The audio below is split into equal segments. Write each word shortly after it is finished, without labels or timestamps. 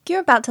You're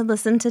about to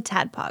listen to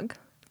Tadpog.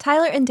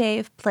 Tyler and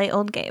Dave play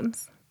old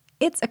games.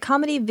 It's a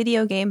comedy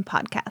video game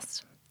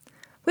podcast.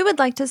 We would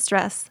like to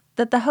stress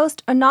that the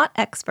hosts are not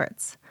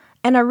experts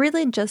and are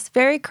really just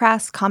very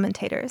crass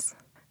commentators.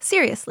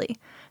 Seriously,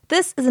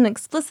 this is an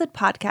explicit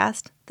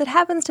podcast that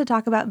happens to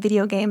talk about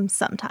video games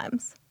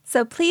sometimes.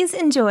 So please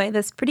enjoy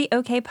this pretty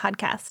okay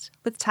podcast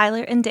with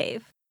Tyler and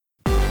Dave.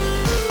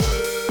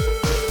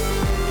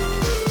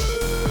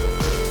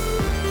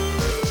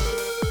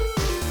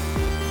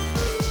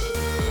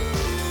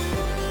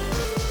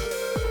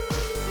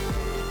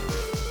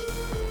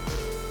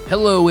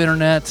 Hello,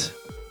 Internet,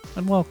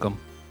 and welcome.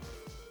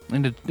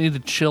 Need to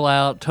chill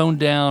out, tone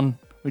down,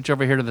 reach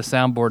over here to the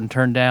soundboard and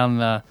turn down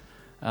the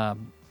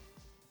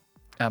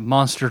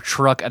monster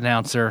truck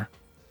announcer.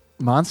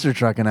 Monster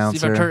truck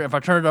announcer. See, if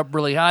I turn it up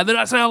really high, then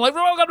I sound like,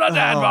 welcome to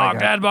Tadpog.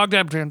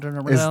 Turn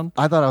it down.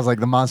 I thought I was like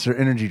the Monster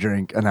Energy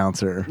drink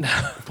announcer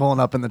pulling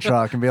up in the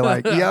truck and be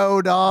like,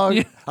 yo, dog,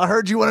 I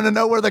heard you wanted to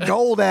know where the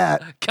gold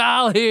at.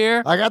 Kyle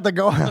here. I got the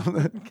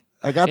gold.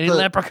 I got the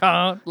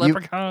leprechaun.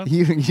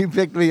 You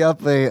picked me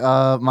up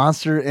a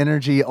Monster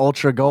Energy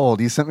Ultra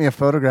Gold. You sent me a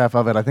photograph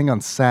of it, I think,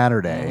 on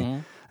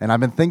Saturday. And I've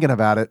been thinking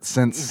about it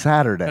since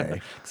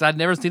Saturday. Because I'd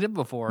never seen it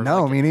before.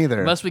 No, me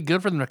neither. It must be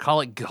good for them to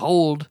call it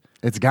gold.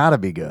 It's got to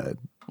be good.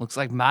 Looks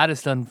like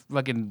Midas done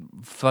fucking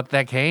fuck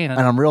that can. And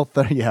I'm real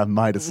yeah,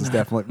 Midas is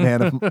definitely,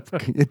 man,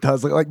 it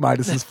does look like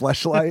Midas's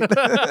fleshlight.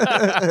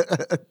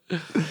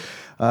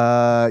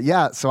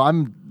 Yeah, so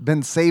I've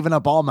been saving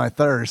up all my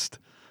thirst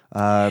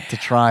to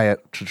try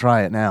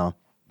it now.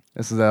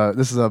 This is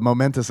a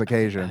momentous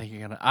occasion. I think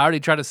you're gonna. I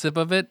already tried a sip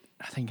of it.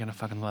 I think you're gonna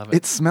fucking love it.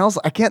 It smells.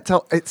 I can't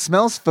tell. It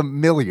smells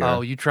familiar.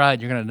 Oh, you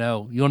tried. You're gonna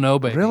know. You'll know,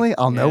 baby. Really?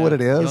 I'll know what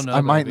it is. Know, I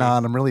might baby.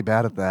 not. I'm really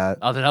bad at that.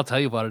 Oh, then I'll tell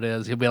you what it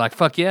is. You'll be like,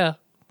 "Fuck yeah!"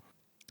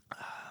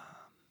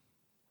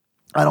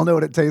 I don't know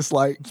what it tastes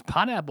like. It's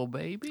pineapple,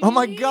 baby. Oh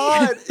my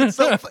god, it's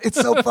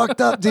so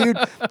fucked up, dude.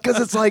 Because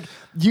it's like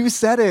you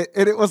said it,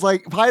 and it was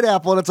like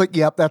pineapple, and it's like,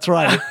 yep, that's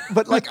right.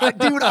 But like,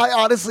 dude, I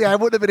honestly, I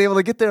wouldn't have been able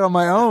to get there on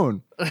my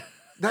own.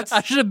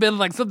 I should have been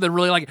like something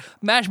really like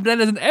mashed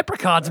potatoes and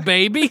apricots,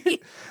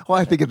 baby. Well,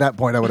 I think at that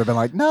point I would have been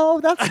like, no,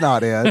 that's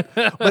not it.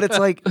 But it's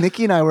like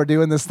Nikki and I were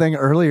doing this thing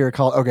earlier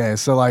called, okay,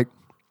 so like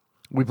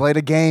we played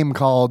a game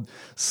called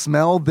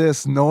Smell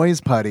This Noise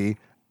Putty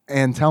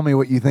and tell me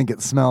what you think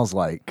it smells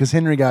like. Because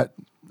Henry got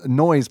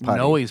noise putty.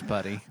 Noise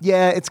putty.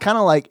 Yeah, it's kind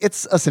of like,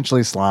 it's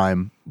essentially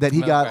slime that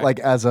he got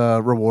like as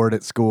a reward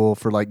at school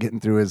for like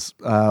getting through his,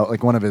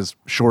 like one of his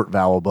short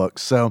vowel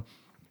books. So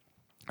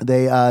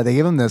they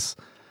gave him this.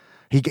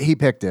 He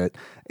picked it,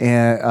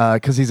 and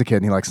because he's a kid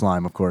and he likes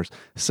slime, of course.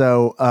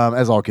 So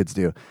as all kids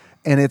do,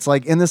 and it's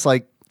like in this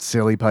like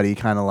silly putty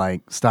kind of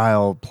like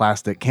style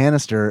plastic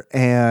canister,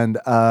 and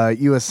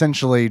you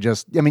essentially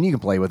just, I mean, you can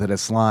play with it as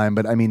slime,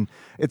 but I mean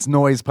it's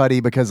noise putty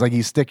because like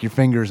you stick your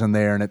fingers in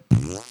there and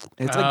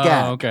it's a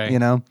gag, okay. You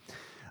know.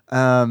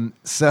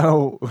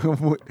 So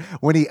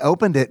when he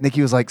opened it,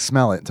 Nikki was like,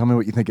 "Smell it. Tell me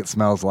what you think it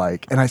smells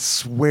like." And I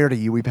swear to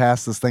you, we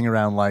passed this thing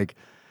around like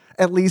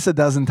at least a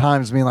dozen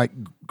times, being like,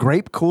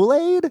 grape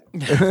Kool-Aid?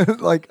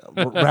 Like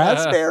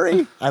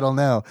raspberry? I don't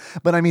know.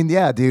 But I mean,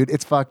 yeah, dude,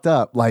 it's fucked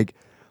up. Like,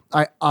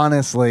 I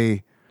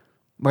honestly,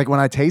 like when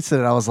I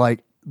tasted it, I was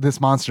like,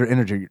 this Monster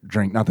Energy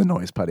drink, not the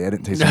noise putty. I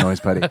didn't taste the noise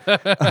putty.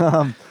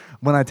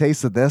 When I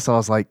tasted this, I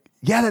was like,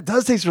 yeah, that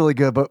does taste really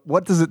good, but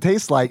what does it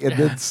taste like? And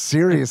then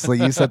seriously,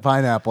 you said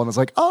pineapple, and it's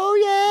like, oh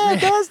yeah,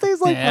 it does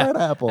taste like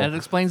pineapple. And it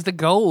explains the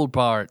gold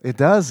part. It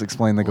does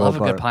explain the gold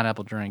part. Love a good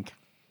pineapple drink.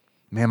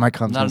 Man, my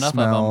cum's gonna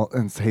smell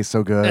and taste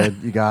so good,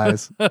 you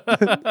guys. I'm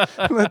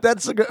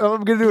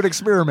gonna do an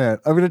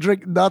experiment. I'm gonna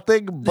drink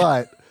nothing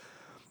but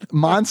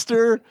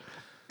Monster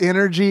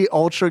Energy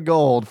Ultra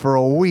Gold for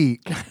a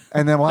week,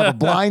 and then we'll have a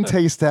blind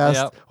taste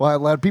test. Yep. We'll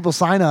let people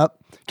sign up.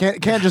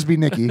 Can't just be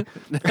Nikki.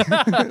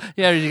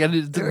 Yeah, you got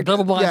to do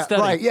double blind study.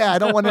 Right? Yeah, I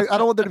don't want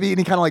there to be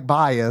any kind of like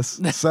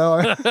bias.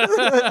 So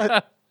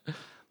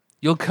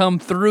you'll come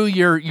through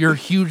your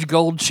huge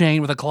gold chain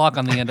with a clock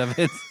on the end of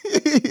it.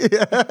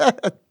 Yeah.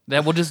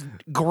 That will just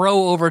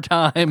grow over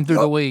time through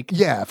the week.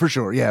 Yeah, for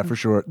sure. Yeah, for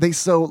sure.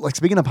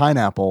 Speaking of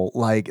pineapple,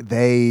 like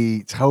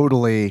they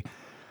totally,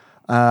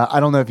 I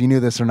don't know if you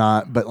knew this or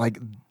not, but like,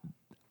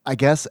 I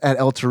guess at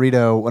El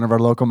Torito, one of our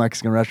local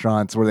Mexican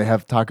restaurants where they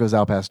have tacos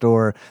al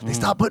pastor, they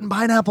stopped putting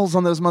pineapples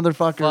on those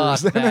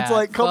motherfuckers. Fuck And that. it's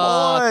like, come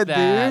on,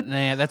 that. dude.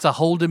 Man, that's a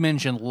whole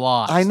dimension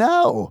lost. I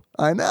know.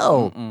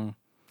 Mm-mm.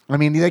 I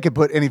mean, they could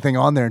put anything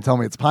on there and tell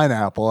me it's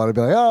pineapple. I'd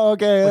be like, oh,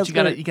 okay.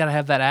 But you gotta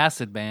have that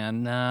acid,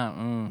 man.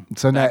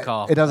 So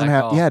now it doesn't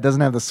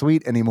have the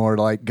sweet anymore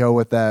to like go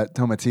with that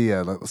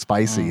tomatilla, like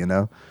spicy, you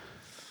know.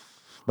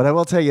 But I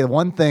will tell you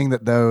one thing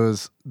that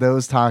those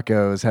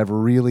tacos have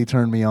really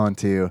turned me on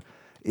to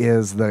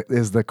is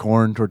the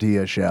corn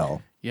tortilla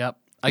shell. Yep,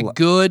 a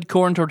good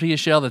corn tortilla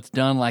shell that's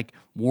done like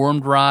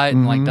warmed right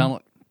and like done.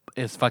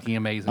 It's fucking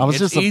amazing.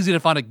 It's easy to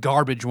find a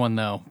garbage one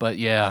though, but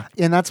yeah.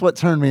 And that's what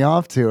turned me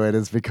off to it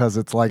is because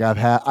it's like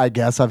I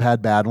guess I've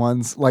had bad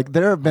ones. Like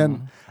there have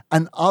been,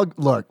 and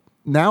look,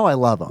 now I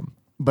love them,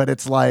 but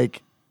it's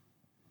like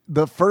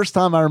the first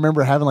time I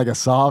remember having like a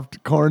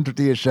soft corn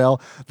tortilla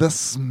shell, the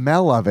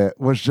smell of it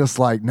was just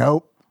like,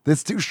 nope,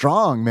 it's too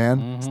strong,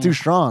 man. It's too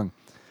strong.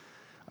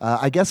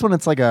 I guess when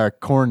it's like a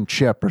corn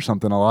chip or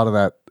something, a lot of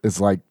that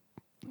is like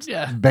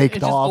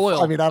baked off.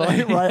 Oil. I mean, I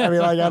don't right. I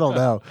mean, like I don't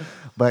know,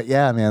 but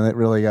yeah, man, it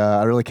really,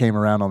 I really came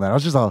around on that. I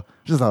was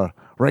just a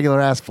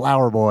regular ass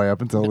flour boy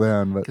up until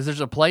then. But because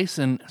there's a place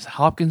in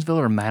Hopkinsville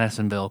or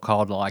Madisonville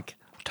called like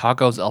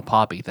Tacos El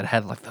Papi that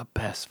had like the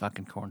best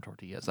fucking corn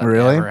tortillas I've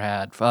ever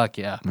had. Fuck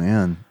yeah,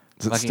 man,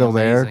 is it fucking still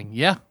amazing. there?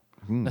 Yeah.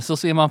 I still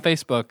see them on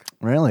Facebook.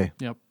 Really?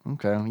 Yep.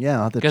 Okay.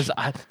 Yeah. Because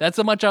that's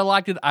how much I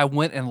liked it. I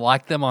went and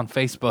liked them on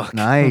Facebook.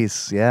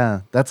 Nice.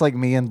 Yeah. That's like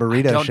me and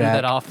Burrito I don't Shack.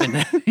 do that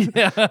often.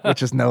 Yeah.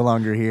 Which is no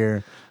longer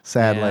here,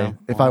 sadly. Yeah.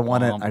 If I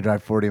want it, I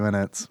drive 40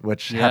 minutes,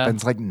 which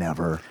happens like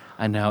never.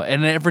 I know.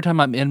 And every time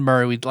I'm in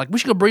Murray, we should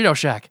go Burrito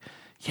Shack.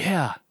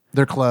 Yeah.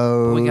 They're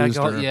closed. We gotta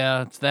go.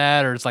 Yeah, it's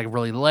that, or it's like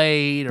really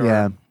late. Or,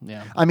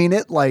 yeah. I mean,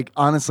 it like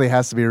honestly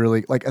has to be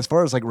really like as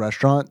far as like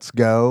restaurants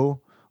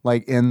go,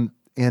 like in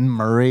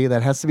Murray,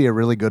 that has to be a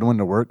really good one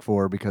to work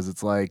for because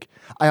it's like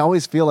I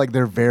always feel like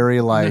they're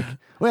very like,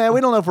 well,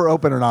 we don't know if we're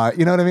open or not.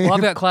 You know what I mean? Well,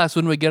 I've got class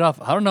when we get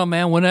off. I don't know,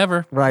 man.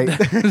 Whenever. Right.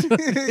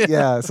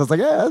 Yeah. So it's like,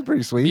 yeah, that's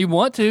pretty sweet. If you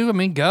want to, I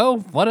mean, go.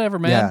 Whatever,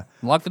 man. Yeah.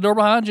 Lock the door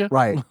behind you.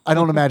 Right. I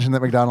don't imagine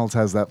that McDonald's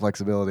has that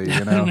flexibility,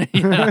 you know?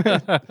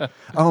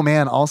 Oh,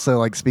 man. Also,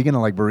 like, speaking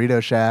of, like,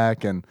 Burrito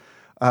Shack and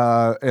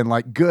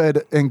like,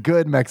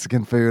 good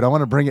Mexican food, I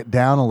want to bring it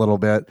down a little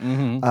bit.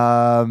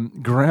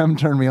 Graham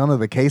turned me on to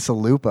the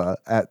quesalupa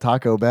at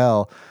Taco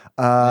Bell.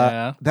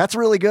 That's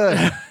really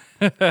good.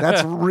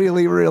 That's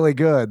really, really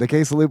good. The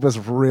quesalupa is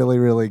really,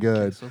 really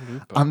good.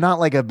 I'm not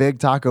like a big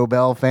Taco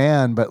Bell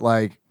fan, but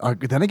like,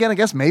 then again, I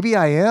guess maybe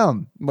I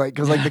am. Like,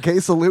 because like the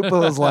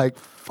quesalupa is like,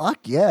 fuck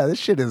yeah, this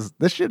shit is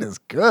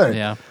good.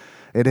 Yeah,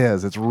 it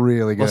is. It's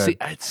really good. Well, see,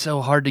 it's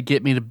so hard to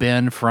get me to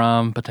bend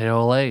from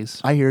potato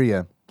olays. I hear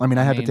you. I mean,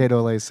 I had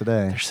potato olays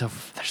today. They're so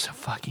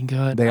fucking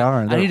good. They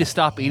are. I need to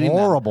stop eating them.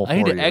 Horrible. I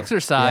need to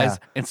exercise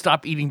and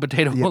stop eating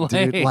potato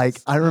olays. Dude, like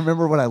I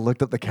remember when I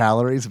looked at the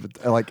calories,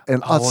 like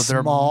a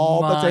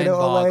small potato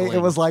olay, it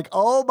was like,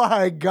 oh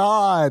my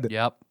god.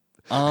 Yep.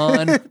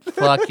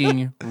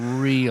 Unfucking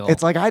real.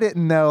 It's like I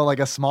didn't know like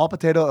a small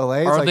potato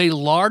olay. Are like, they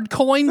lard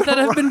coins that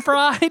have been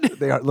fried?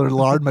 They're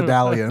lard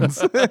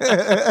medallions.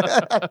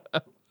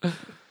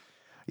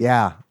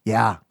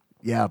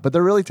 Yeah, but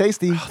they're really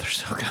tasty. Oh, they're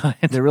so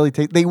good. They're really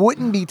tasty. They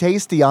wouldn't be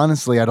tasty,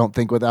 honestly, I don't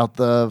think, without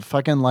the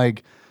fucking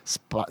like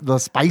the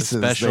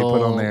spices they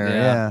put on there.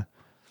 Yeah.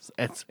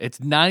 It's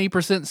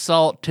 90%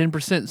 salt,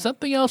 10%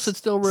 something else that's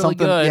still really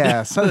good.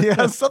 Yeah, something.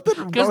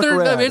 Because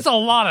it's a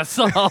lot of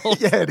salt.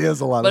 Yeah, it is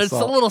a lot of salt. But it's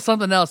a little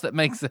something else that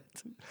makes it.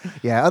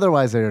 Yeah,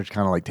 otherwise they're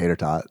kind of like tater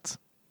tots.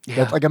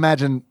 Yeah. Like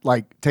imagine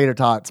like tater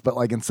tots, but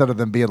like instead of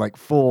them being like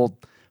full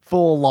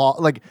log,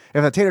 like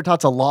if a tater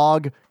tot's a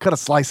log, cut a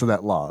slice of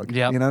that log.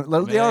 Yeah, you know,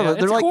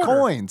 they're like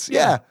coins.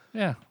 Yeah,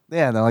 they're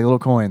like little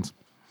coins.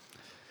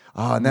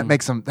 Oh, and that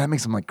makes them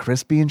like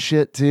crispy and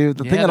shit too.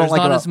 The thing I don't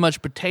like not as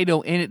much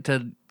potato in it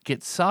to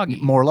get soggy.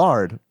 More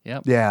lard.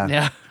 Yep.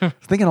 Yeah. The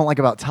thing I don't like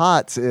about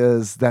tots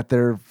is that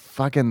they're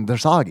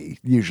soggy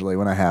usually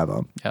when I have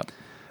them. Yep.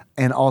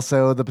 And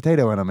also the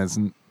potato in them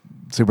isn't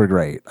super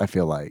great, I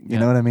feel like. You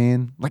know what I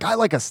mean? Like I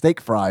like a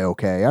steak fry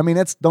okay. I mean,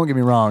 don't get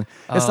me wrong.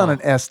 It's not an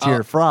S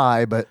tier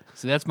fry, but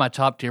see, that's my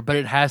top tier, but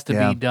it has to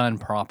be done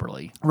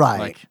properly. Right.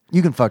 Like,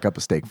 you can fuck up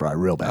a steak fry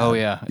real bad. Oh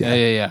yeah.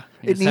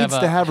 It needs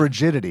to have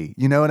rigidity.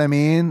 You know what I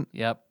mean?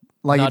 Yep.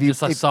 Like not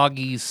just a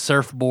soggy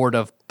surfboard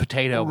of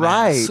potato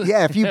mass. Right.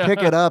 Yeah, if you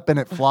pick it up and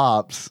it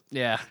flops.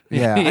 Yeah.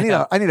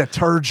 I need a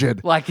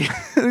turgid. Like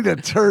I need a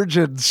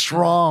turgid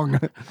strong.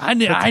 I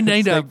need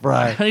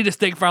a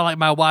steak fry like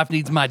my wife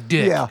needs my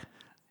dick. Yeah.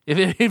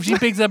 If she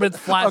picks up and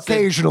it's flat,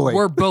 occasionally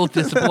we're both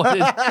disappointed.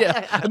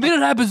 Yeah, I mean it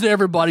happens to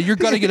everybody. You're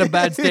gonna get a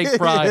bad steak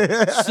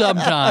fry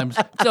sometimes.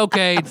 It's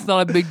okay. It's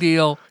not a big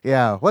deal.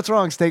 Yeah. What's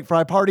wrong, steak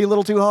fry? Party a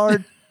little too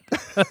hard?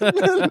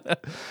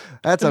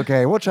 That's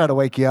okay. We'll try to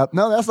wake you up.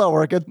 No, that's not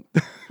working.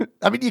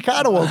 I mean, you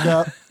kind of woke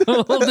up.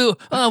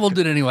 We'll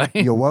do it anyway.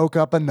 You woke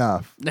up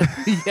enough.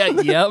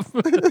 Yep.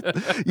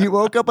 You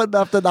woke up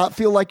enough to not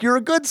feel like you're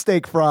a good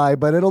steak fry,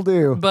 but it'll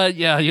do. But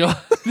yeah,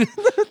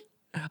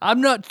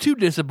 I'm not too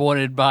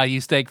disappointed by you,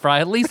 steak fry.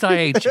 At least I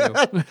ate you.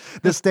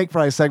 This steak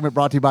fry segment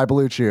brought to you by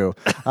Blue Chew.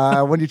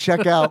 When you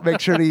check out, make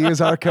sure to use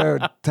our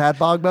code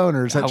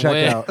TadBogBoners at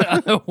checkout.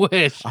 I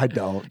wish. I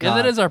don't. God. And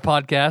that is our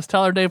podcast.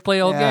 Tyler and Dave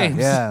play old games.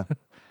 Yeah.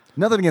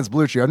 Nothing against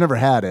Blue Chew. I've never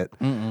had it.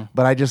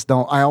 But I just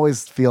don't. I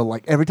always feel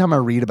like every time I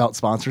read about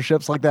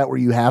sponsorships like that where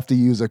you have to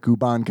use a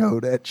coupon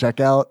code at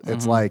checkout,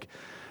 it's like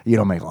you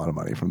don't make a lot of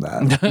money from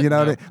that. You know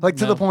what I mean? Like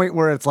to the point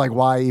where it's like,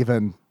 why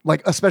even...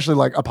 Like, especially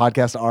like a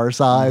podcast our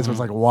size, where it's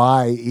like,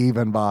 why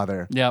even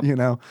bother? Yeah, you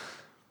know,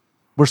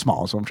 we're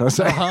small, is what I'm trying to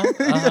say. I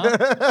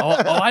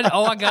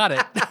got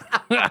it.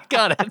 I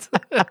got it.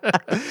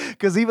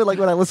 Because even like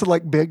when I listen to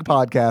like big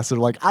podcasts, they're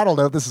like, I don't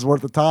know if this is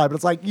worth the time. But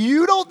it's like,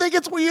 you don't think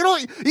it's worth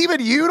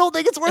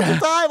the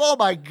time? Oh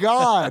my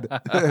God.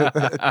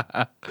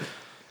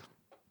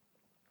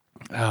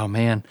 Oh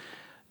man.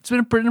 It's been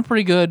a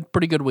pretty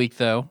good week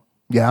though.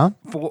 Yeah.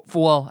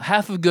 For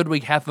half of a good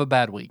week, half of a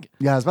bad week.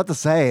 Yeah, I was about to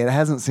say it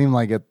hasn't seemed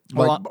like it.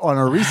 Like on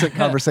our recent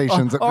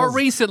conversations,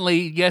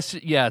 recently,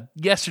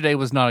 yesterday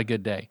was not a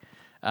good day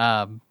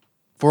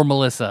for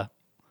Melissa.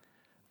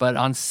 But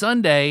on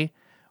Sunday,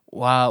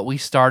 we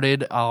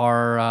started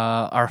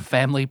our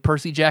family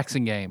Percy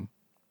Jackson game,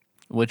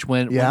 which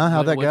went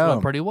how'd that go?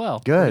 Went pretty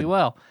well. Good. Pretty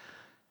well.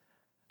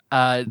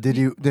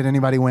 Did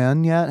anybody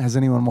win yet? Has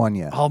anyone won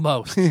yet?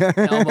 Almost.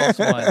 Almost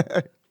won.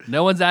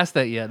 No one's asked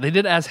that yet. They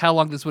did ask how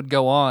long this would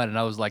go on, and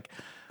I was like,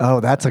 "Oh,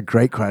 that's a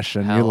great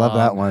question. You love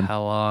that one.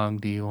 How long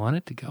do you want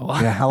it to go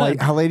on? Yeah, how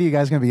late are you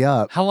guys going to be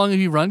up? How long have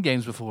you run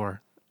games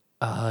before?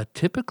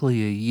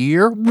 Typically a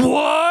year.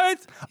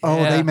 What? Oh,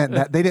 yeah. They meant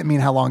that. They didn't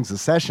mean how long's the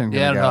session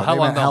going to go. No, how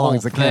long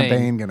is the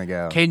campaign going to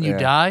go? Can you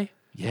die?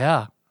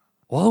 Yeah.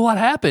 Well, what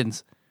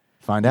happens?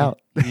 Find out.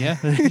 Yeah.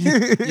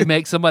 You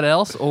make someone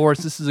else, or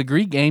since this is a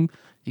Greek game,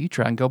 you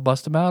try and go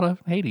bust them out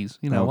of Hades.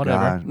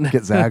 Whatever. God.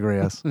 Get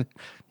Zagreus.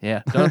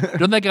 Yeah.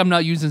 Don't think I'm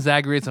not using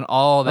Zagreus and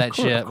all that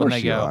shit when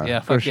they go. Are. Yeah,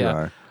 fuck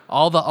yeah.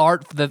 All the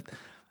art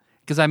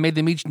because I made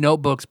them each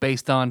notebooks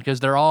based on,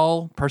 because they're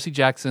all Percy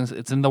Jackson's.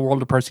 It's in the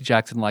world of Percy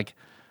Jackson, like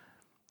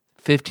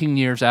 15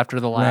 years after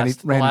the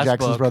last Randy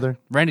Jackson's book. brother?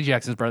 Randy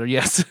Jackson's brother,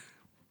 yes.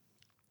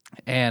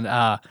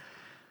 And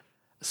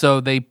so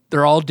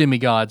they're all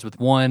demigods with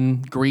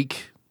one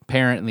Greek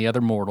parent and the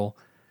other mortal.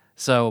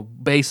 So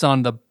based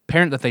on the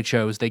parent that they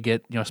chose, they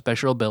get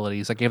special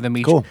abilities. I gave them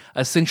each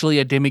essentially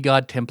a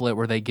demigod template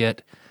where they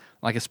get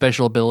like a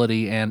special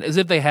ability, and as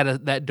if they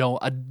had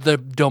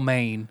the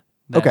domain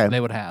that they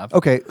would have.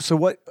 Okay, so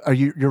what are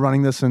you're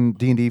running this in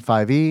D&D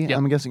 5e? Yep.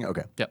 I'm guessing.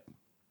 Okay. Yep.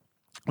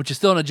 Which is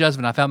still an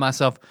adjustment. I found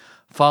myself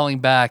falling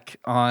back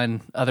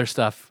on other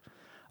stuff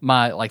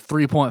my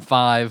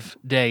 3.5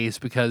 days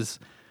because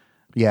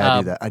I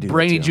do that. I do.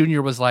 Brainy that too.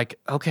 Jr. was like,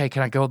 "Okay,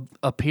 can I go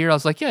up here?" I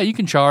was like, "Yeah, you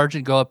can charge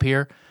and go up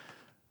here."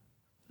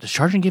 Does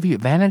charging give you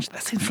advantage?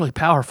 That seems really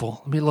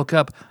powerful. Let me look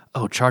up.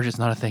 Oh, charge is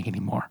not a thing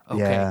anymore. Okay.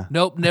 Yeah.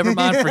 Nope, never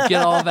mind.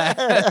 Forget all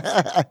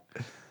that.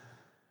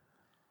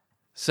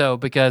 So,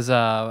 because,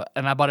 and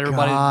I bought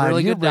everybody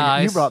really good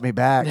dice. You brought me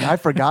back. I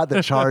forgot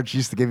that charge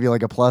used to give you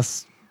like a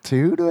 +2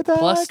 to attack.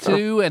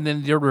 +2, and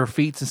then there were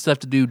feats and stuff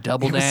to do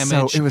double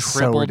damage. It was so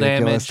triple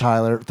ridiculous, damage.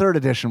 Tyler. 3rd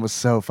edition was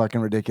so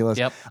fucking ridiculous.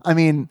 Yep. I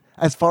mean,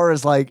 as far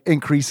as like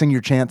increasing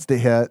your chance to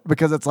hit,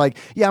 because it's like,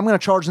 I'm going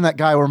to charge in that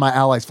guy where my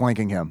ally's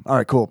flanking him. All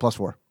right, cool,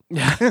 +4.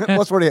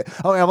 +4 to hit.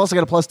 Oh, I've also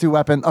got a +2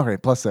 weapon. Okay,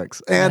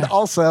 +6. And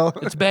also...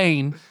 It's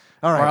Bane.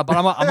 All right. But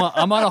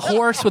I'm on a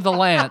horse with a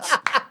lance.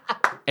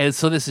 And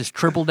so this is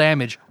triple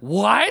damage.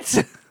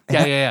 What?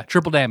 Yeah.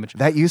 Triple damage.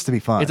 That used to be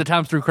fun. It's a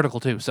 ×3 critical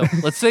too. So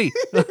let's see.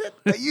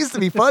 That used to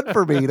be fun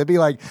for me to be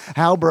like,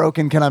 how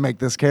broken can I make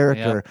this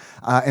character?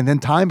 Yep. And then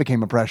time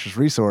became a precious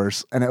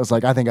resource. And it was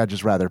like, I think I'd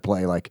just rather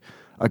play like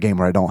a game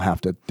where I don't have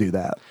to do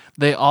that.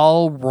 They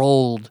all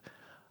rolled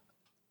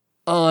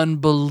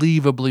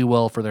unbelievably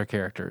well for their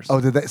characters. Oh,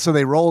 did they? So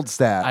they rolled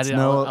stats. I let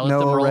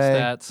them roll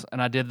stats,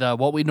 and I did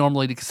what we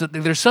normally do. Because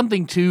there's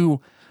something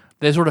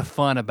that's sort of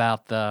fun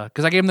about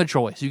because I gave them the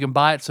choice. You can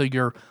buy it, so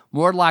you're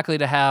more likely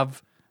to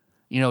have,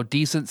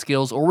 decent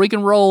skills, or we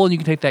can roll and you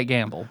can take that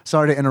gamble.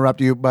 Sorry to interrupt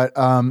you, but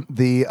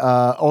the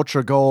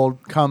Ultra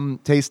Gold come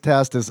taste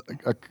test is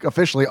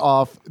officially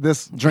off.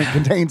 This drink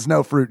contains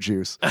no fruit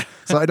juice,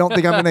 so I don't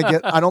think I'm gonna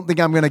get. I don't think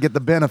I'm gonna get the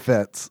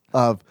benefits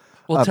of.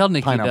 Well, tell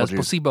Nikki pineapple does juice.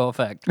 Placebo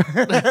effect.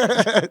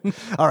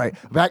 All right,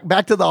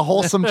 back to the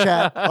wholesome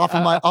chat off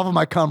of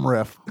my cum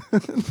riff.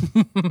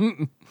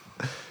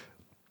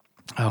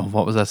 Oh,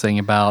 what was I saying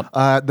about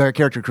their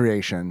character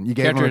creation? You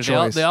gave them a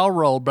choice. They all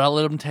rolled, but I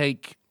let them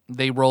take.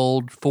 They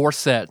rolled 4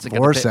 sets. Okay,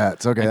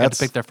 Okay, they got to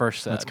pick their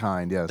first set. That's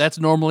kind. Yes, that's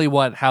normally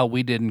how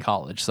we did in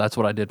college. So that's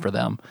what I did for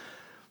them.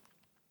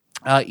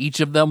 Each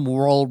of them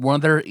rolled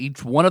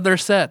each one of their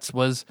sets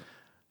was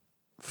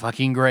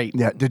fucking great.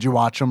 Yeah. Did you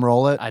watch them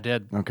roll it? I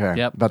did. Okay.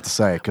 Yep. About to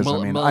say, because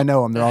I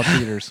know them. They're all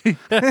cheaters.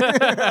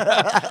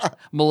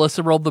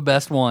 Melissa rolled the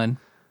best one.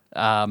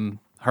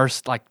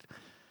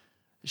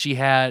 She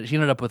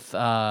ended up with 2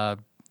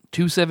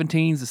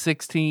 17s, a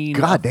 16,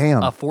 God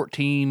damn. a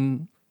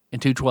 14,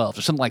 and 2 12s,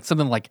 or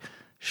something like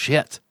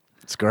shit.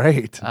 It's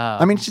great.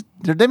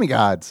 They're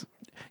demigods.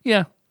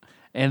 Yeah.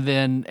 And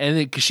then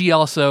because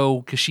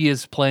she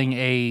is playing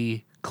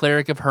a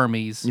cleric of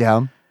Hermes.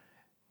 Yeah.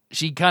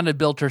 She kind of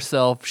built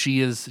herself.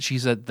 She's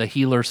the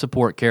healer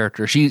support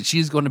character.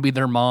 She's going to be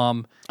their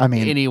mom.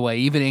 Anyway,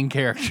 even in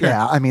character.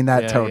 Yeah,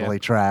 that totally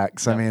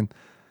tracks. Yeah.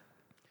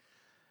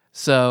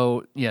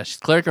 So yeah, she's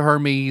cleric of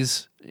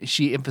Hermes.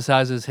 She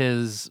emphasizes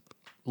his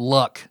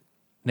luck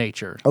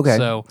nature. Okay,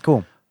 so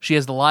cool. She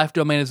has the life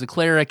domain as a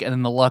cleric, and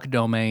then the luck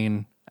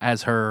domain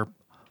as her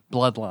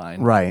bloodline.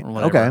 Right.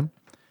 Okay.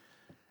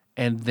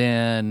 And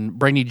then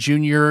Brainy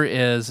Jr.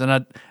 is,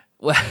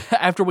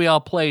 after we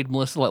all played,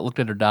 Melissa looked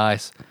at her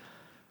dice.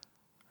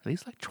 Are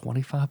these like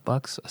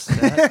 $25 a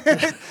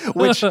set?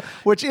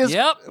 which is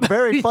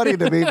very funny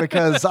to me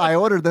because I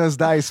ordered those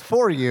dice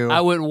for you.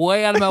 I went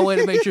way out of my way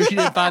to make sure she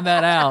didn't find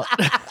that out.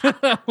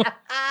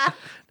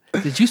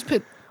 Did you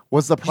spend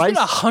Was the price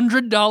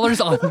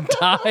 $100 on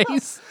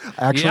dice?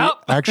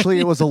 Actually,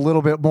 it was a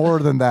little bit more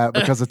than that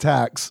because of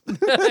tax.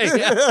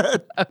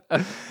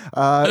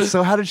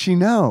 So how did she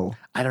know?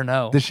 I don't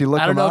know. Did she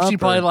look I don't them know if she up,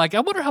 probably or- like, I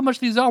wonder how much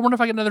these are. I wonder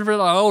if I get another for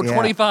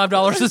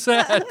 $25 a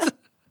set.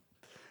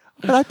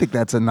 But I think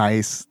that's a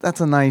nice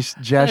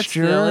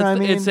gesture.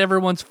 It's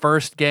everyone's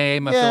first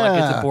game. I feel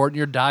like it's important.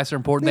 Your dice are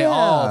important. They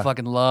all Yeah.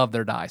 fucking love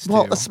their dice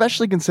well, too.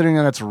 especially considering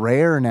that it's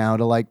rare now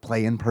to like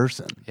play in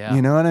person. Yeah.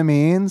 You know what I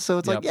mean? So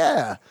it's like,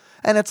 yeah.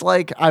 And it's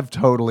like I've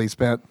totally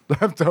spent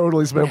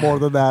more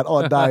than that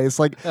on dice.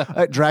 Like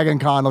at Dragon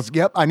Con,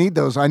 yep, I need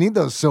those. I need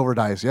those silver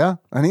dice. Yeah,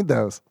 I need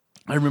those.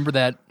 I remember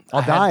that.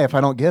 I'll die if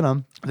I don't get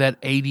them. That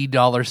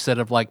 $80 set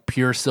of like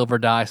pure silver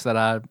dice that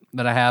I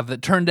have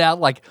that turned out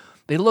like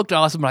they looked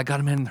awesome, but I got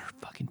them in. They're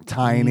fucking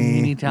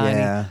tiny,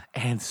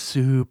 and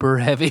super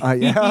heavy.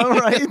 Yeah,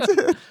 right.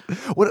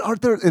 What are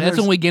there? That's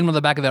when we get them on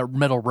the back of that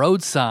metal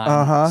road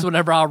sign. So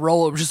whenever I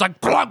roll, it was just like,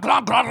 glug,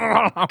 glug,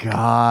 glug, glug.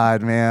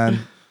 God,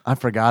 man. I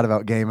forgot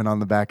about gaming on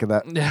the back of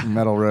that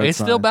metal road It's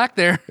sign. still back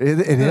there. It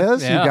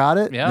is? Yeah. You got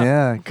it?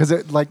 Yeah. Because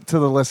it, like, to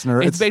the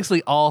listener, It's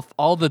basically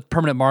all the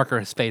permanent marker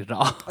has faded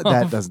off.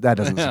 that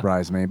doesn't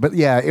surprise me. But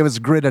yeah, it was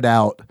gridded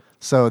out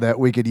so that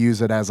we could use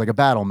it as like a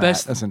battle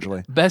mat,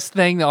 essentially. Best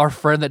thing that our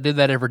friend that did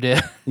that ever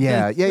did.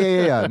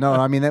 Yeah. No,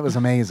 I mean, that was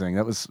amazing.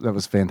 That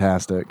was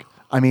fantastic.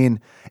 I mean,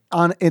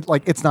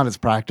 it's not as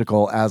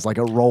practical as like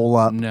a roll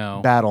up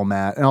battle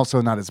mat, and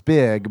also not as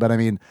big. But I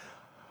mean,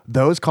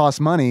 those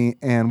cost money,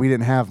 and we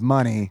didn't have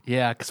money.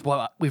 Yeah, because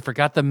we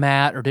forgot the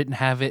mat or didn't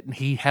have it, and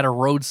he had a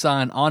road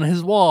sign on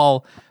his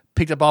wall.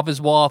 Picked up off his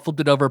wall,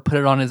 flipped it over, put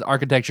it on his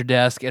architecture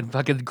desk, and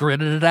fucking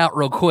gridded it out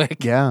real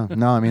quick. Yeah,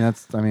 no, I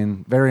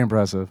mean very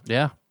impressive.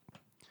 Yeah.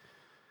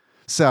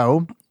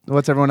 So,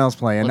 what's everyone else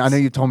playing? I know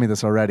you told me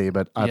this already,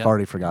 but I've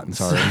already forgotten.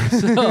 Sorry.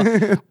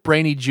 So,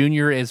 Brainy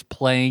Jr. is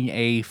playing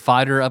a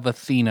fighter of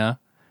Athena,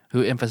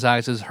 who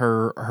emphasizes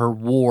her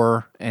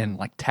war and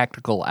like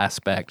tactical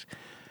aspect.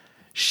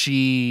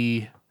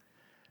 Because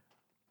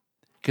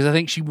I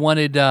think she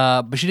wanted,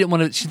 but she didn't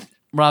want to.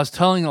 When I was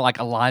telling her like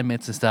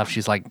alignments and stuff,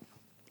 she's like,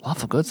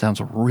 "Lawful Good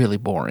sounds really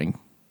boring."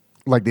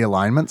 Like the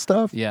alignment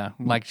stuff? Yeah,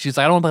 like she's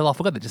like, "I don't want to play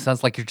Lawful Good. That just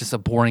sounds like you're just a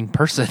boring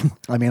person."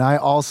 I mean, I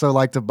also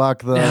like to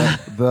buck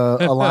the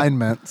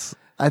alignments.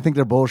 I think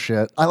they're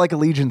bullshit. I like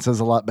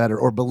allegiances a lot better,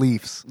 or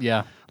beliefs.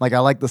 Yeah, like I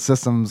like the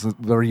systems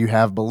where you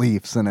have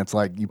beliefs, and it's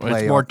like you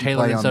play. It's more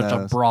tailored in such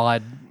a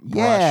broad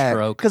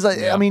stroke. Because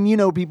I mean, you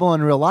know, people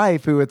in real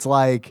life who it's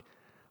like,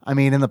 I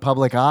mean, in the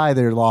public eye,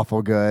 they're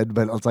lawful good,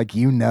 but it's like,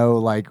 you know,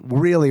 like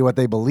really what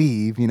they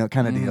believe, you know,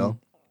 kind of deal.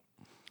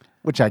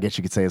 Which I guess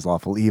you could say is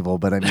lawful evil,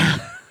 but I mean.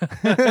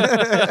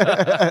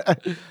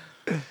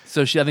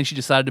 So I think she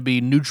decided to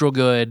be neutral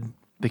good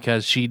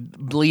because she's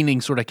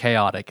leaning sort of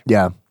chaotic.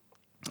 Yeah.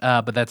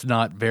 But that's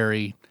not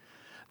very.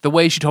 The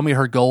way she told me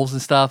her goals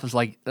and stuff is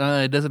like,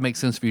 it doesn't make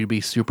sense for you to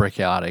be super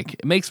chaotic.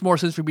 It makes more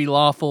sense for you to be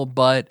lawful,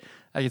 but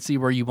I can see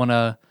where you want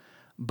to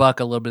buck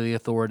a little bit of the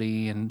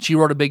authority. And she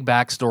wrote a big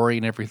backstory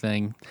and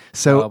everything.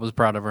 So I was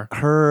proud of her.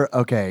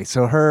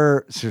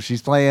 So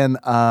she's playing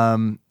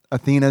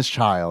Athena's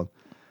child.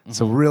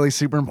 So really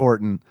super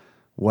important.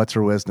 What's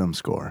her wisdom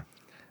score?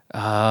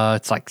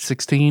 It's like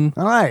 16.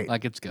 All right.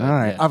 Like it's good. All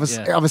right. Yeah,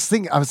 I was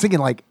thinking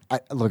like,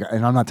 look,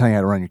 and I'm not telling you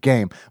how to run your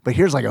game, but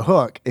here's like a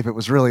hook. If it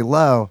was really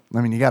low,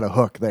 I mean, you got a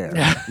hook there.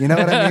 You know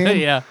what I mean?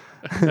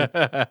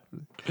 Yeah.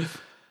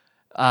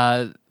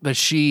 But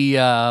she,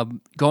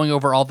 going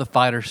over all the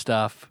fighter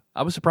stuff,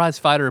 I was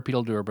surprised fighter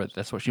appealed to her, but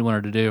that's what she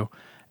wanted to do.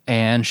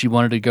 And she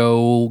wanted to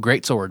go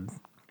greatsword,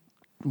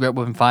 great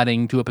weapon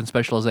fighting, 2-weapon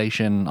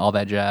specialization, all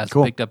that jazz.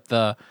 Cool. Picked up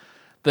the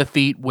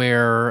feat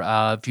where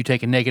if you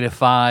take a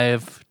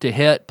 -5 to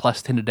hit,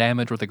 plus 10 to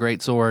damage with a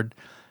greatsword.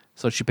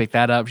 So she picked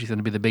that up. She's going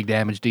to be the big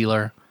damage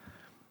dealer.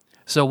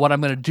 So what I'm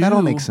going to do... That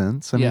all makes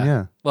sense. I mean,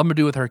 yeah. What I'm going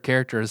to do with her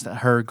character is that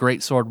her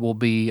greatsword will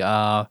be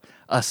a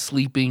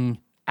sleeping,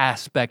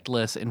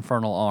 aspectless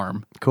infernal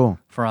arm. Cool.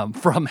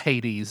 From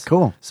Hades.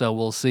 Cool. So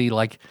we'll see,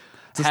 like,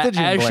 It's a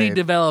Stygian as she blade.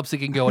 develops, it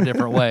can go a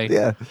different way.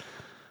 Yeah.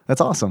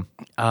 That's awesome.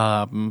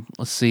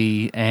 Let's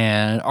see.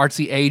 And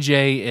Artsy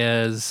AJ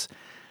is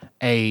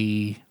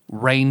a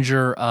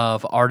ranger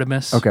of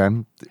Artemis. Okay.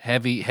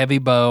 Heavy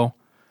bow.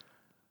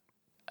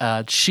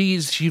 She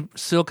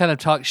still kind of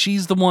talks.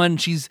 She's the one.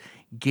 She's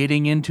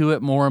getting into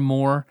it more and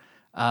more.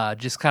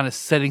 Just kind of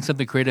setting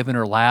something creative in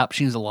her lap.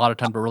 She needs a lot of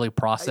time to really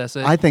process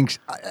it. I think.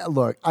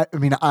 Look, I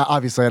mean,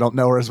 obviously, I don't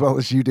know her as well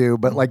as you do,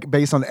 but like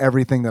based on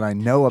everything that I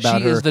know about her,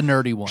 she is the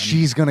nerdy one.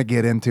 She's gonna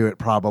get into it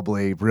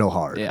probably real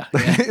hard. Yeah,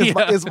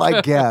 is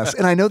my guess.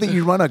 And I know that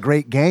you run a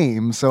great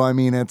game, so I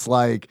mean, it's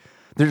like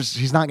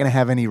she's not gonna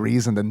have any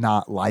reason to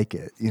not like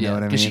it. You know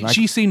what I mean?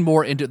 She's seen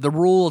more into the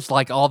rules,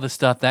 like all this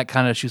stuff. That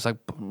kind of, she's like,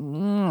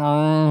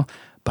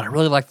 but I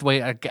really like the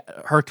way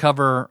her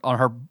cover on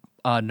her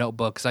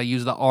notebook, because I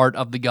use the art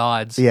of the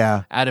gods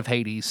out of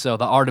Hades. So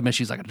the Artemis,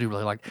 she's like, I do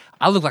really like,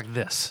 I look like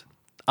this.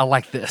 I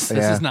like this. This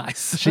Yeah. is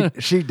nice.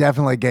 She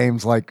definitely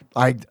games like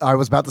I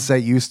was about to say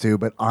used to,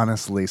 but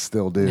honestly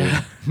still do.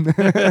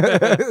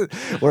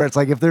 Where it's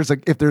like if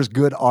there's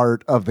good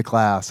art of the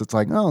class, it's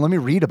like, oh, let me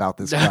read about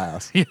this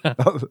class.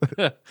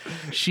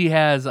 She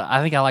has.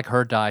 I think I like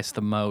her dice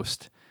the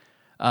most.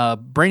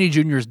 Brandy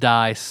Jr.'s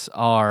dice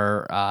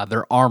are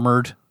they're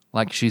armored.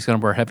 Like she's going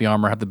to wear heavy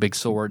armor, have the big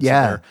swords.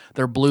 Yeah.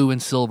 They're blue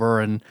and silver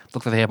and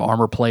look like they have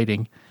armor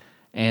plating.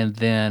 And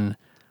then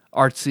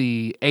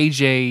artsy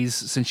AJ's,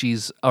 since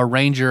she's a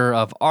ranger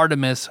of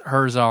Artemis,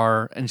 hers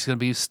are, and she's going to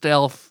be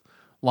stealth,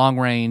 long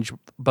range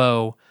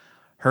bow.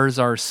 Hers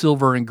are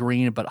silver and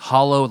green, but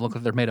hollow. It look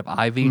like they're made of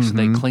ivy, so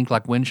they clink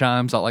like wind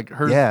chimes. Like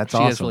hers, Yeah, it's she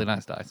has awesome. really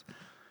nice dice.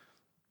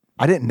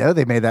 I didn't know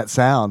they made that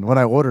sound when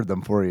I ordered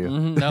them for you.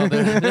 No,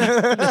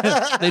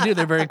 they do.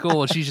 They're very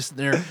cool. She's just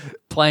there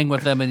playing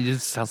with them, and it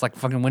just sounds like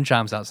fucking wind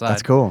chimes outside.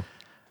 That's cool.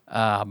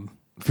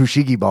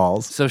 Fushigi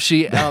balls. So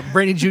she,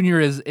 Brandy Jr.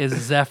 is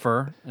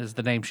Zephyr, is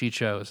the name she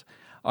chose.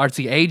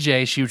 Artsy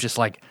AJ, she was just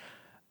like,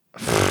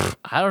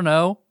 I don't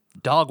know,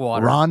 dog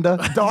water.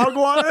 Rhonda, dog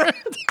water.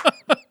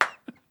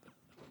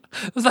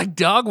 It was like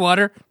dog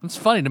water. It's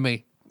funny to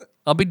me.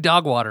 I'll be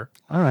dog water.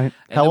 All right.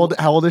 How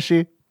old is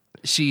she?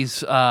 She's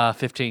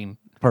 15.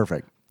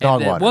 Perfect. And Dog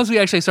then water. once we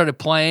actually started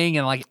playing,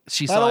 and like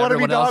she don't saw wanna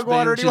be everyone else dog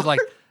water being, she's like,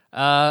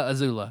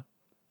 Azula.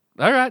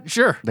 All right,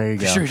 sure. There you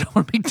go. Sure, you don't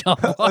want to be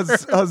dog water.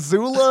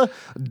 Azula,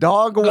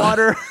 dog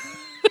water,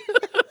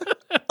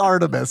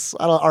 Artemis.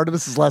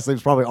 Artemis's last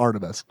name's probably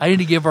Artemis. I need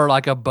to give her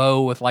like a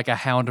bow with like a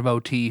hound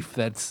motif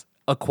that's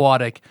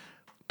aquatic.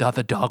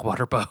 The dog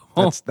water bow.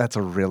 That's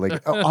a really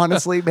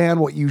honestly, man.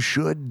 What you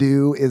should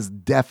do is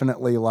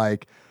definitely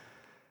like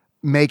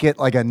make it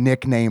like a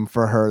nickname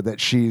for her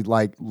that she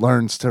like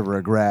learns to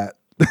regret.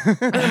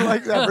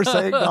 Like ever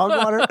saying dog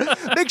water.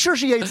 Make sure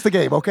she hates the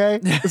game.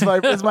 Okay, is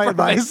my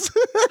advice.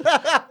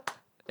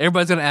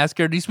 Everybody's gonna ask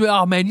her, "Do you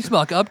smell? Oh man, you smell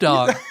like up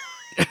dog."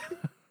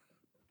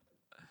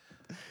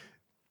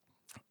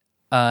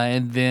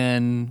 And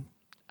then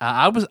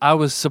I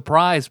was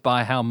surprised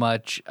by how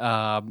much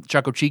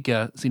Choco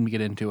Chica seemed to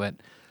get into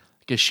it,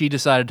 because she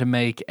decided to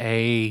make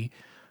an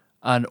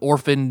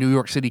orphan New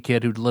York City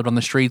kid who lived on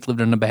the streets,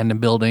 lived in an abandoned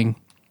building.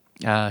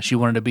 She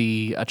wanted to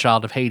be a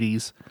child of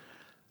Hades,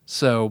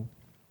 so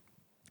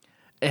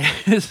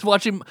it's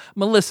watching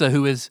Melissa,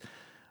 who is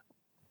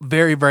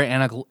very, very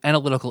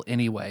analytical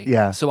anyway.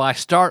 Yeah. So I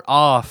start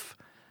off,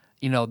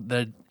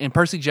 in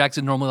Percy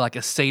Jackson, normally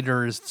like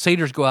satyrs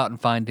go out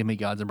and find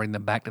demigods and bring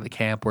them back to the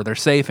camp where they're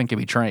safe and can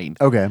be trained.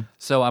 Okay.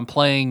 So I'm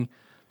playing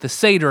the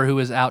satyr who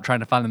is out trying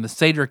to find them. The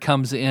satyr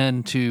comes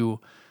into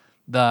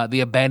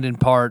the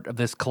abandoned part of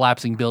this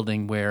collapsing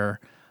building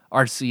where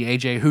RC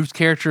AJ, whose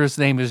character's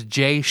name is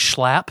Jay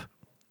Schlapp.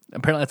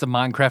 Apparently that's a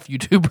Minecraft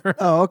YouTuber.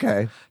 Oh,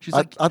 okay. She's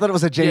like, I thought it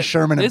was a Jay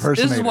Sherman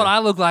impersonator. This is what I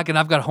look like, and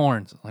I've got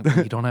horns. I'm like,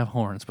 well, you don't have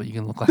horns, but you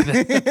can look like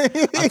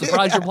that. I'm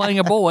surprised you're playing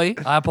a boy.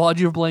 I applaud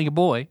you for playing a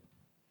boy.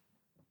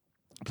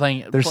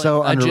 They're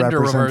so a gender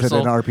underrepresented reversal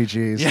in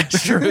RPGs. Yeah,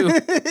 it's true.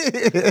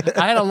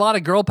 I had a lot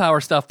of girl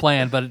power stuff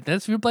planned, but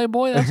if you play a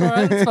boy, that's all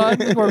right. That's fine.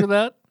 We can work with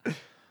that.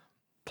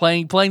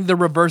 Playing the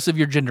reverse of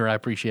your gender, I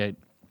appreciate.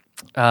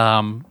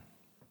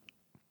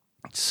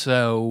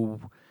 So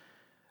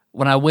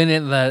when I went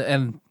in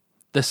and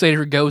the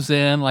satyr goes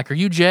in, like, "Are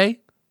you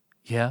Jay?"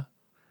 "Yeah."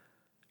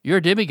 "You're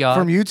a demigod."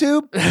 From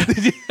YouTube?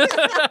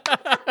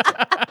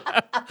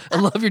 "I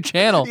love your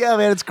channel." Yeah,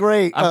 man, it's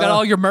great. "I've got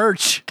all your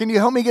merch." Can you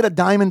help me get a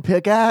diamond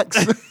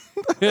pickaxe?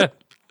 Yeah.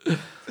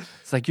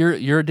 It's like,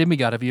 you're a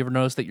demigod. Have you ever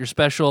noticed that you're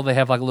special? They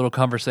have like a little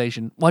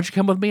conversation. "Why don't you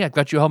come with me? I've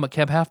got you home at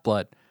Camp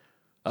Half-Blood."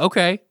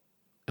 "Okay."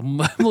 And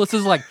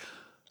Melissa's like,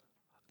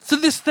 "So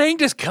this thing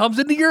just comes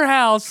into your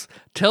house,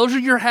 tells you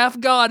you're half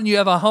god and you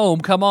have a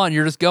home. Come on,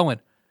 you're just going."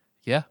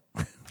 "Yeah."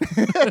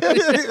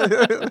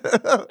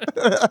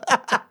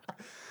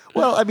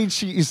 Well, I mean,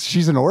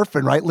 she's an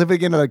orphan, right?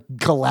 Living in a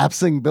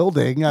collapsing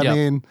building. I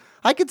mean,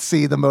 I could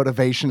see the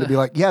motivation to be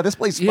like, yeah, this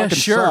place fucking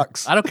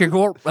sucks. I don't care.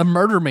 Go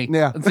murder me.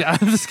 Yeah.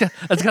 That's kind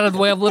of the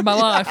way I've lived my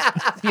life.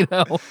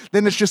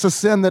 Then it's just a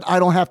sin that I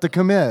don't have to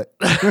commit.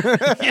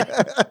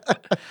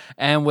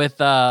 And with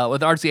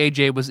RC AJ,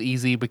 it was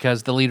easy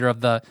because the leader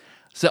of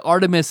so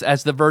Artemis,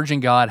 as the virgin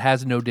god,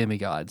 has no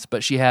demigods,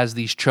 but she has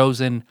these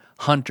chosen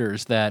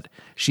hunters that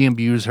she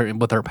imbues her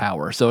with her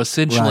power. So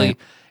essentially, Right.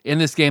 in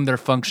this game, they're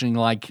functioning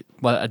like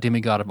what a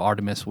demigod of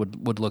Artemis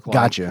would look like.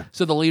 Gotcha.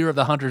 So the leader of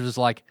the hunters is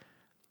like,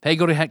 "Hey,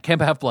 go to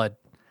Camp Half-Blood.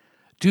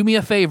 Do me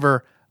a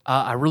favor.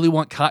 I really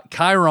want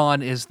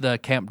Chiron is the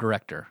camp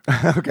director."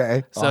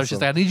 Okay. So awesome.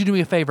 she's like, "I need you to do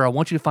me a favor. I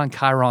want you to find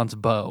Chiron's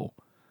bow.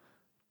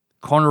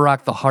 Corner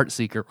Rock the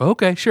Heartseeker."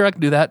 "Okay, sure, I can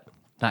do that."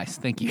 "Nice,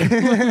 thank you."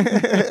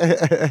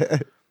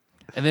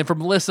 And then for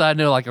Melissa, I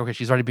know, like, okay,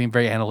 she's already being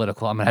very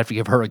analytical. I'm going to have to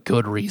give her a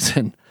good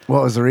reason.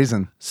 What was the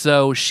reason?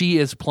 So she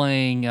is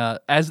playing,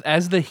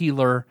 as the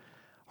healer,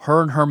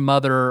 her and her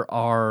mother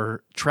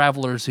are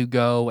travelers who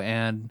go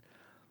and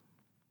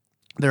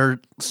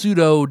they're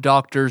pseudo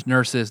doctors,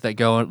 nurses that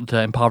go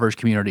into impoverished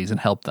communities and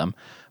help them.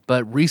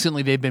 But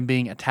recently they've been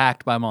being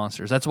attacked by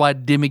monsters. That's why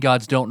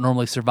demigods don't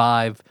normally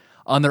survive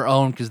on their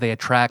own because they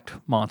attract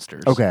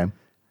monsters. Okay.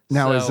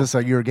 Now, is So- this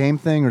a your game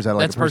thing, or is that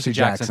like That's a Percy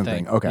Jackson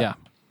thing? Okay. Yeah.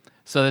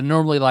 So then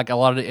normally, like a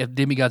lot of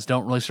demigods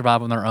don't really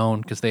survive on their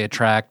own because they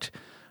attract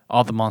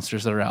all the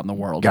monsters that are out in the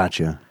world.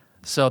 Gotcha.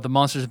 So the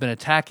monsters have been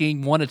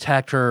attacking. One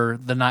attacked her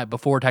the night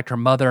before, attacked her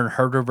mother and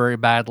hurt her very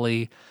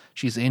badly.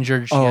 She's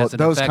injured. She has an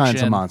those infection.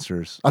 kinds of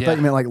monsters. I Yeah. thought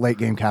you meant like late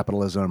game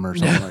capitalism or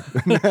something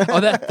like that. Oh,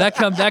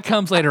 that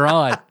comes later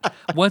on.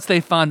 Once they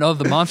find,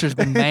 the monster's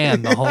been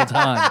manned the whole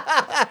time.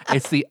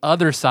 It's the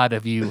other side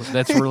of you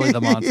that's really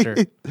the monster.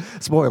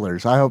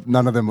 Spoilers. I hope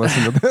none of them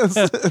listen to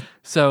this.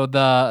 So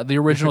the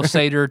original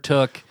satyr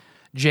took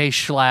Jay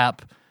Schlapp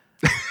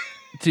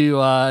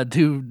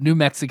to New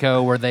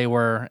Mexico where they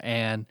were,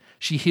 and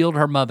she healed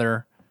her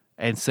mother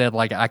and said,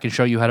 like, I can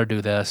show you how to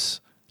do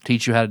this,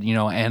 teach you how to,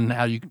 and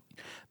how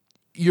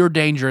you're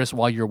dangerous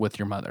while you're with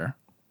your mother.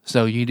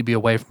 So you need to be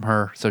away from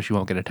her so she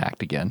won't get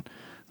attacked again.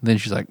 And then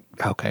she's like,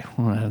 okay,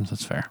 well,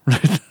 that's fair.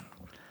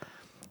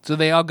 So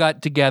they all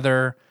got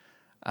together.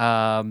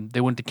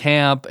 They went to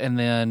camp, and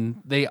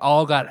then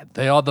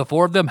the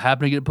four of them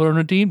happened to get put on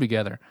a team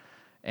together.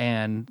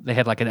 And they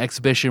had like an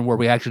exhibition where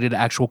we actually did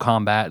actual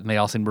combat, and they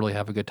all seemed to really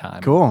have a good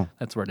time. Cool.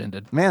 That's where it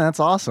ended. Man, that's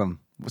awesome.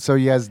 So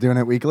you guys doing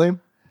it weekly?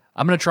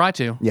 I'm going to try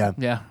to. Yeah.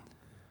 Yeah.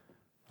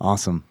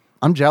 Awesome.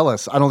 I'm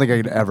jealous. I don't think I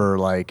could ever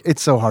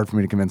it's so hard for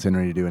me to convince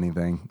Henry to do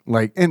anything.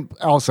 And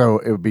also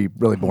it would be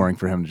really boring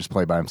for him to just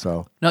play by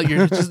himself. No,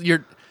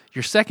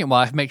 your second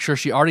wife, make sure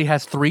she already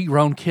has 3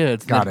 grown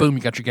kids. Got then it. Boom,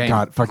 you got your game.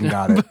 Fucking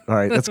got it. All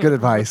right, that's good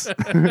advice.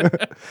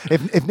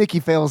 if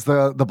Nikki fails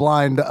the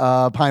blind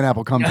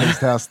pineapple cum taste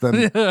test,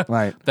 then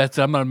right.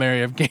 I'm going to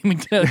marry a gaming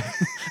team,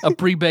 a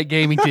pre-bet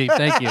gaming team.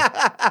 Thank you.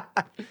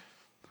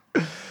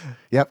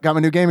 Yep, got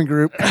my new gaming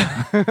group.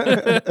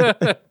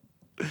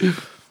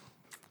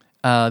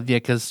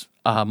 Because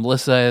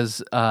Melissa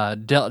is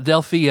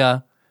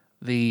Delphia,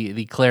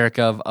 the cleric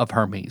of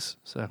Hermes.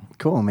 So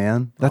Cool,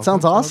 man. That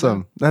sounds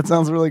awesome. That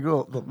sounds really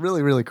cool.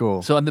 Really, really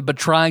cool. but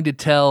trying to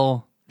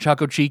tell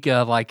Choco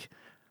Chica, like,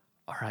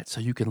 all right,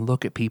 so you can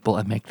look at people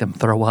and make them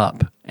throw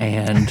up,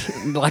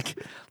 and like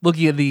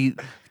looking at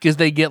because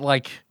they get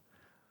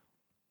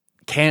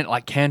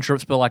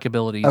cantrip spell like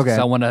abilities. Okay.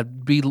 So I want to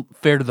be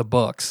fair to the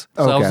books.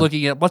 So I was Okay.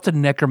 looking at what's a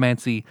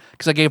necromancy,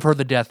 because I gave her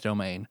the death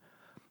domain.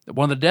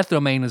 One of the death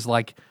domain is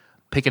like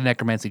pick a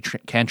necromancy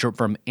cantrip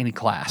from any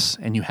class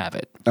and you have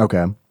it.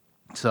 Okay.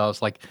 So I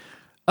was like,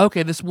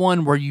 okay, this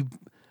one where you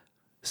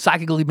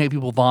psychically make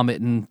people vomit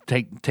and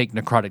take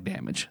necrotic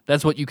damage.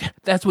 That's what you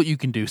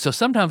can do. So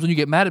sometimes when you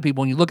get mad at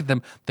people and you look at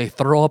them, they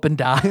throw up and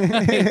die.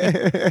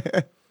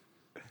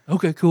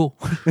 Okay, cool.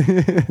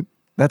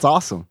 That's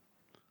awesome.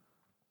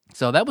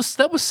 So that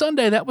was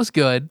Sunday. That was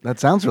good. That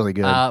sounds really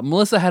good.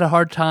 Melissa had a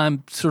hard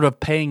time sort of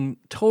paying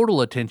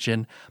total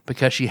attention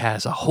because she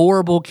has a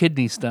horrible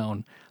kidney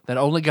stone that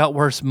only got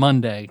worse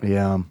Monday.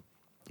 Yeah.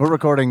 We're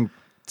recording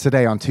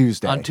today on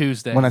Tuesday. On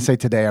Tuesday. When I say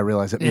today, I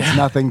realize it means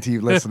nothing to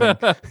you listening.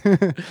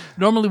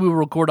 Normally we would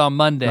record on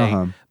Monday,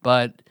 Uh-huh.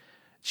 but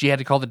she had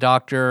to call the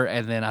doctor,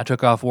 and then I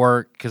took off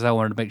work because I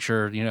wanted to make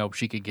sure,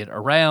 she could get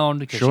around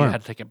because Sure. she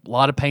had to take a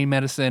lot of pain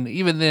medicine.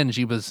 Even then,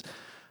 she was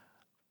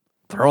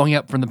throwing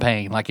up from the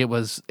pain. Like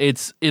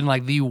it's in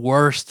like the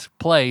worst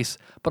place,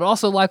 but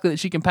also likely that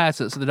she can pass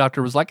it. So the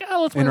doctor was like,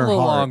 let's wait In a her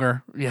little heart.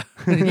 longer. Yeah.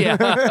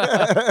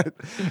 Yeah.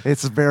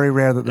 It's very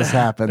rare that this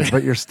happens,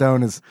 but your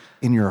stone is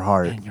in your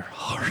heart. In your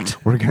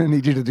heart. We're going to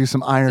need you to do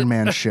some Iron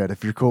Man shit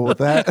if you're cool with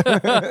that.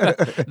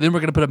 Then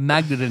we're going to put a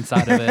magnet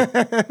inside of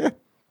it.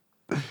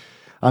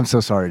 I'm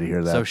so sorry to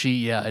hear that. So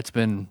it's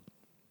been,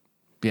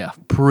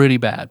 pretty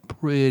bad.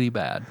 Pretty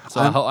bad. So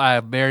I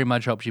very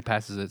much hope she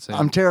passes it soon.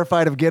 I'm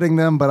terrified of getting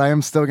them, but I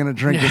am still going to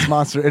drink this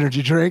Monster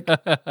Energy drink.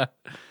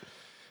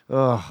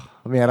 Oh,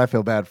 man, I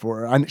feel bad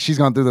for her. She's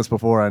gone through this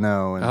before, I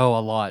know. And a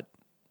lot.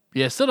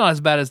 Yeah, still not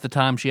as bad as the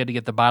time she had to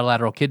get the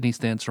bilateral kidney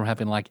stents from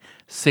having like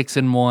 6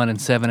 in one and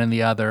 7 in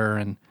the other,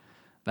 and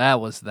that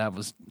was.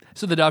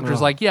 So the doctor's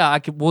like, "Yeah,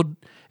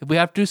 if we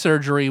have to do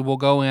surgery, we'll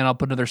go in. I'll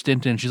put another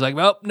stent in." She's like,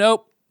 "Well,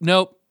 nope.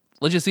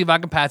 Let's just see if I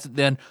can pass it.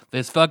 Then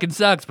this fucking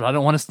sucks, but I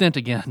don't want to stent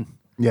again."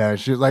 yeah,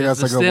 she's like, that's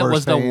The like the stent worst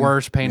was pain. the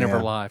worst pain of Yeah.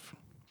 her life.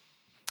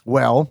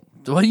 Well,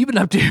 So what have you been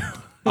up to?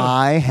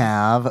 I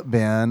have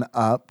been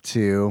up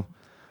to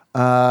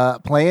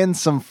playing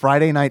some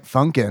Friday Night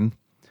Funkin',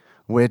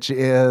 which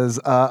is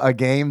a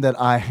game that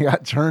I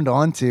got turned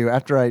on to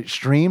after I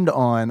streamed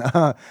on.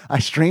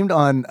 I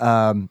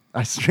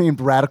streamed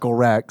Radical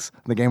Rex,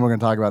 the game we're going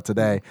to talk about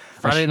today.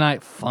 Friday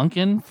Night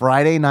Funkin'?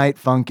 Friday Night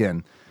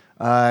Funkin'.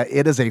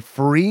 It is a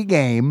free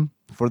game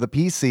for the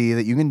PC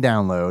that you can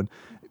download.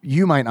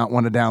 You might not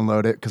want to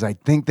download it because I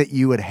think that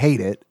you would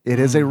hate it. It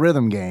is a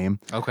rhythm game.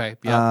 Okay,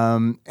 yeah.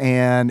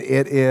 And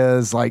it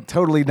is like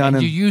totally done And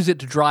in. you use it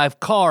to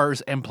drive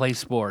cars and play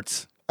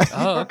sports.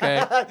 Oh,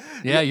 okay.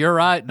 Yeah, you're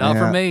right. Not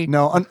for Yeah. me.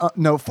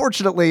 No.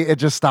 Fortunately, it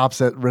just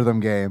stops at rhythm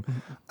game.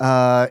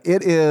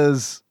 It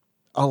is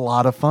a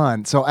lot of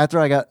fun. So after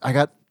I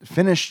got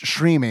finished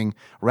streaming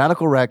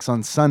Radical Rex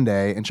on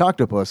Sunday, and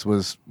Choctopus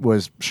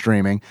was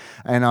streaming,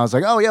 and I was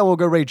like, oh yeah, we'll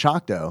go raid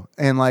Chocto,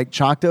 and like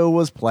Chocto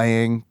was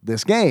playing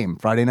this game,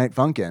 Friday Night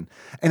Funkin',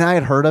 and I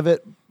had heard of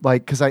it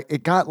like because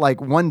it got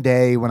like one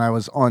day when I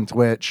was on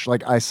Twitch,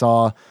 like I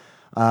saw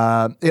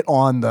it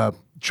on the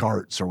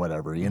charts or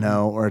whatever, you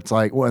know, or it's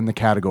like in the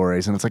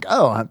categories, and it's like,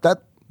 oh, I've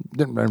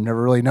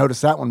never really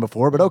noticed that one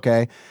before, but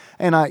okay.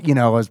 And I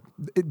was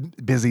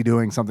busy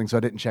doing something, so I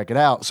didn't check it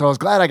out. So I was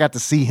glad I got to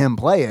see him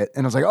play it,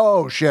 and I was like,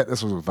 oh shit,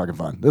 this was fucking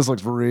fun. This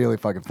looks really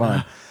fucking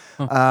fun.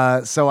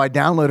 So I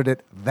downloaded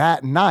it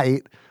that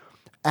night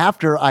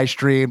after I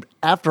streamed,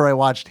 after I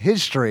watched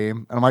his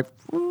stream, and I'm like,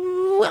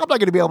 I'm not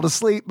going to be able to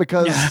sleep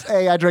because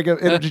A, I drank an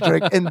energy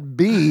drink, and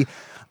B,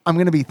 I'm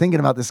going to be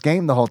thinking about this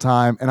game the whole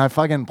time. And I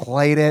fucking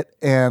played it,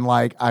 and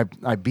like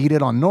I beat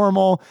it on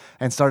normal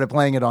and started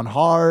playing it on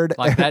hard.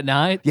 Like that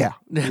night? Yeah,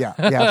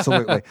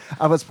 absolutely.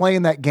 I was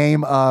playing that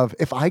game of,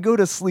 if I go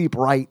to sleep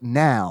right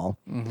now,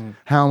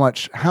 how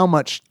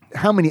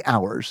many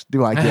hours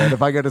do I get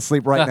if I go to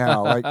sleep right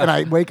now? Like, and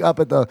I wake up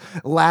at the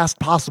last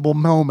possible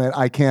moment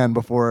I can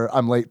before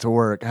I'm late to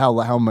work.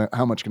 How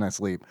much can I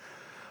sleep?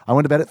 I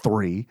went to bed at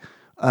 3.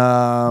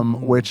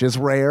 Which is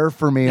rare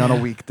for me on a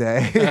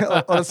weekday.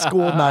 On a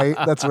school night,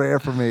 that's rare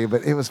for me,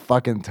 but it was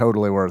fucking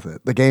totally worth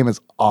it. The game is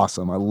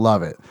awesome. I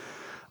love it.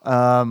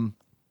 I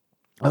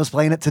was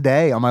playing it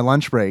today on my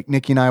lunch break.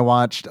 Nikki and I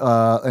watched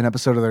an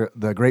episode of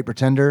the Great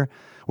Pretender,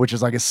 which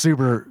is like a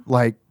super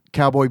like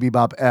Cowboy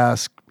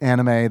Bebop-esque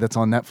anime that's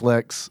on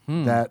Netflix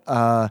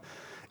that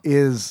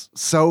is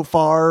so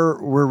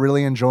far we're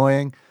really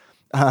enjoying.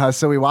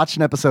 So we watched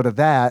an episode of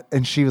that,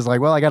 and she was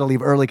like, well, I got to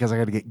leave early because I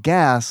got to get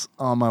gas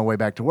on my way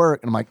back to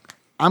work. And I'm like,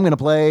 I'm going to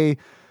play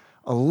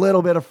a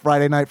little bit of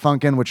Friday Night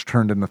Funkin', which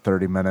turned into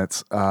 30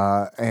 minutes.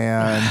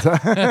 Man,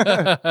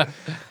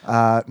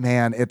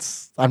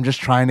 I'm just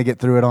trying to get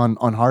through it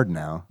on hard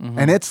now.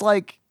 And it's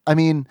like, I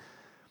mean,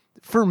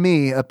 for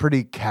me, a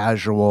pretty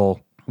casual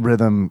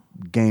rhythm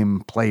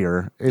game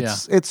player,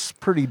 it's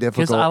pretty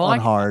difficult on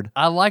hard.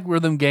 I like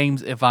rhythm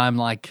games if I'm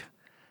like,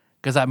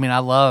 because I mean, I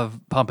love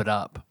Pump It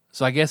Up.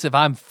 So I guess if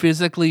I'm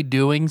physically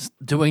doing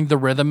the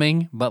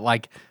rhythming, but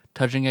like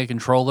touching a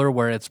controller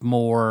where it's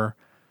more,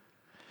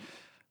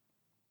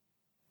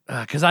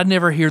 because I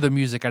never hear the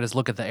music, I just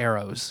look at the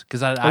arrows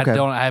because I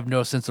have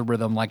no sense of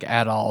rhythm like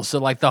at all. So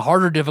like the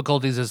harder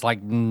difficulties is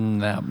like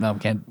no,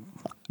 can't.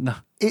 No.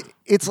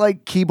 It's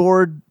like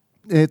keyboard.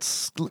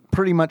 It's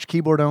pretty much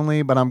keyboard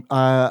only, but I'm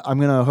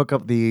gonna hook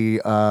up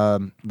the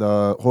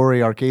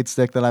Hori arcade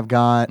stick that I've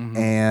got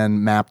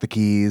and map the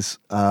keys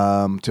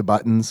to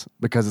buttons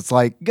because it's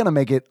like gonna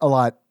make it a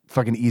lot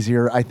fucking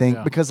easier, I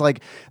think, because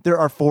like there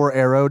are 4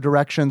 arrow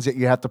directions that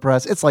you have to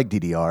press. It's like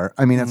DDR.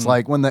 I mean, it's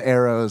like when the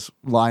arrows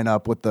line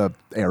up with the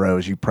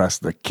arrows, you press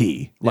the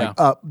key like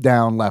up,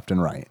 down, left,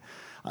 and right.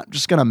 I'm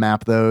just going to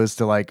map those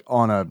to like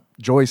on a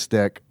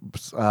joystick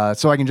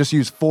so I can just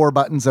use 4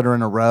 buttons that are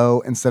in a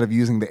row instead of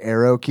using the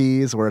arrow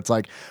keys where it's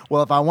like,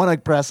 well, if I want to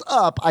press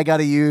up, I got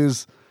to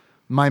use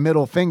my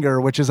middle finger,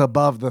 which is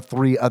above the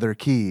 3 other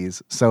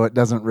keys. So it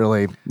doesn't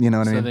really, you know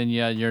what I mean? So then,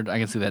 I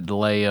can see that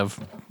delay of,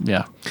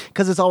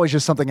 Because it's always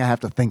just something I have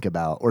to think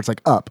about where it's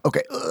like up.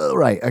 Okay,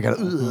 right. I got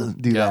to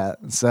do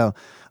that. So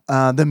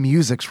the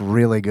music's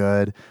really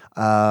good.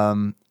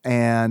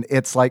 And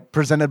it's like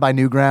presented by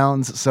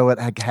Newgrounds, so it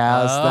has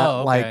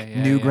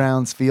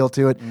Newgrounds feel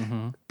to it.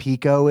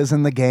 Pico is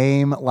in the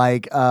game,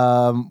 like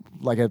a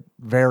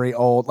very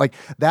old, like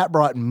that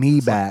brought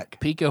me back.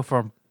 Pico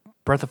from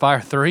Breath of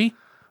Fire 3?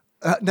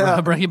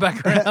 No, bring you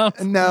back around.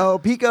 No,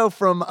 Pico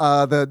from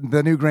the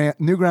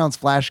Newgrounds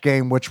Flash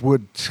game, which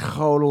would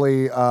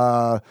totally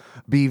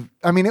be.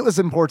 I mean, it was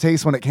in poor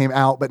taste when it came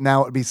out, but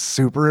now it'd be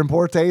super in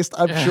poor taste,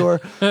 I'm sure.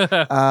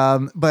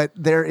 But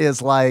there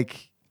is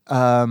like.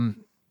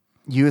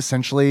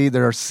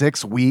 There are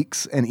 6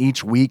 weeks, and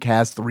each week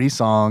has 3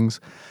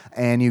 songs,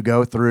 and you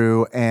go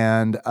through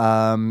and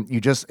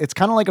it's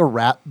kind of like a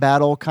rap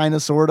battle, kind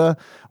of sorta,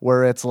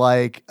 where it's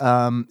like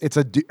it's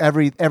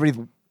every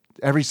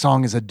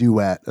song is a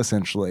duet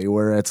essentially,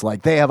 where it's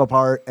like they have a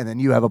part and then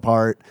you have a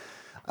part.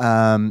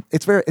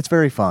 It's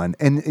very fun,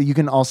 and you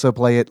can also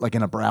play it like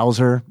in a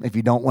browser. If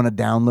you don't want to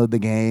download the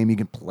game, you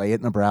can play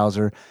it in a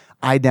browser.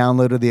 I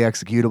downloaded the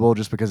executable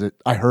just because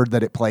I heard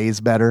that it plays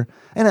better,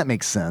 and that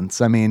makes sense.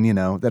 I mean,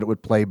 that it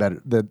would play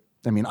better.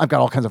 I've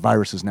got all kinds of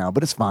viruses now,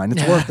 but it's fine.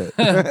 It's worth it.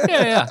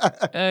 Yeah,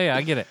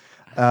 I get it.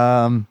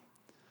 So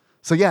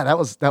yeah, that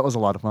was a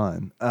lot of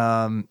fun.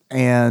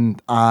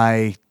 And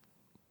I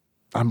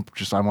want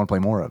to play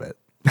more of it.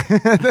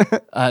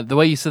 The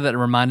way you said that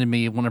reminded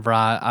me whenever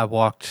I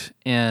walked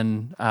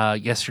in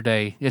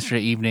yesterday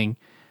evening,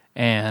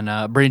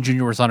 and Brian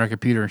Jr. was on her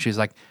computer, and she's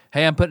like,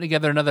 "Hey, I'm putting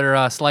together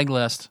another slang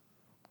list."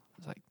 I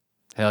was like,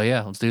 "Hell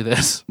yeah, let's do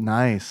this!"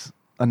 Nice.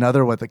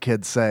 Another what the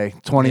kids say,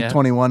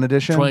 2021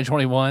 edition.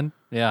 2021,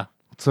 yeah.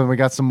 So we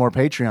got some more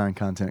Patreon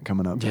content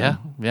coming up.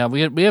 Yeah.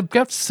 We have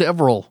got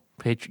several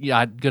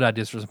good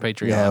ideas for some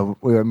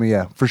Patreon.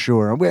 Yeah, for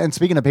sure. And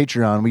speaking of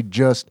Patreon, we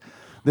just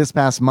this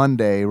past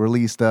Monday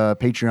released a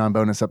Patreon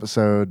bonus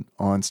episode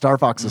on Star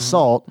Fox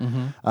Assault,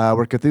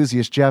 where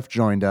Cthusiast Jeff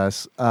joined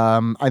us.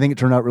 I think it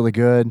turned out really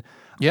good.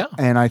 Yeah.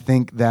 And I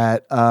think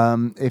that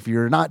if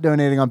you're not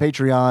donating on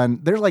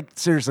Patreon,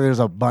 there's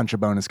a bunch of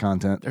bonus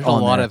content. There's a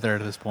lot out there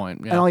at this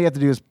point. Yeah. And all you have to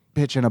do is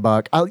pitch in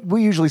 $1.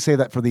 We usually say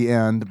that for the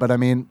end, but I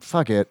mean,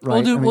 fuck it.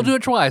 Right? We'll do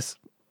it twice.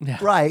 Yeah.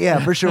 Right.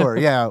 Yeah, for sure.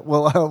 Yeah.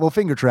 We'll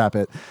finger trap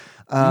it.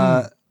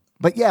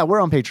 But yeah, we're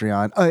on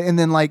Patreon. And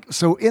then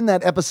so in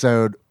that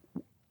episode,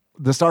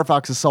 the Star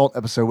Fox Assault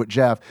episode with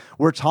Jeff,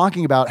 we're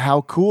talking about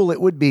how cool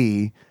it would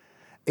be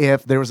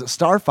if there was a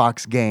Star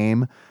Fox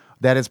game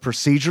that is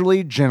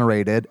procedurally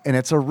generated and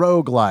it's a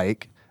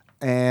roguelike,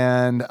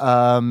 and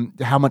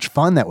how much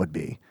fun that would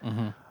be.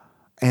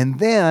 And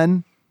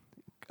then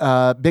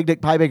Big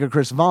Dick Pie Baker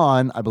Chris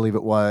Vaughn, I believe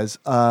it was,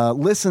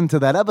 listened to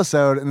that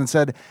episode and then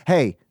said,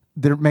 hey,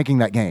 they're making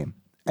that game.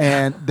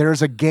 And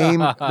there's a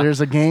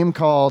game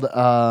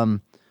called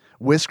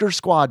Whisker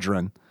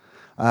Squadron,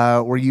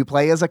 where you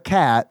play as a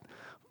cat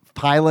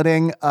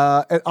piloting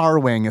an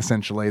R-Wing,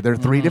 essentially. There are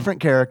 3 different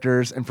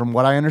characters, and from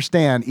what I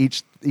understand,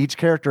 each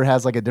character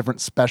has like a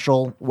different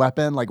special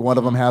weapon. Like one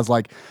of them has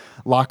like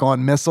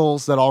lock-on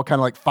missiles that all kind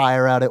of like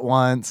fire out at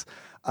once.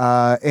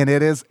 And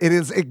it is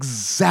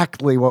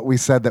exactly what we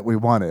said that we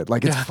wanted.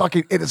 Like it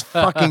is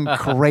fucking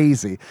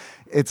crazy.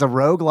 It's a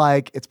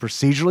roguelike, it's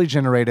procedurally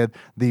generated,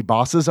 the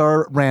bosses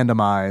are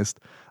randomized,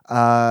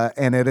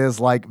 and it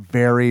is like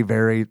very,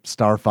 very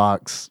Star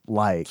Fox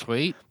like.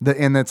 Sweet.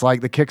 And it's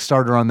like the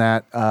Kickstarter on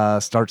that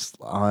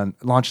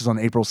launches on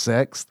April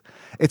 6th.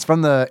 It's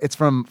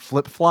from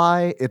Flip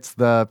Fly. It's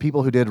the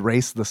people who did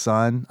Race the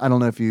Sun. I don't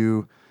know if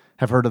you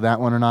have heard of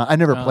that one or not. I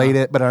never played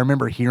it, but I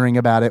remember hearing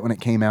about it when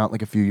it came out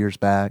like a few years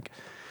back.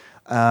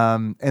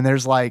 And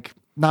there's like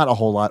not a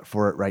whole lot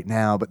for it right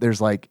now, but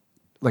there's like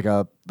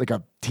a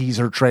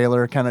teaser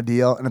trailer kind of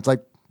deal, and it's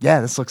like,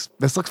 yeah, this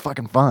looks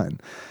fucking fun.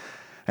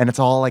 And it's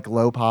all like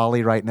low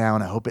poly right now,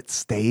 and I hope it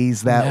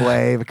stays that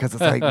way, because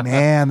it's like,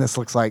 man, this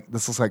looks like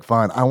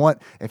fun.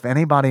 If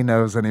anybody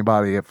knows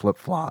anybody at Flip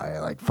Fly,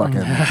 like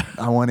fucking,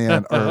 I want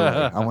in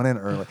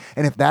early.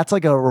 And if that's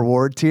like a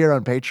reward tier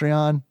on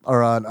Patreon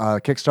or on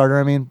Kickstarter,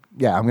 I mean,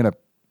 yeah, I'm gonna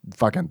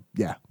fucking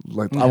I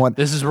want.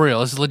 This is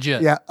real. This is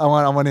legit. Yeah, I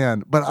want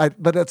in.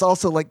 But it's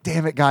also like,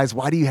 damn it, guys,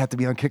 why do you have to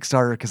be on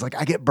Kickstarter? Because like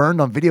I get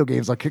burned on video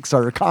games on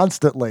Kickstarter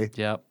constantly.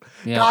 Yep.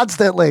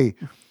 Constantly.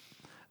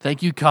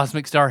 Thank you,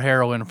 Cosmic Star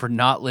Heroine, for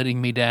not letting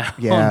me down.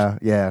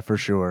 Yeah, for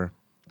sure.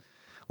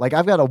 Like,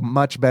 I've got a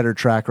much better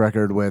track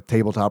record with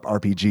tabletop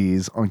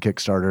RPGs on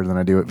Kickstarter than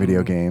I do at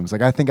video games.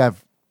 Like, I think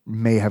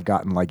may have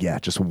gotten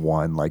just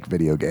one like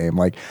video game.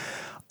 Like,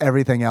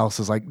 everything else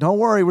is like, don't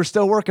worry, we're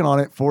still working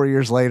on it 4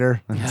 years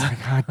later. And it's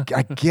like,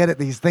 I get it.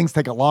 These things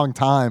take a long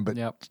time,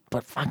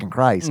 but fucking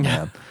Christ,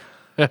 man.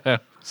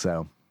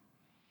 So,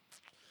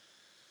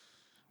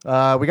 we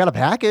got a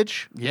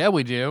package. Yeah,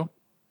 we do.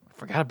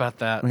 Forgot about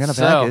that. We got a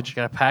package.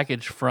 Got a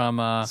package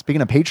from...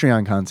 Speaking of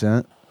Patreon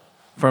content.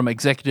 From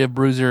Executive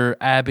Bruiser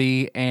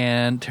Abby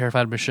and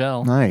Terrified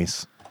Michelle.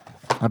 Nice.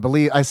 I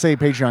say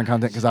Patreon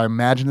content because I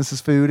imagine this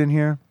is food in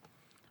here.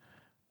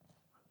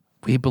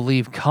 We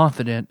believe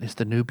confident is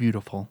the new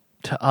beautiful.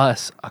 To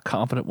us, a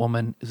confident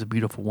woman is a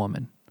beautiful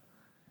woman.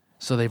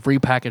 So they've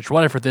repackaged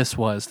whatever this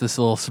was, this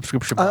little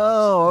subscription box.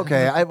 Oh,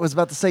 okay. I was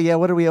about to say,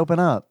 what do we open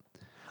up?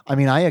 I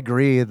mean, I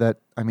agree that,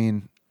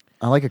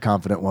 I like a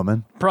confident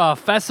woman.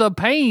 Professor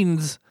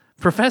Payne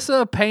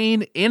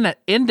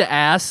into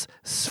ass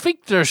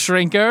sphincter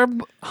shrinker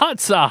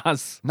hot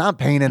sauce. Not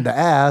pain into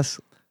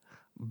ass.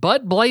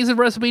 Butt blazing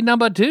recipe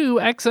number 2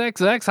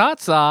 XXX hot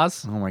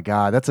sauce. Oh my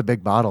God, that's a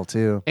big bottle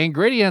too.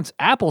 Ingredients: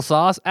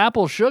 applesauce,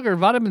 apple sugar,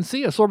 vitamin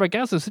C, ascorbic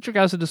acid, citric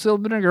acid,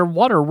 distilled vinegar,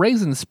 water,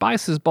 raisins,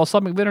 spices,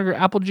 balsamic vinegar,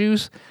 apple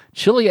juice,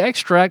 chili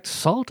extract,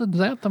 salt, and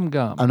xanthan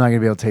gum. I'm not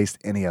gonna be able to taste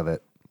any of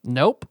it.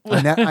 Nope.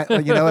 You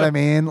know what I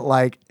mean?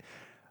 Like,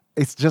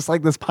 it's just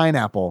like this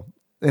pineapple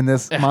in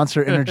this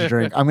Monster Energy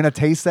drink. I'm going to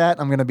taste that.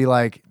 I'm going to be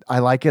like, I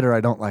like it or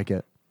I don't like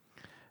it.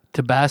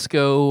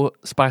 Tabasco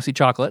spicy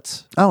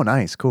chocolates. Oh,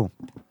 nice. Cool.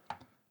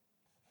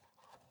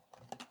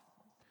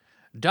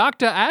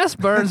 Dr.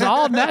 Ashburn's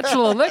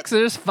all-natural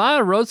elixirs,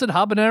 fire roasted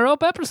habanero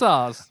pepper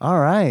sauce. All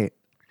right.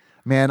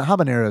 Man,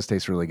 habaneros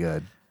taste really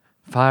good.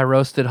 Fire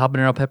roasted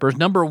habanero peppers.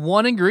 Number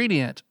 1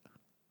 ingredient.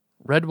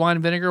 Red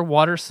wine vinegar,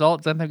 water,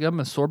 salt, xanthan gum,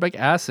 and ascorbic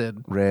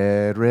acid.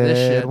 Red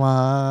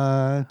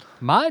wine.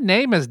 My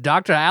name is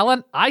Dr.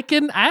 Alan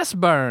Eichen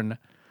Ashburn.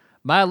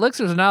 My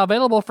elixirs are now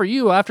available for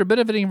you after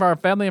benefiting from our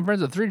family and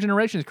friends of 3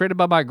 generations, created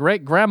by my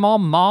great-grandma,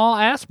 Ma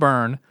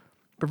Ashburn.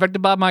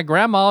 Perfected by my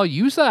grandma,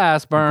 Yusa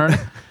Ashburn.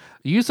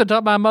 Yusa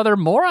taught my mother,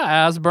 Maura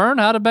Ashburn,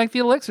 how to make the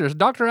elixirs.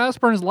 Dr.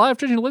 Ashburn's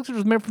life-changing elixirs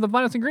was made from the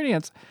finest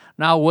ingredients.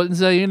 Now, I wouldn't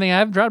say anything I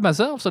haven't tried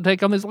myself, so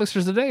take on these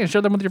elixirs today and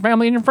share them with your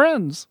family and your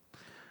friends.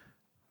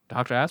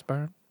 Dr.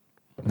 Ashburn.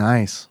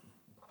 Nice.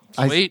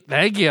 Sweet.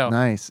 Thank you.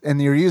 Nice.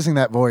 And you're using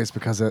that voice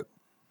because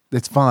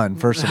it's fun,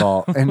 first of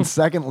all. And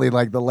secondly,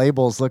 like the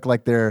labels look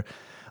like they're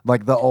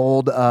like the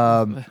old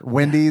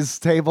Wendy's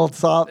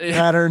tabletop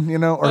pattern, you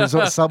know, or is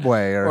it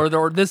Subway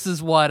or this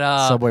is what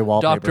Subway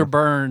wallpaper.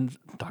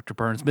 Dr.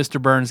 Burns,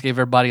 Mr. Burns gave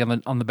everybody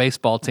on the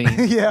baseball team.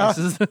 Yeah,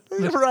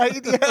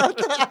 right. Yeah,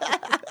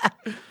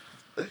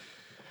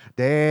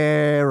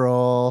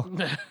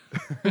 Daryl.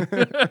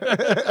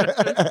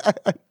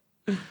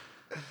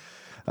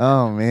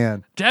 Oh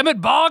man! Damn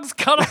it, Boggs!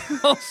 Cut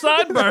off those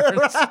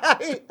sideburns.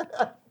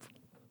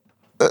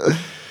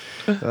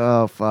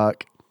 Oh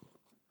fuck.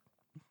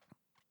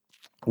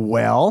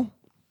 Well,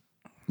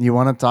 you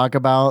want to talk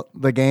about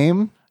the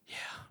game?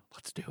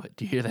 Let's do it.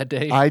 Do you hear that,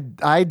 Dave? I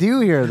do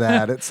hear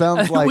that. It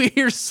sounds like we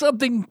hear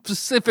something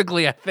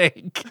specifically. I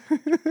think.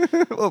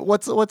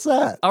 What's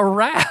that? A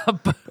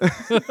rap.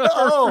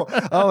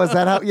 oh, is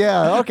that how?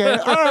 Yeah. Okay.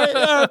 All right.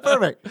 Yeah,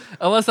 perfect.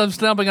 Unless I'm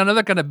stumbling on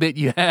another kind of bit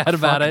you had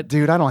about it,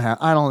 dude. I'm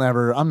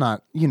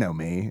not. You know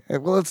me.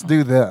 Well, let's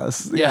do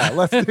this. Yeah.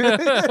 Let's do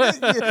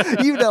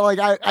it. You know, like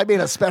I made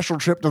a special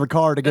trip to the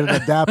car to get an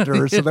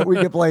adapter so that we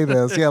could play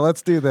this. Yeah.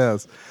 Let's do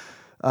this.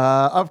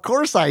 Of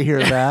course, I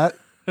hear that.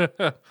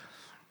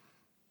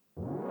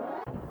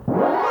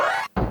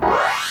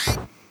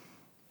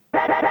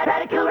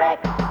 Radical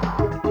Rex.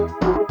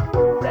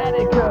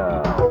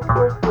 Radical.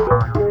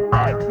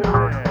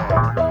 Excellent.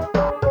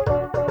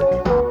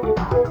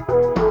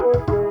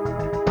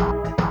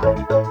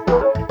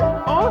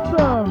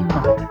 Awesome.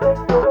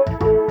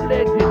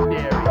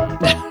 Legendary.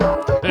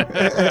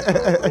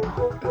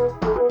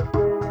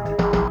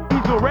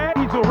 He's so rad,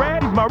 he's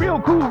my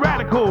real cool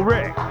Radical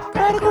Rex.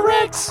 Radical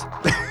Rex.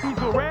 He's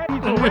so rad,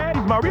 he's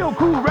my real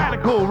cool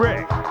Radical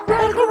Rex.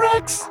 Radical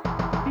Rex.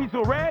 He's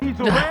so rad, he's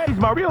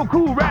my real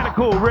cool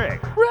Radical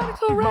Rex.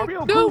 Radical Rex.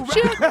 Real No cool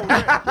shit.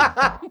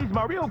 He's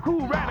my real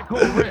cool Radical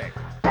Rex.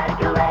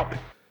 Radical Rex.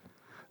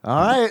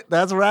 All right,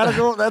 that's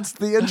radical. That's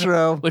the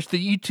intro. Which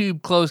the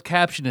YouTube closed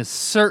caption is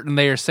certain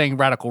they are saying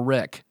Radical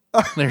Rick.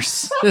 They're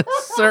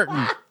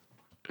certain.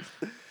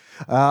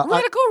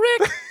 Radical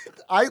Rick.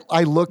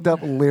 I looked up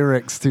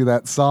lyrics to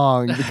that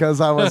song because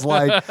I was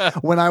like,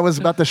 when I was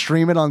about to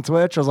stream it on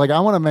Twitch, I was like,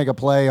 I want to make a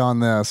play on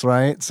this,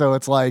 right? So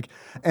it's like,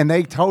 and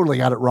they totally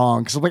got it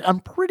wrong. Because like, I'm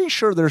pretty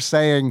sure they're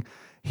saying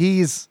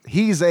he's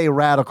a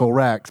Radical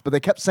Rex, but they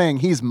kept saying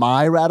he's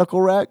my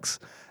Radical Rex.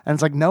 And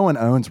it's like, no one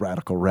owns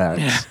Radical Rex.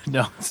 Yeah,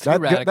 no, it's too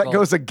that radical.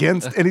 goes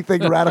against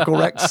anything Radical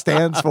Rex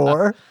stands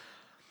for.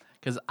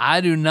 Because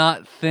I do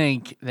not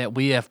think that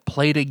we have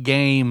played a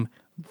game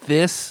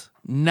this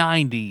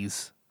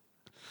 90s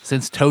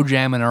since Toe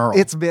Jam and Earl.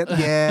 It's been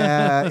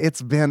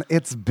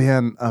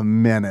a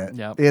minute.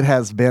 Yep. It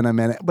has been a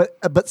minute.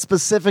 But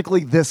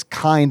specifically this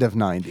kind of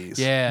 90s.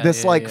 Yeah.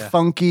 This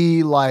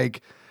funky,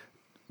 like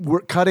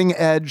we're cutting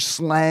edge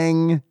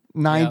slang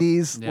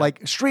 90s. Yep.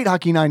 Like Street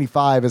Hockey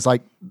 95 is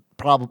like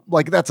probably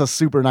like that's a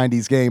super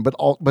 90s game,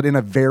 but in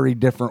a very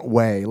different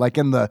way. Like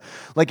in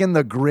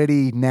the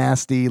gritty,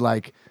 nasty,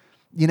 like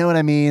you know what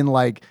I mean?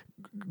 Like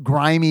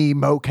grimy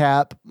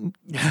mocap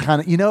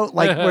kind of, you know,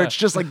 like where it's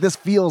just like this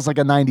feels like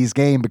a 90s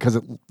game because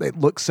it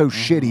looks so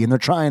shitty and they're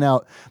trying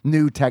out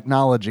new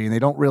technology and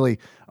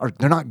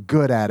they're not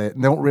good at it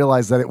and they don't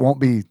realize that it won't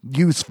be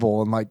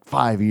useful in like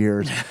 5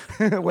 years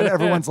when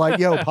everyone's like,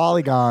 yo,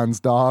 polygons,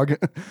 dog.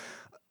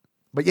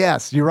 But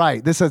yes, you're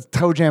right. This has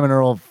Toe Jam and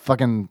Earl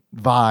fucking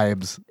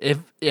vibes. If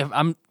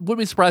would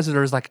be surprised if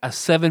there's like a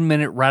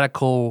 7-minute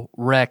Radical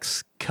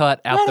Rex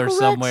cut out there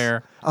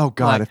somewhere. Oh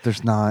God, like, if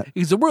there's not.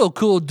 He's a real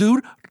cool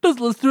dude.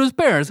 Doesn't listen to his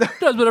parents.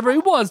 Does whatever he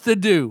wants to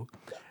do.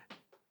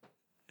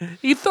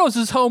 He throws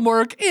his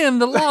homework in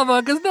the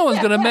lava because no one's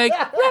gonna make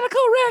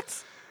Radical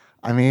Rex.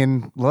 I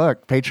mean,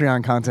 look,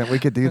 Patreon content, we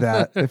could do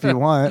that if you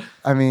want.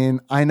 I mean,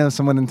 I know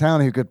someone in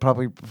town who could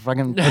probably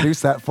fucking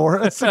produce that for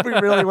us if we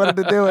really wanted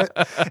to do it.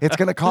 It's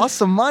going to cost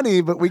some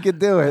money, but we could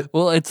do it.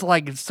 Well, it's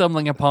like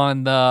stumbling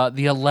upon the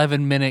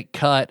 11-minute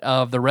cut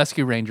of the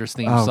Rescue Rangers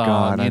theme song.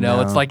 God, you know,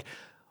 it's like,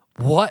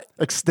 what?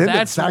 Extended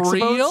That's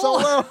saxophone real?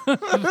 solo?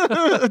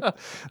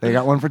 They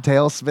got one for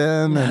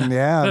Tailspin, and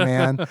yeah,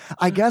 man.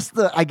 I guess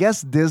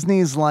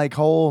Disney's like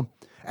whole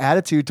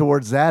attitude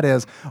towards that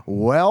is,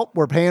 well,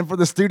 we're paying for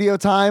the studio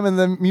time and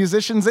the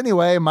musicians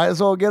anyway, might as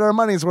well get our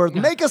money's worth.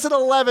 Make us an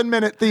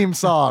 11-minute theme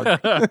song.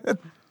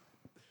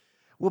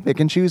 We'll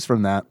pick and choose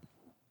from that.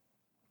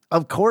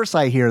 Of course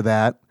I hear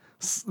that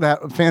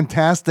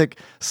fantastic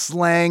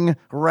slang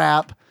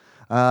rap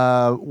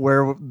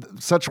where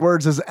such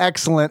words as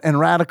excellent and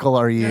radical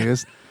are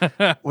used,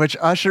 which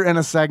usher in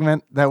a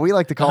segment that we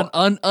like to call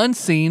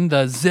unseen,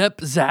 the zip,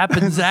 zap,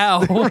 and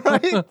zow.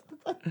 Right?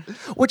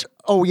 Which,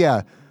 oh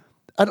yeah.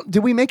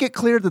 Did we make it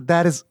clear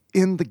that is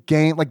in the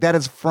game? Like that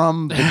is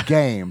from the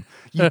game.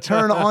 You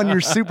turn on your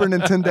Super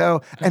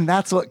Nintendo and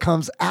that's what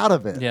comes out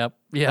of it. Yep.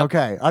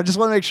 Okay. I just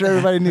want to make sure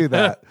everybody knew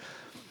that.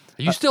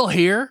 Are you still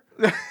here?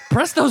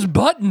 Press those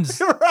buttons.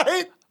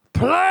 Right?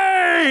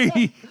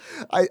 Play!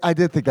 I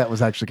did think that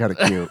was actually kind of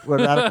cute.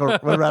 When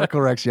Radical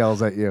Rex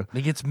yells at you.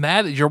 He gets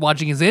mad that you're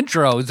watching his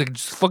intro. He's like,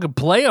 just fucking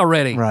play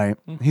already. Right.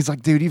 He's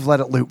like, dude, you've let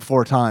it loop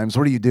 4 times.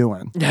 What are you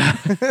doing?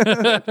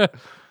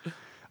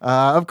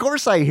 Of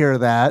course I hear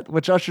that,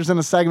 which ushers in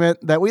a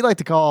segment that we like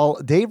to call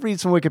Dave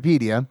Reads from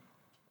Wikipedia.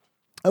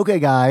 Okay,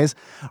 guys,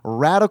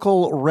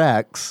 Radical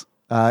Rex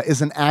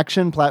is an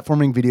action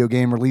platforming video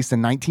game released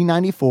in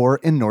 1994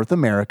 in North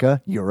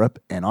America,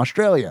 Europe, and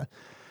Australia.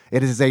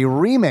 It is a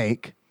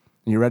remake.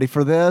 You ready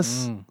for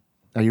this?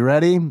 Are you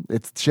ready?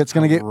 Shit's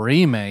gonna get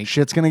remake.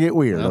 Shit's gonna get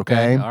weird.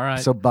 Okay, all right.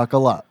 So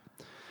buckle up.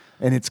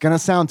 And it's gonna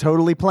sound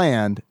totally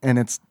planned, and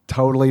it's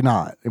totally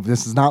not.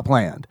 This is not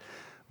planned.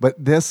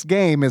 But this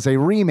game is a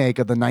remake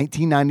of the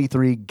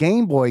 1993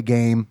 Game Boy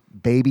game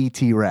Baby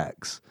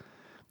T-Rex.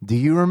 Do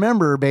you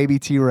remember Baby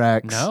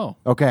T-Rex? No.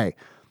 Okay.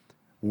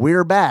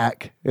 We're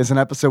Back is an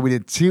episode we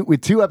did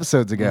two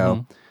episodes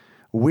ago.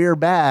 We're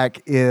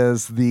Back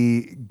is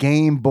the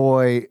Game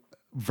Boy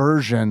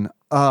version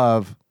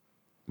of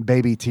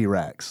Baby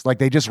T-Rex. Like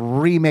they just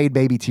remade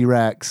Baby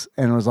T-Rex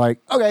and was like,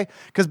 okay,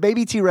 because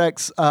Baby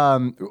T-Rex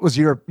was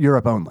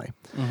Europe only.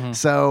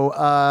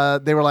 So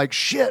they were like,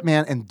 shit,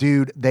 man. And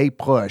dude, they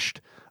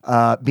pushed,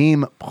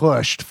 Beam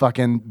pushed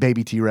fucking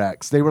Baby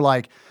T-Rex. They were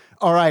like,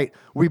 all right,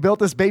 we built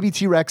this Baby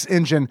T-Rex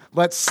engine.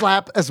 Let's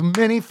slap as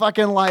many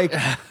fucking like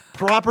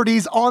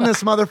properties on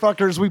this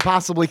motherfucker as we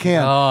possibly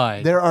can.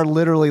 God. There are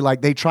literally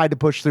like, they tried to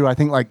push through, I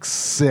think like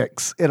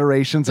 6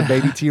 iterations of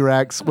Baby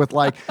T-Rex with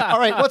like, all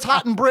right, what's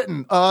hot in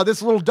Britain?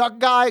 This little duck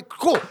guy,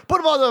 cool. Put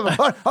him on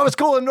the, oh, it's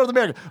cool in North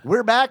America.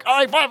 We're back. All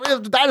right, fine,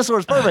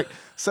 dinosaurs, perfect.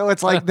 So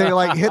it's like, they're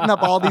like hitting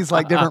up all these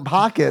like different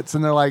pockets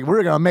and they're like,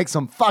 we're going to make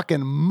some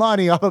fucking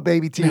money off of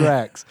Baby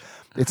T-Rex.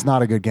 It's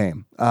not a good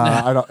game.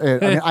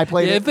 I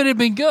played it. If it had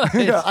been good.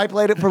 Yeah, I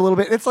played it for a little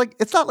bit.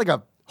 It's not like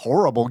a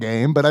horrible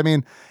game, but I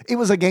mean, it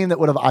was a game that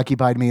would have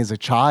occupied me as a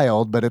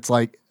child, but it's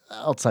like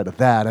outside of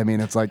that, I mean,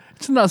 it's like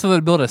It's not something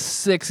to build a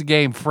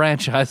 6-game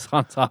franchise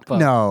on top of.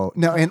 no,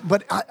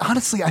 but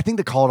honestly, I think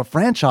to call it a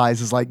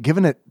franchise is like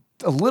giving it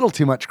a little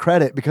too much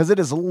credit because it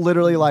is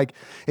literally like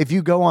if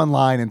you go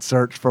online and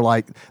search for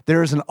like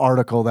there's an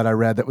article that I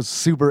read that was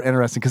super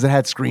interesting because it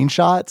had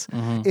screenshots.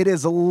 It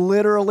is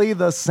literally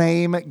the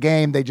same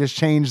game. They just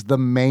changed the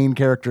main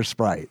character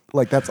sprite.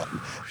 Like that's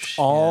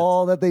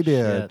all that they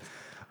did. Shit.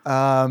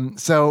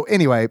 So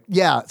anyway,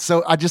 yeah.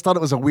 So I just thought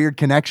it was a weird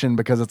connection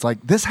because it's like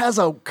this has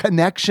a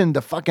connection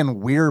to fucking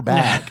We're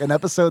Back, an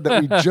episode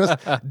that we just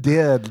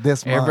did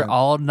this month.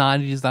 All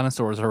 90s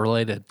dinosaurs are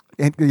related.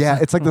 Yeah,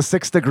 it's like the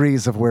 6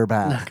 degrees of We're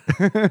Back.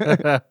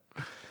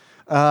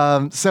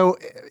 So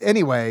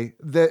anyway,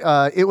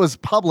 it was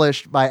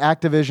published by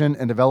Activision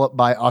and developed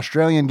by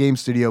Australian game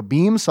studio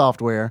Beam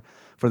Software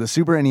for the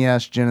Super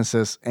NES,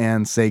 Genesis,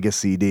 and Sega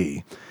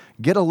CD.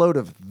 Get a load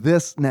of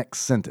this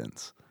next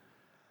sentence.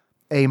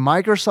 A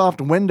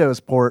Microsoft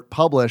Windows port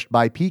published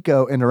by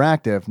Pico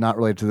Interactive, not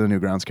related to the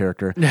Newgrounds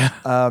character,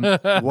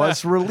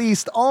 was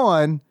released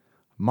on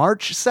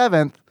March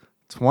 7th,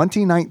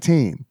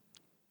 2019.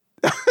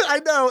 I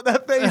know,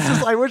 that face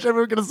is, I wish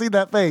everyone could have seen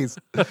that face.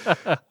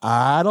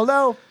 I don't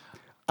know.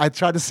 I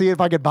tried to see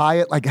if I could buy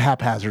it like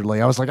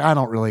haphazardly. I was like, I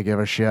don't really give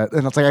a shit.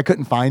 And it's like, I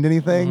couldn't find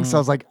anything. So I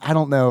was like, I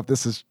don't know if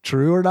this is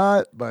true or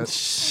not, but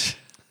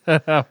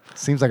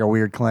seems like a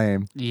weird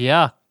claim.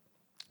 Yeah.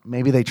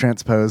 Maybe they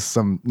transposed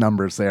some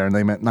numbers there and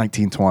they meant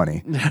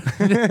 1920.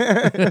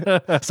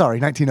 Sorry,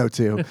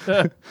 1902.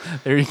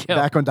 There you go.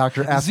 Back when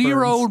Dr.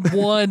 Asperin's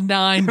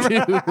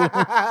 0192.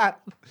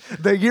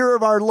 the year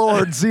of our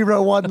Lord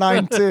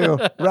 0192,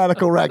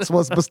 Radical Rex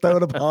was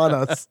bestowed upon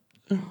us.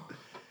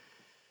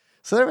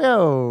 So there we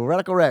go,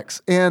 Radical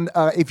Rex. And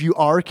if you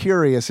are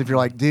curious, if you're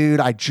like, dude,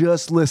 I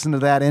just listened to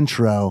that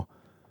intro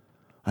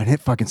and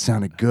it fucking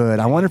sounded good.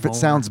 I wonder if it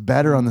sounds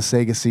better on the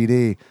Sega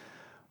CD.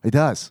 It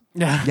does.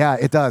 Yeah,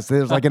 it does.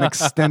 There's like an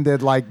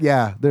extended, like,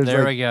 yeah.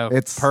 There we go.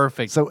 It's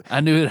perfect. So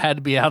I knew it had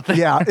to be out there.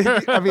 yeah,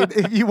 I mean,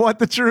 if you want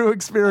the true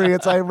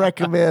experience, I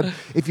recommend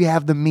if you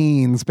have the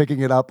means picking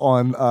it up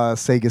on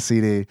Sega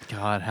CD.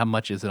 God, how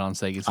much is it on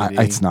Sega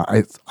CD? It's not.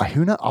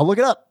 Who knows? I'll look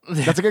it up.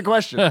 That's a good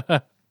question.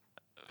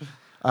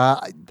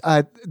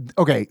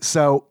 Okay,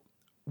 so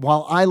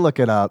while I look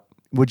it up,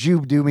 would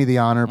you do me the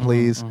honor,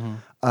 please,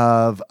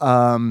 of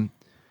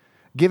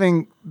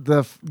giving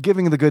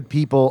the good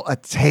people a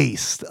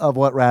taste of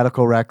what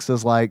Radical Rex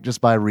is like just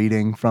by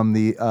reading from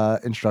the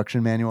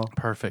instruction manual?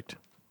 Perfect.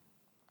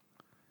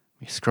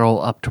 Let me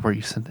scroll up to where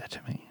you sent that to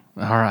me.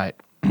 All right.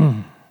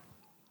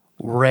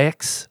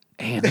 Rex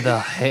and the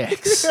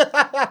Hex.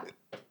 I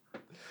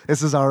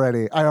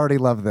already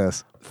love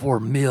this. For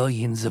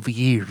millions of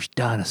years,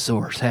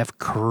 dinosaurs have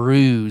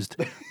cruised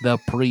the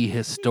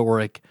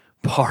prehistoric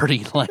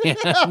party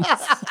lands.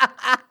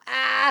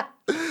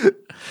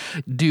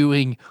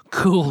 Doing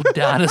cool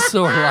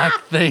dinosaur-like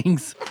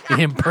things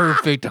in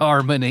perfect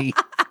harmony.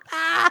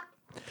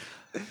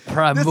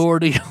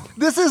 Primordial.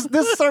 This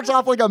starts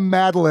off like a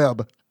Mad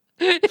Lib.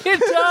 It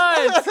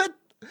does.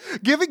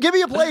 Give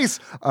me a place.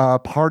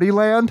 Party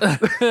Land.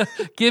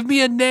 Give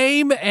me a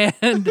name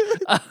and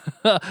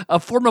a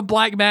form of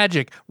black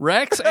magic.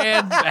 Rex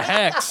and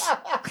Hex.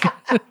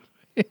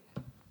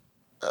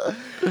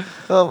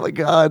 Oh my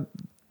God.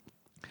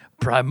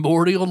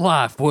 Primordial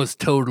life was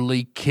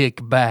totally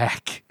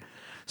kickback.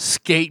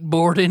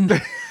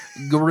 Skateboarding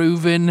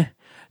grooving,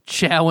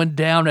 chowing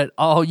down at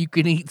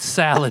all-you-can-eat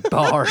salad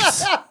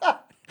bars,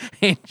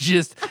 and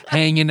just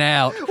hanging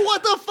out.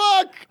 What the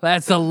fuck?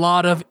 That's a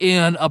lot of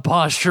N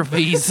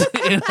apostrophes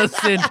in a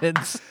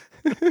sentence.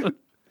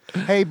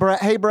 Hey,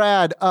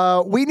 Brad.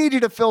 We need you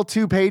to fill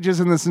 2 pages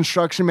in this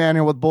instruction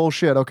manual with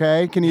bullshit.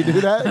 Okay, can you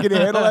do that? Can you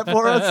handle that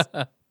for us?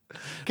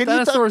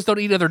 Dinosaurs don't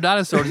eat other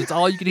dinosaurs. It's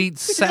all you can eat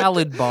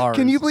salad bars.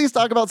 Can you please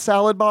talk about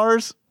salad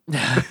bars?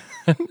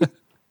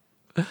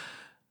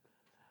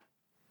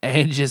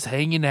 And just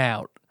hanging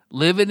out.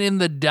 Living in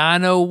the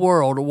dino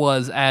world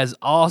was as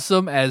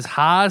awesome as a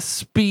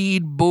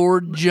high-speed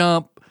board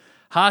jump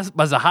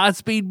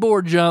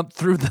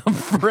through the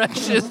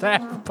freshest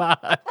half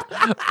pipe.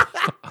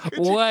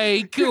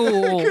 Way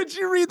cool. Could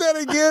you read that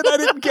again? I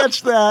didn't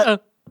catch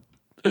that.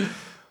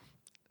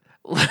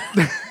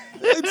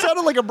 It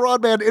sounded like a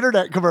broadband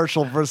internet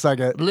commercial for a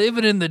second.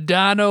 Living in the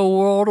dino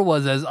world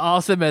was as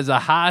awesome as a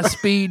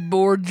high-speed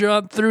board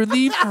jump through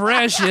the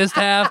freshest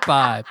half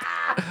pipe.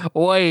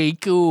 Way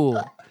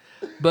cool.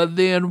 But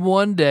then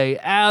one day,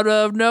 out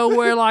of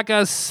nowhere like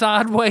a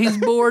sideways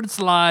board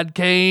slide,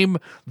 came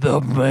the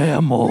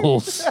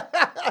mammals.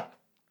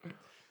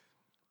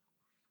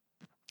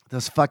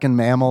 Those fucking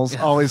mammals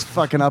always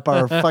fucking up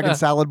our fucking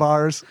salad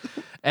bars.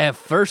 At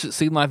first, it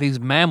seemed like these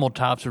mammal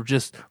tops were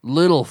just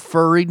little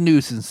furry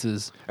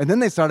nuisances. And then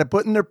they started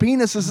putting their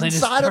penises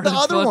inside of the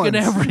other ones.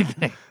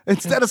 Everything.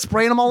 Instead of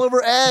spraying them all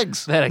over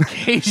eggs. That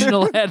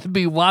occasional had to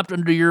be wiped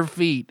under your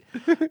feet.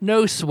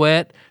 No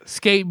sweat.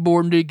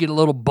 Skateboarding did get a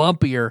little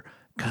bumpier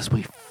because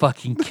we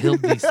fucking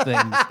killed these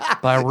things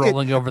by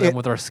rolling over them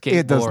with our skateboards.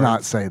 It does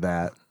not say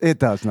that. It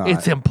does not.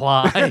 It's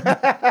implied.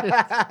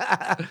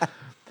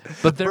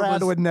 But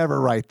Brad would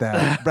never write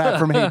that. Brad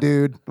from Hey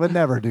Dude would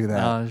never do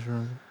that.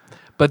 Sure.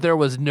 But there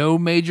was no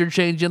major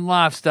change in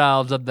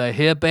lifestyles of the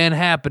hip and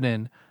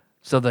happening,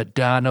 so the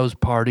dinos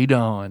partied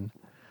on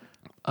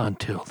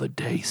until the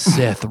day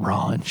Seth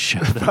Ron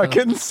showed up.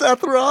 Fucking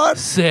Seth Ron?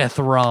 Seth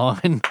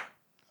Ron.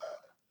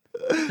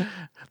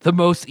 The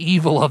most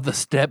evil of the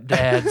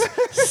stepdads,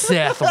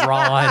 Seth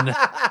Ron.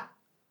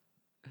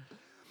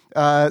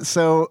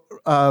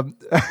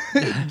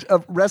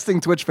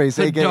 Resting Twitch Face,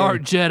 The aka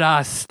Dark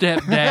Jedi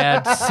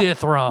stepdad,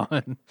 Sith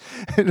Ron.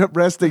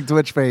 Resting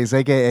Twitch Face,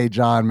 aka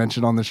John,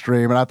 mentioned on the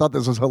stream, and I thought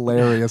this was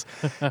hilarious.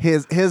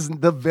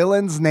 The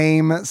villain's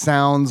name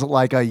sounds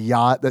like a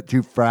yacht that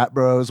 2 frat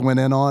bros went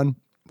in on.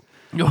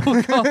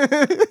 Oh,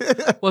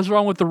 God. What's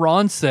wrong with the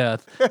Ron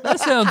Seth?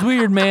 That sounds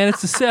weird, man.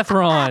 It's the Seth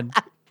Ron.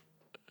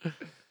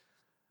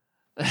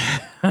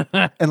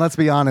 And let's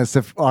be honest,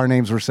 if our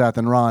names were Seth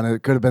and Ron,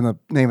 it could have been the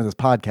name of this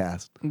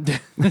podcast.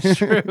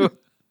 True.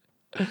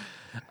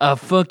 A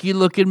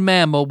funky-looking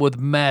mammal with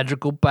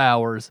magical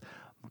powers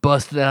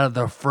busted out of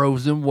the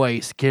frozen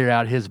waste carried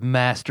out his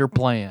master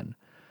plan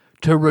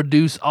to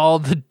reduce all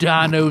the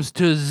dinos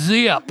to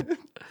zip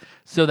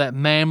so that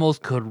mammals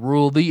could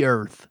rule the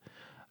earth.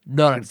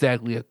 Not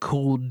exactly a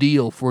cool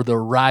deal for the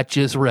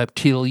righteous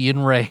reptilian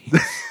race.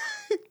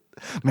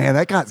 Man,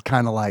 that got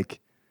kind of like,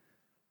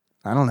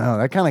 I don't know,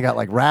 that kind of got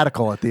like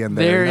radical at the end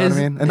there, you know what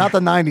I mean? And not the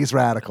 90s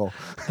radical.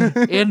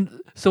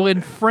 So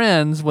in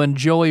Friends, when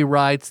Joey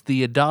writes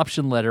the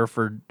adoption letter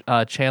for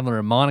Chandler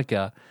and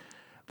Monica,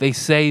 they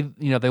say,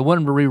 they want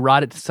him to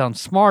rewrite it to sound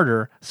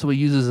smarter, so he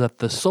uses a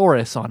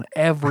thesaurus on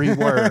every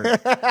word.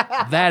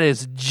 That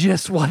is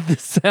just what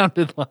this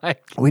sounded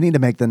like. We need to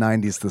make the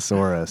 90s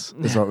thesaurus,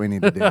 is what we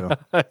need to do.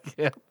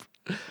 Yep.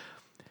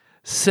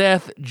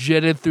 Seth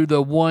jetted through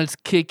the once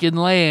kicking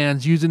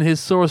lands using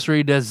his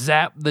sorcery to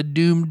zap the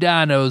doomed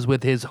dinos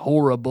with his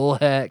horrible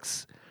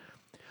hex.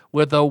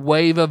 With a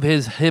wave of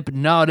his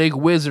hypnotic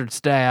wizard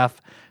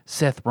staff,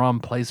 Seth Ron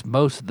placed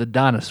most of the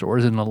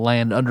dinosaurs in the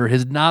land under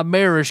his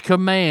nightmarish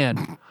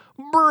command.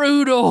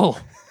 Brutal!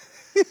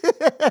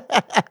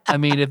 I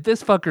mean, if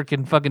this fucker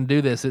can fucking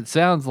do this, it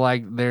sounds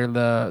like they're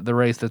the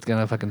race that's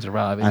gonna fucking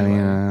survive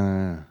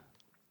anyway.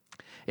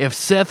 If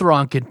Seth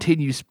Ron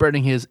continues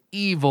spreading his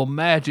evil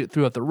magic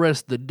throughout the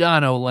rest of the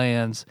dino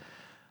lands,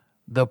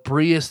 the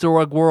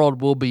prehistoric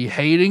world will be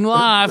hating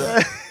life.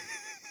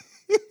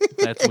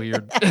 That's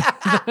weird.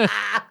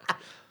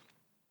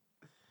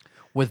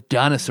 With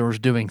dinosaurs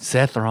doing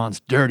Seth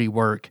Ron's dirty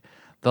work,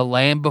 the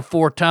land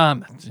before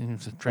time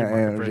it's a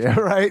trademark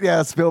right?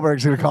 Yeah,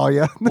 Spielberg's going to call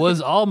you. was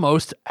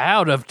almost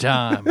out of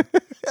time.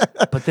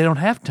 But they don't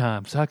have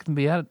time, so how can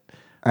they be out?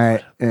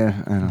 I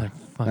don't know.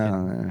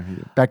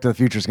 Back to the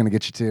Future is going to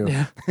get you too.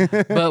 Yeah.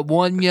 But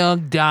one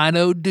young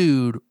dino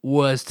dude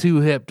was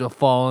too hip to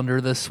fall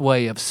under the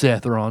sway of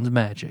Seth Ron's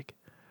magic.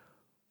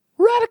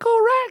 Radical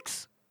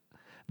Rex!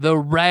 The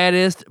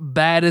raddest,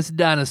 baddest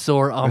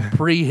dinosaur on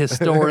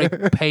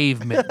prehistoric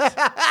pavement.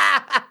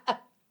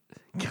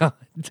 God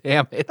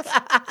damn it.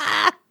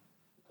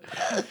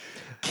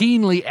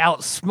 Keenly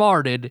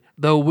outsmarted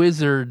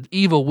the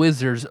evil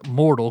wizard's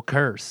mortal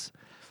curse.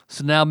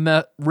 So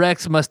now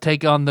Rex must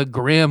take on the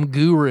grim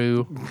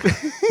guru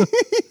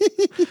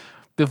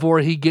before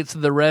he gets to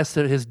the rest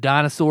of his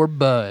dinosaur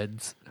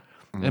buds.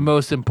 And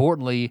most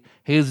importantly,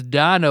 his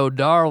dino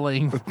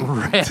darling,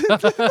 Rexan.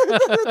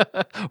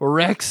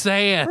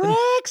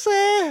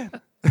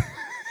 Rexan!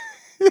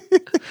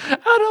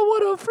 I don't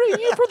want to free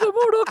you from the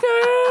mortal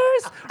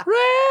curse,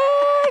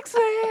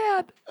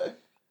 Rexan.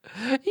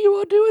 You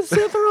are doing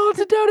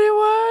Sephiroth's dirty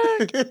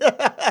work.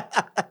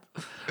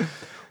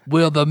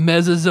 Will the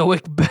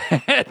Mesozoic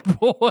bad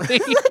boy?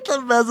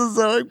 The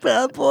Mesozoic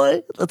bad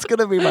boy. That's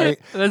gonna be my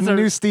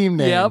new Steam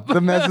name. Yep.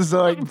 The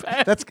Mesozoic.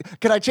 That's.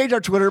 Can I change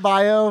our Twitter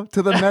bio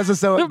to the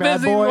Mesozoic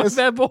bad boys?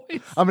 Bad boys.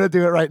 I'm gonna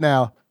do it right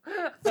now.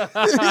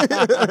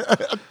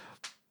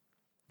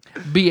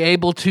 Be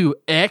able to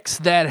X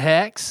that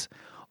hex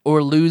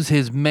or lose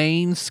his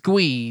main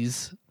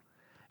squeeze,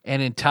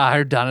 an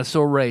entire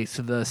dinosaur race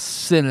to the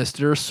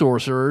sinister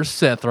sorcerer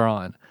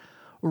Sethron.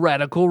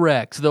 Radical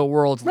Rex, the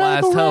world's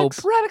last hope.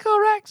 Radical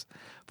Rex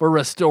for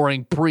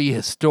restoring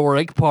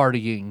prehistoric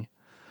partying.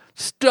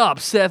 Stop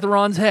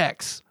Sethron's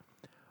hex.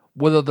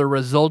 Whether the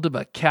result of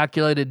a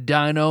calculated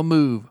dino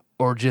move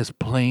or just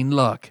plain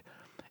luck,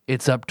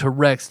 it's up to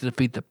Rex to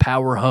defeat the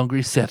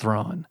power-hungry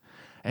Sethron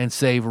and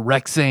save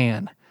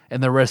Rexan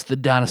and the rest of the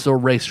dinosaur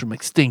race from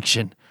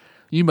extinction.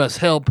 You must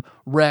help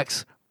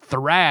Rex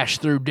thrash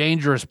through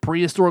dangerous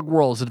prehistoric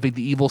worlds to defeat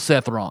the evil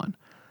Sethron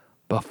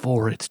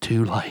before it's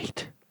too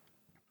late.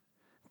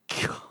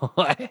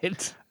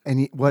 God.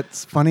 And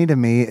what's funny to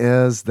me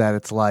is that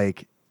it's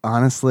like,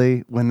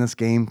 honestly, when this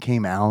game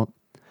came out,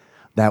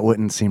 that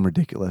wouldn't seem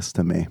ridiculous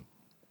to me.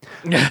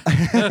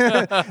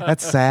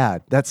 That's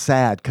sad. That's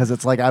sad because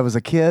it's like I was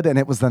a kid and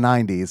it was the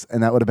 90s,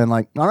 and that would have been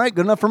like, all right,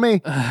 good enough for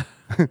me. I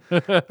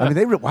mean,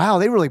 they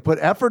really put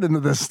effort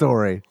into this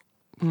story.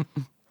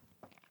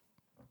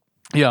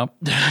 Yeah.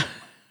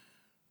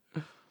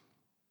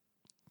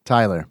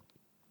 Tyler.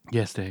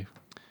 Yes, Dave.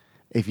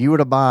 If you were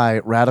to buy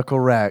Radical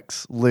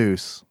Rex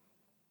loose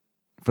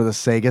for the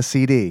Sega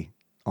CD,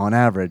 on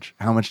average,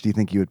 how much do you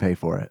think you would pay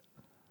for it?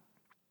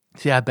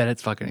 See, I bet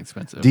it's fucking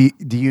expensive.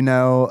 Do you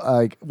know,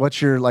 like, what's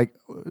your, like,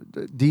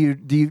 do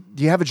you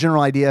have a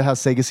general idea how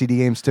Sega CD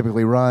games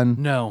typically run?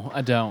 No,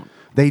 I don't.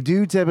 They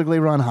do typically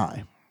run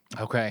high.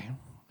 Okay.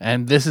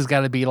 And this has got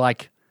to be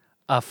like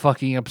a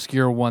fucking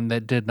obscure one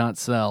that did not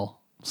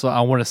sell. So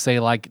I want to say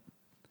like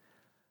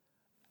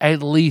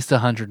at least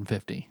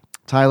 150.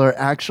 Tyler,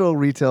 actual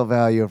retail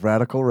value of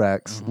Radical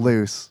Rex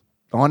loose,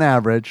 on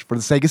average, for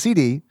the Sega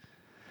CD,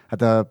 at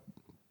the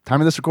time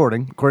of this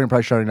recording,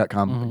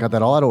 accordingpriceShouting.com, got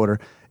that all out of order,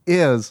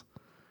 is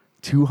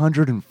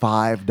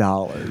 $205.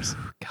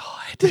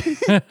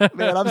 God.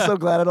 Man, I'm so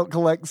glad I don't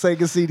collect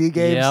Sega CD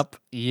games.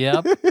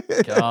 Yep.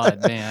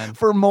 God, man.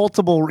 For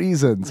multiple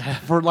reasons.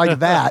 For like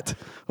that.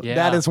 Yeah.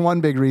 That is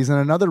one big reason.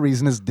 Another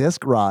reason is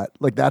disc rot.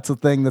 Like that's a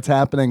thing that's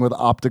happening with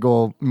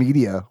optical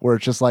media where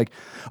it's just like,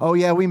 oh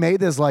yeah, we made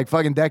this like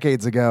fucking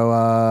decades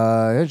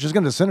ago. It's just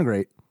going to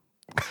disintegrate.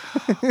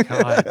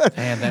 God,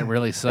 man, that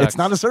really sucks. It's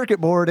not a circuit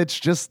board. It's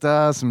just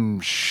some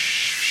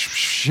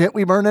shit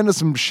we burned into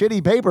some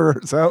shitty paper.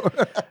 So,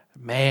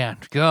 man,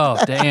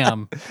 God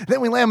damn.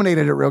 Then we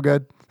laminated it real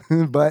good.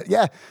 But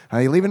yeah,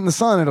 you leave it in the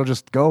sun, it'll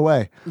just go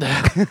away.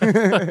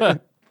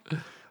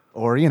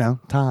 Or,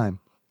 time.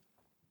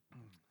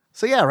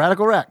 So yeah,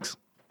 Radical Rex.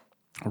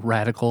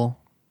 Radical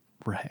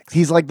Rex.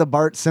 He's like the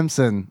Bart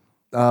Simpson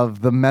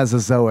of the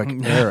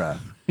Mesozoic era.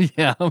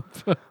 Yeah.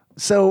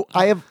 So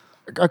I have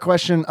a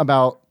question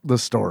about the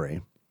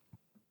story.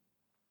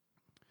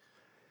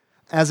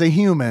 As a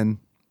human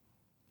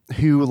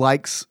who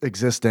likes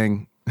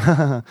existing,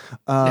 I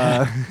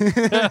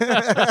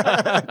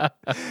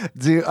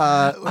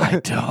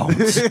don't.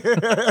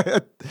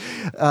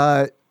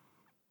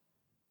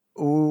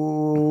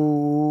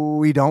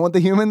 We don't want the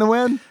human to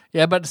win?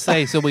 Yeah, about to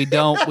say, so we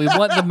don't. We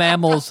want the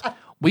mammals.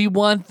 We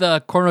want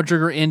the Chrono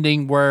Trigger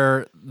ending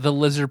where the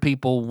lizard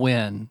people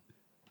win.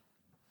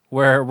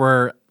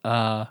 Where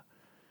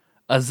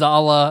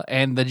Azala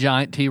and the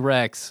giant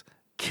T-Rex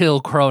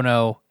kill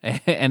Chrono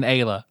and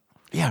Ayla.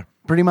 Yeah,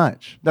 pretty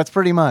much. That's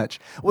pretty much.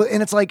 Well,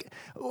 and it's like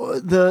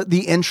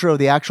the intro,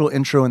 the actual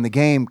intro in the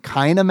game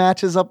kind of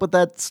matches up with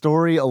that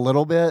story a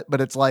little bit,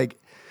 but it's like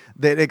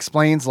that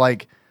explains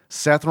like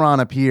Sethron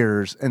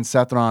appears and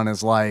Sethron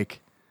is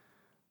like,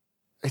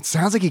 it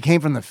sounds like he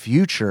came from the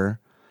future.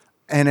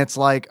 And it's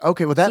like,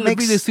 okay, well, that so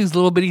makes these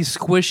little bitty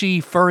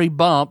squishy furry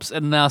bumps,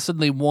 and now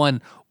suddenly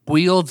one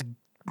wields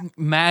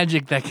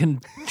magic that can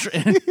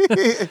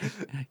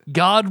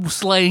God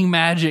slaying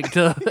magic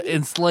to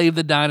enslave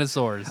the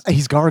dinosaurs.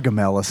 He's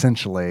Gargamel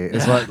essentially.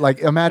 It's like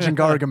imagine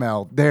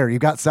Gargamel. There, you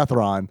got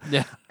Sethron.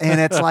 Yeah.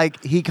 And it's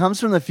like he comes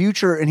from the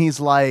future and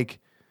he's like,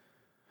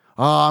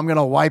 "Oh, I'm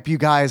gonna wipe you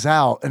guys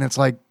out." And it's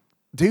like,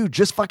 dude,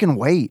 just fucking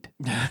wait.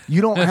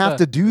 You don't have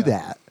to do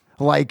that.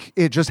 Like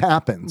it just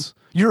happens.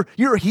 You're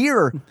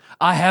here.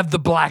 I have the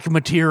black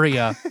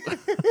materia.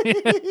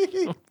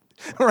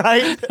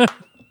 Right?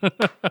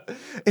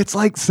 It's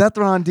like,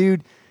 Sethron,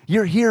 dude,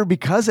 you're here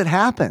because it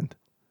happened.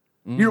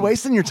 You're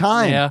wasting your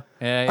time. Yeah.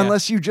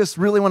 Unless you just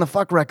really want to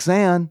fuck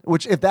Rexan,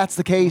 which if that's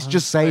the case,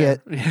 just say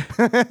it.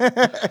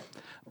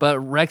 But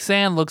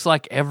Rexan looks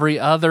like every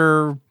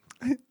other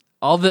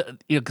all the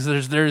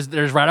because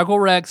there's Radical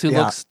Rex who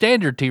looks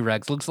standard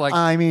T-Rex, looks like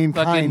I mean,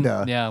 fucking,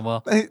 kinda. yeah.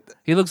 Well,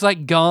 he looks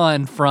like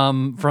Gon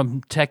from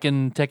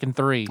Tekken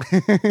 3,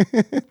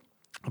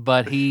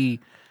 but he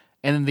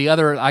and then the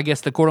other, I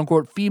guess the quote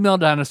unquote female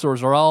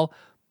dinosaurs are all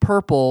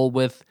purple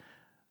with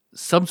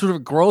some sort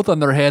of growth on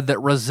their head that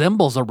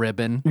resembles a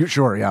ribbon. You're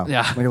sure, yeah.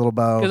 Like a little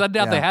bow. Because I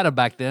doubt they had them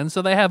back then,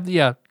 so they have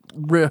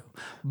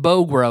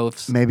bow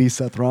growths. Maybe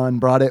Seth Ron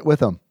brought it with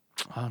him.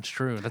 Oh, it's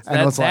true. That's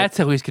like,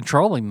 how he's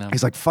controlling them.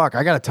 He's like, fuck,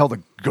 I got to tell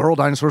the girl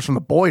dinosaurs from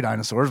the boy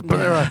dinosaurs.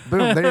 Boom,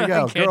 there you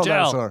go. Girl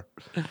dinosaur.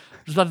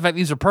 Just about the fact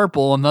these are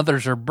purple and the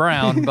others are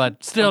brown,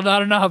 but still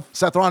not enough.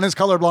 Seth Ron is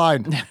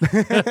colorblind.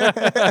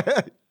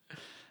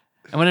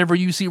 And whenever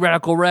you see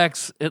Radical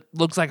Rex, it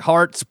looks like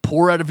hearts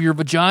pour out of your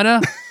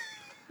vagina.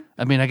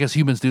 I mean, I guess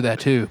humans do that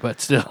too,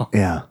 but still.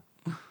 Yeah.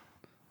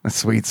 A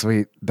sweet,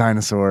 sweet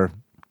dinosaur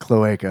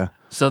cloaca.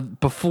 So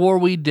before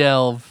we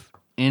delve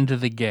into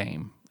the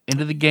game,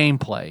 into the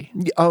gameplay.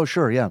 Oh,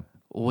 sure, yeah.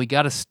 We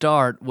got to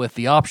start with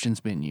the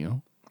options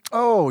menu.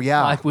 Oh,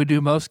 yeah. Like we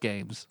do most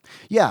games.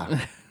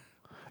 Yeah.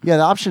 Yeah,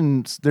 the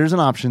options, there's an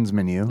options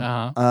menu,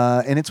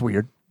 and it's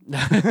weird.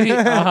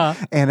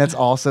 And it's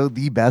also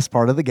the best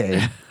part of the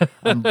game.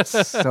 I'm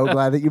so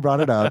glad that you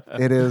brought it up.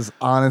 It is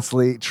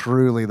honestly,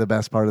 truly the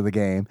best part of the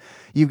game.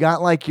 You've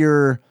got like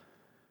your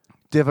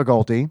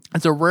difficulty.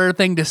 It's a rare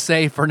thing to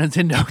say for a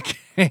Nintendo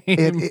game.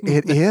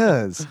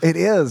 It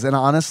is. And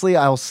honestly,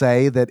 I'll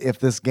say that if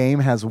this game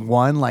has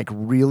one like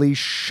really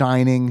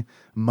shining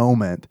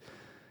moment,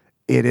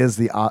 it is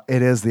the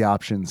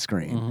option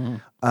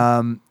screen.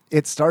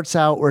 It starts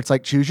out where it's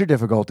like choose your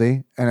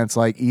difficulty, and it's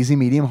like easy,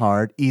 medium,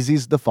 hard.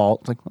 Easy's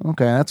default. It's like,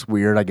 okay, that's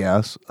weird, I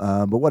guess,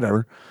 but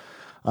whatever.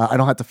 I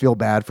don't have to feel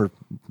bad for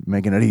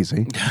making it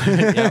easy.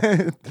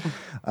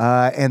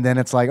 And then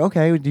it's like,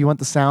 okay, do you want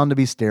the sound to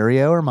be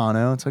stereo or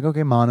mono? It's like,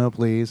 okay, mono,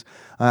 please.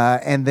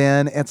 And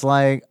then it's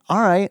like,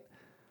 all right,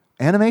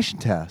 animation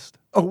test.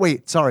 Oh,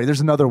 wait, sorry,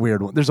 there's another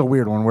weird one. There's a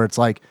weird one where it's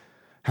like,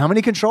 how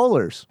many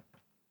controllers?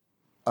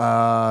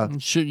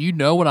 Should you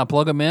know when I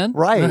plug them in?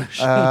 Right.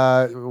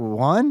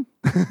 One.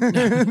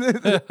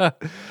 All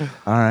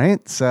right.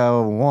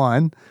 So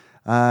one,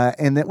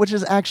 and that, which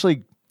is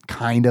actually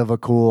kind of a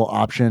cool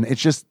option.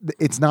 It's just,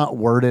 it's not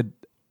worded.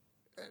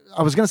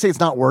 I was going to say it's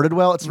not worded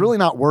well. It's really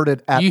not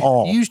worded at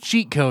all. Use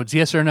cheat codes,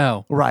 yes or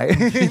no. Right.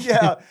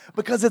 Yeah.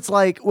 Because it's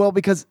like, well,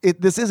 because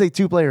this is a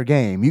 2-player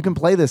game. You can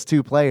play this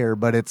 2-player,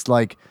 but it's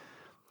like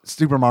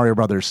Super Mario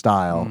Brothers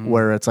style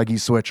where it's like you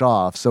switch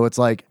off. So it's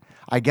like,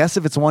 I guess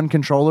if it's one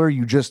controller,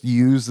 you just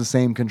use the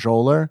same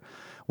controller.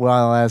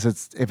 Whereas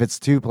if it's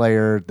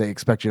 2-player, they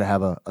expect you to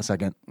have a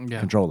second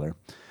controller.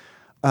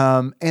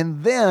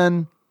 And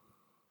then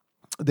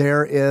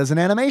there is an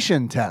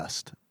animation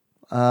test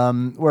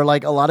where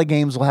like a lot of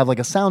games will have like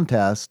a sound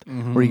test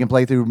where you can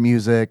play through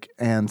music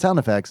and sound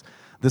effects.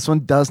 This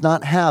one does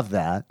not have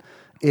that.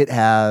 It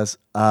has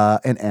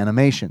an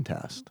animation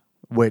test,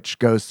 which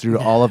goes through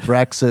all of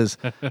Rex's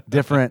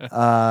different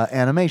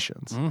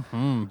animations.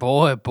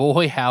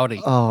 Boy,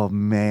 howdy. Oh,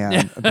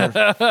 man.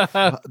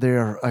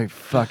 They're a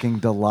fucking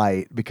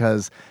delight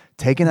because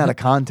taken out of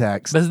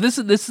context. But this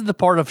is the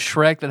part of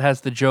Shrek that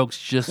has the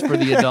jokes just for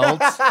the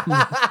adults.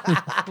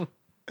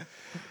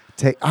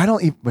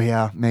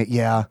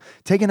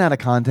 Taken out of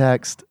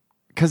context,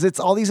 because it's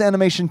all these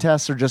animation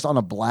tests are just on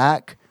a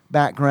black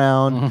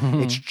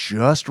background. It's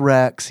just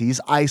Rex. He's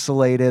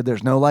isolated.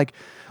 There's no like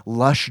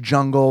lush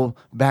jungle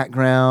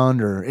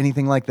background or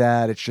anything like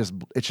that. It's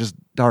just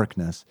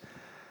darkness.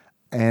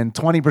 And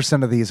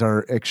 20% of these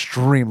are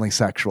extremely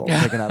sexual,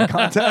 taken out of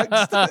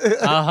context.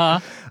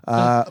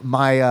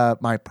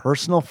 My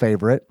personal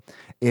favorite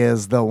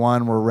is the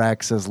one where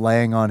Rex is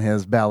laying on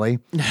his belly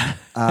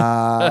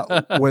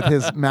with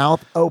his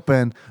mouth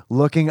open,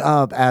 looking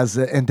up as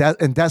in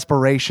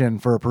desperation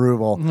for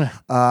approval,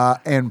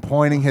 and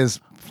pointing his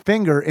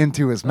finger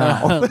into his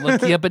mouth.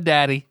 Looking up at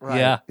daddy.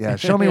 Right. Yeah.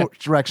 Show me,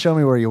 Rex, show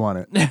me where you want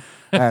it.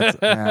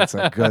 That's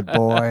a good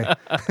boy.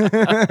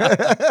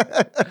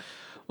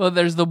 Well,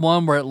 there's the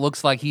one where it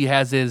looks like he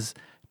has his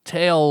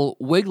tail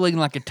wiggling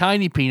like a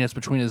tiny penis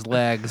between his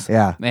legs.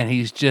 Yeah. And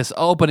he's just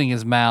opening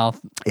his mouth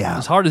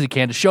as hard as he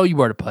can to show you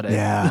where to put it.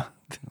 Yeah.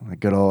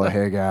 Good old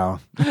Hagao.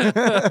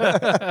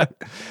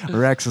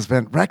 Rex has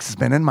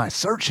been in my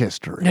search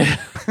history.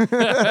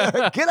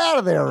 Get out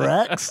of there,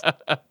 Rex.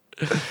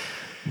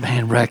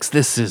 Man, Rex,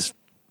 this is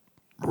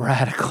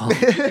radical.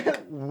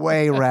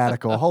 Way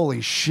radical.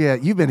 Holy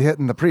shit. You've been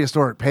hitting the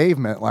prehistoric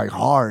pavement like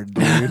hard,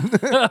 dude.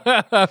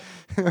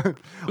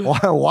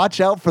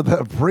 Watch out for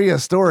the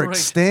prehistoric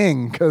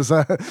sting, because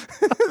I'm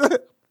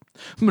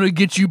going to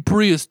get you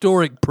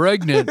prehistoric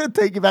pregnant.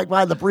 Take you back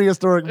behind the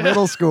prehistoric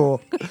middle school.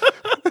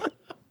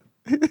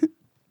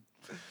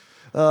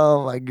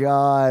 Oh my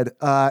God.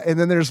 And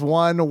then there's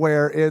one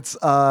where it's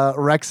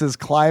Rex's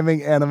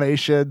climbing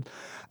animation,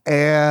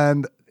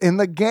 and in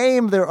the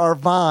game, there are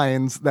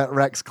vines that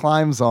Rex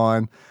climbs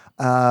on,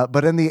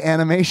 but in the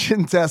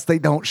animation test, they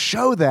don't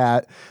show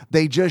that.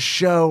 They just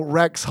show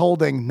Rex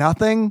holding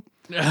nothing,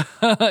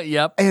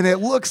 Yep. And it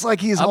looks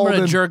like he's I'm holding.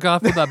 going to jerk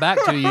off with my back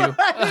to you.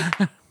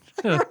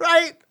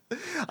 Right.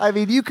 I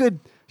mean, you could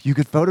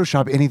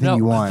Photoshop anything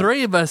you want.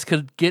 Three of us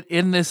could get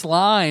in this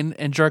line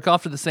and jerk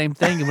off to the same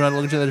thing and we're not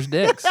looking at each other's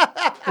dicks.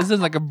 This is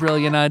like a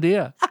brilliant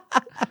idea.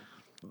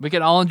 We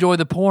can all enjoy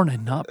the porn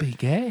and not be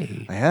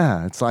gay.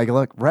 Yeah, it's like,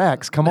 look,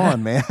 Rex, come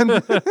on, man.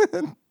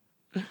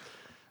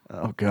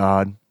 Oh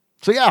God.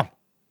 So yeah,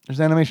 there's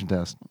an animation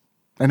test,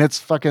 and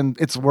it's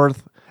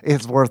worth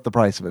the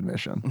price of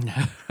admission.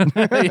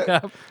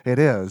 Yep. It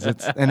is.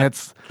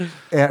 It's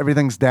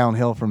everything's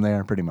downhill from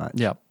there, pretty much.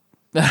 Yep.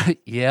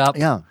 Yep.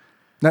 Yeah.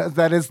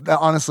 That is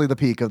honestly the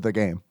peak of the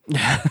game.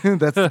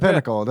 That's the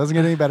pinnacle. It doesn't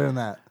get any better than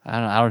that.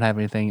 I don't have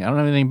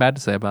anything bad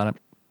to say about it.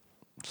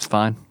 It's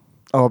fine.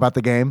 Oh, about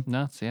the game?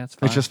 No, it's fine.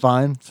 It's just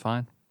fine? It's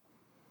fine.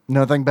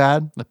 Nothing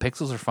bad? The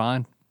pixels are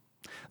fine.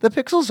 The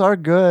pixels are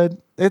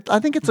good. I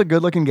think it's a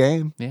good-looking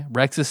game. Yeah.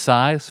 Rex's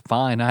size,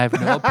 fine. I have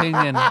no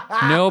opinion.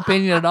 No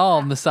opinion at all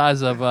on the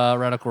size of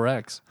Radical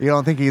Rex. You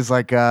don't think he's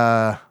like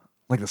the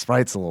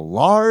sprite's a little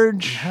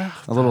large,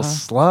 a little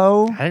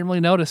slow? I didn't really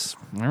notice.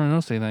 I didn't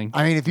notice anything.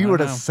 I mean, if you were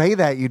to say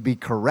that, you'd be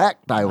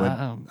correct. I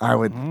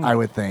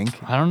would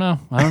think. I don't know.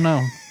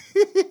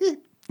 I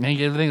think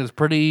everything was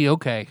pretty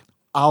okay.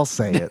 I'll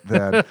say it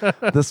then.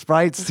 The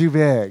sprite's too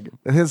big.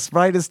 His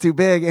sprite is too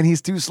big, and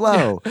he's too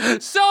slow.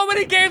 So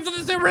many games on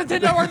the Super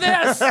Nintendo are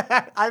this.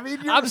 I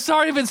mean, I'm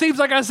sorry if it seems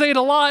like I say it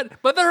a lot,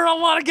 but there are a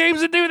lot of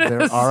games that do this.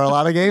 there are a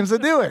lot of games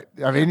that do it.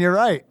 I mean, you're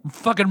right.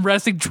 Fucking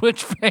resting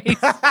Twitch face.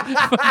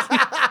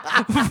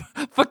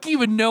 Fuck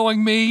you and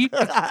knowing me.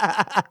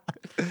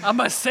 I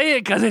must say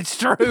it because it's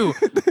true.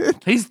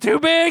 He's too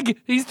big.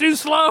 He's too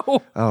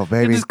slow. Oh,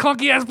 baby. In this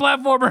clunky ass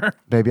platformer.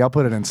 Baby, I'll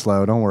put it in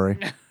slow. Don't worry.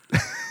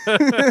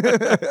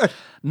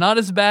 Not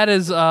as bad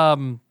as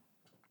the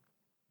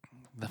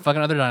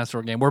fucking other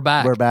dinosaur game. We're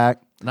back. We're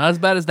back. Not as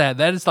bad as that.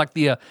 That is like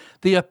the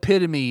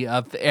epitome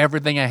of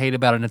everything I hate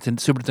about a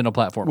Super Nintendo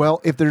platform. Well,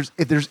 if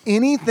there's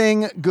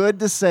anything good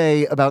to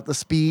say about the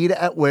speed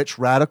at which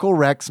Radical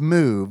Rex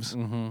moves,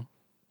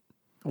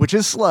 which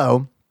is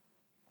slow,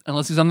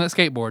 unless he's on that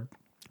skateboard,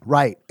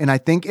 right? And I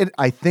think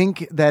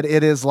that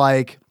it is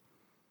like.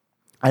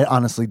 I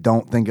honestly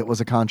don't think it was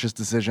a conscious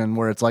decision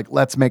where it's like,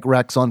 let's make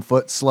Rex on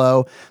foot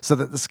slow so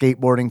that the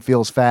skateboarding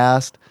feels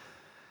fast.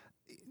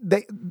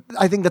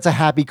 I think that's a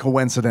happy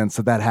coincidence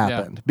that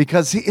happened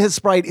because his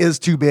sprite is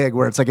too big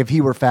where it's like if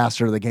he were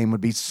faster, the game would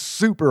be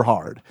super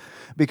hard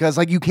because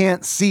like you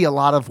can't see a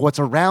lot of what's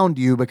around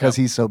you because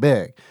he's so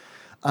big.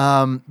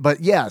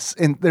 But yes,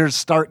 and there's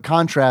stark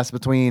contrast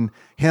between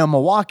him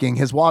walking,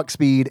 his walk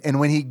speed, and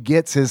when he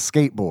gets his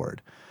skateboard.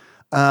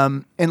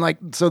 And like,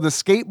 so the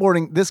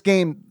skateboarding, this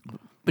game...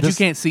 But you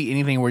can't see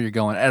anything where you're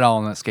going at all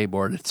on that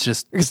skateboard.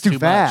 It's too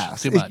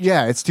fast. Too much.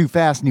 It's too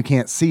fast and you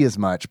can't see as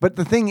much. But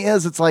the thing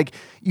is, it's like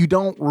you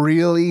don't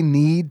really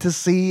need to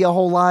see a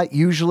whole lot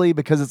usually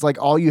because it's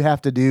like all you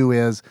have to do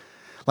is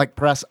like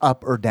press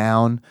up or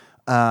down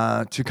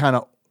to kind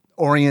of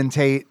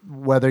orientate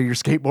whether your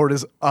skateboard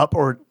is up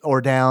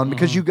or down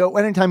because you go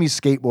anytime you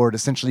skateboard,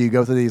 essentially you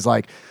go through these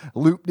like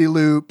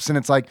loop-de-loops and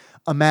it's like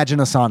imagine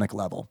a Sonic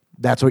level.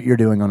 That's what you're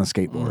doing on a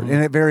skateboard.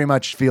 And it very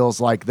much feels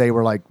like they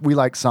were like, we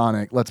like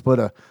Sonic. Let's put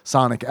a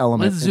Sonic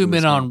element. Let's zoom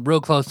in on real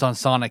close on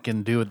Sonic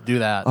and do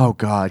that. Oh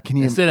God. Can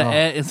you instead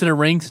of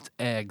rings,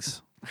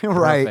 eggs.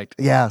 Right. Perfect.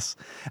 Yes.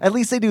 At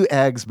least they do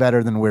eggs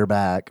better than We're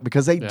Back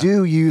because they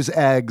do use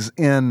eggs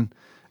in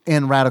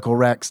Radical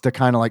Rex to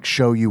kind of like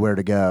show you where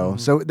to go.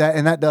 So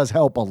that does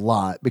help a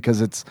lot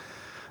because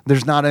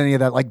there's not any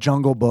of that like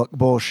Jungle Book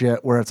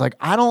bullshit where it's like,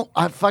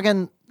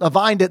 a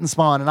vine didn't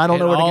spawn and I don't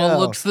know where to go. It all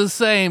looks the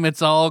same.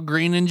 It's all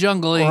green and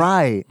jungly.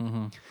 Right.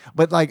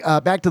 But like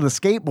back to the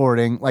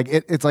skateboarding, like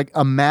it's like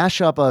a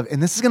mashup of,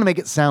 and this is going to make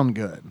it sound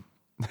good.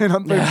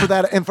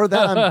 And for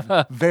that,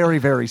 I'm very,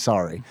 very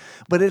sorry.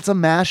 But it's a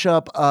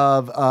mashup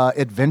of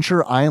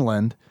Adventure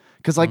Island.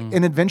 Because like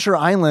in Adventure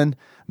Island,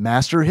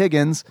 Master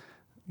Higgins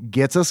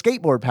gets a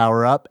skateboard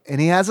power up and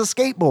he has a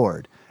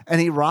skateboard. And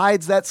he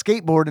rides that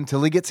skateboard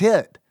until he gets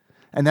hit.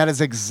 And that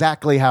is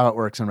exactly how it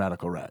works in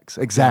Radical Rex.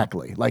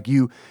 Exactly. Like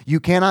you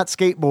cannot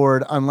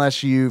skateboard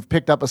unless you've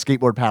picked up a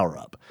skateboard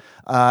power-up.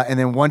 And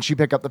then once you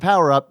pick up the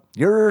power-up,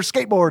 you're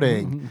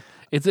skateboarding.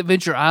 It's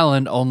Adventure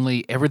Island,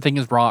 only everything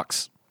is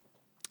rocks.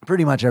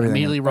 Pretty much everything.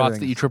 Immediately rocks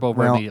that you trip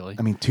over immediately.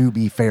 I mean, to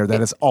be fair, that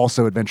is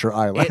also Adventure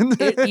Island.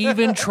 It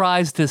even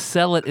tries to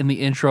sell it in the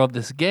intro of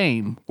this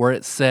game where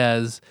it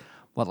says...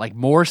 like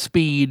more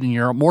speed and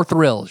you're more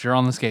thrills. You're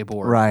on the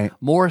skateboard, right?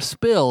 More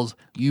spills.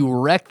 You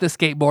wreck the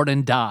skateboard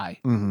and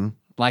die.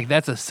 Like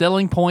that's a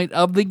selling point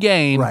of the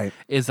game. Right?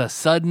 Is a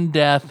sudden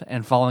death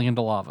and falling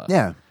into lava.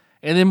 Yeah,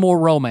 and then more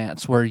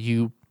romance where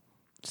you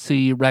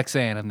see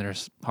Rexanne and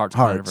there's hearts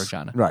in her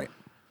vagina. Right?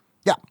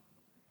 Yeah.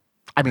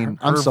 I mean,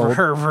 I'm sold.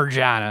 Her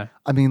vagina.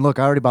 I mean, look,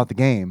 I already bought the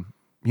game.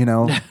 You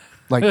know,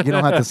 Like, you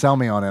don't have to sell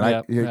me on it.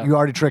 Yep, You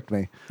already tricked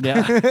me.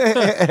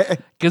 Yeah.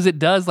 Because it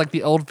does like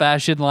the old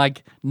fashioned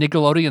like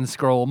Nickelodeon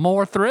scroll.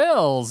 More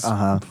thrills.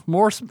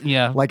 More.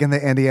 Yeah. Like in the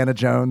Indiana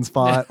Jones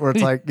font where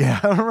it's like,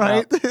 yeah,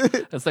 right.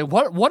 It's like,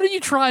 what are you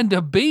trying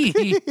to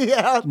be?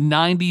 Yeah.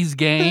 90s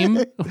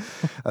game.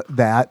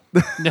 That.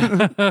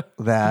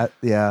 That.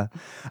 Yeah.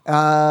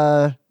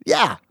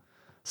 Yeah.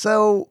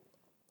 So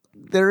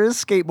there is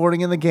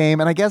skateboarding in the game.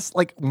 And I guess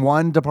like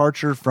one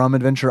departure from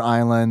Adventure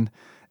Island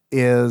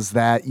is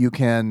that you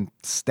can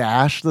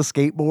stash the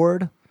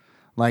skateboard.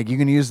 Like you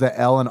can use the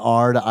L and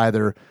R to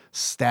either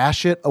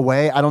stash it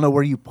away. I don't know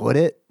where you put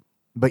it,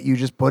 but you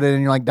just put it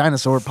in your like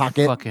dinosaur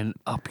pocket. Fucking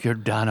up your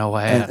dino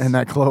ass. And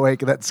that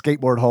cloaca, that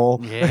skateboard hole.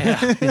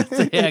 Yeah.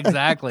 Yeah,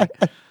 exactly.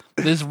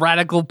 This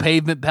radical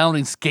pavement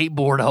pounding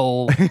skateboard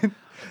hole.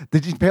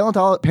 Did you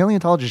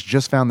paleontologists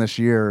just found this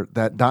year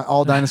that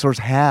all dinosaurs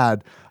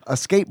had a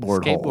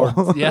skateboard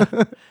hole? Yeah.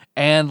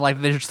 And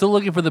like they're still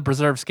looking for the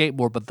preserved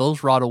skateboard, but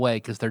those rot away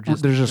because they're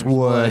just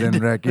wood and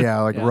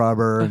like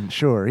rubber and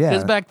sure, yeah.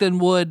 Because back then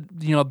wood,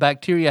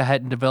 bacteria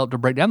hadn't developed to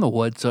break down the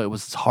wood, so it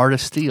was hard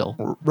as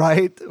steel.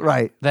 Right.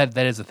 That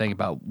is the thing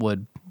about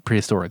wood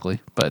prehistorically,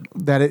 but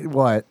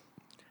what?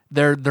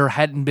 There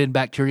hadn't been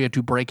bacteria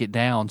to break it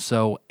down,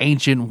 so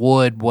ancient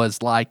wood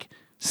was like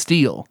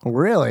steel.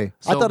 Really?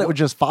 So I thought it would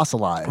just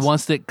fossilize.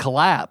 Once it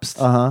collapsed,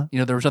 there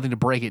was nothing to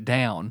break it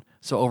down.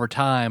 So over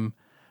time,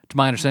 to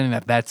my understanding,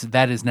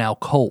 that is now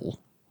coal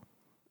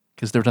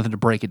because there was nothing to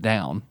break it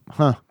down.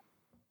 Huh.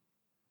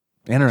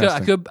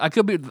 Interesting. I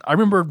could be. I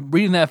remember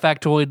reading that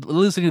factoid,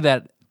 listening to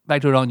that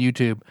factoid on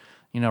YouTube.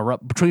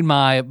 Between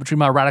my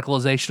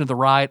radicalization of the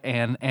right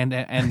and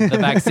the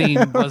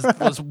vaccine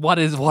was what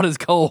is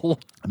coal.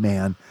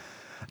 Man,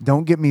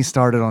 don't get me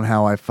started on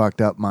how I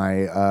fucked up my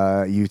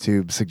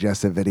YouTube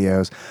suggested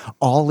videos.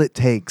 All it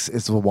takes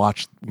is to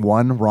watch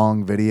one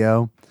wrong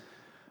video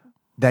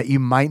that you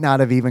might not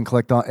have even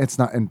clicked on. It's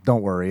not, and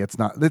don't worry, it's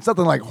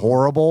nothing like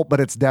horrible,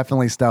 but it's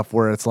definitely stuff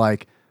where it's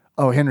like,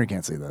 oh, Henry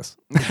can't see this.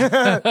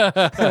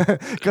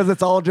 Because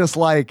it's all just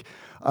like,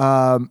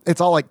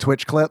 it's all like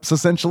Twitch clips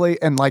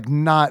essentially, and like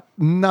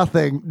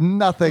nothing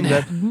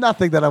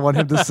that I want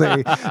him to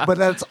see. But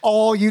that's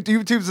all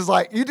YouTube's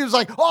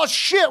like, oh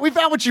shit, we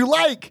found what you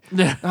like.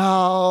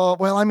 Oh,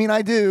 well, I mean,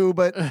 I do,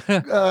 but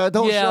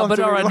don't show them but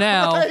to all me. right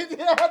now,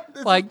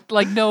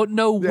 like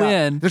no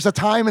win. There's a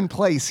time and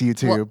place,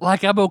 YouTube.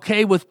 Like I'm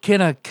okay with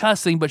Kenna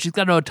cussing, but she's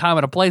got no time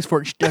and a place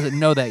for it. She doesn't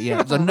know that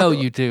yet. So no,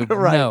 YouTube,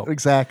 Right, no,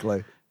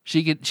 exactly.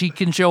 She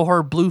can show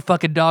her blue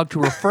fucking dog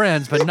to her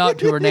friends, but not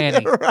to her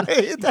nanny.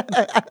 Right.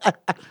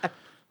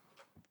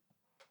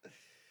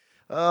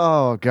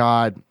 Oh,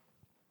 God.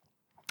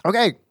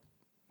 Okay.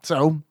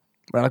 So,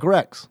 Radical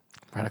Rex.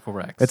 Radical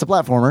Rex. It's a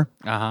platformer.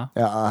 Uh-huh.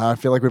 I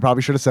feel like we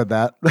probably should have said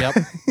that. Yep.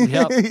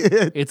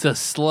 It's a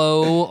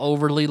slow,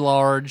 overly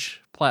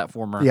large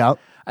platformer. Yep.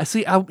 I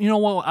see. You know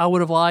what I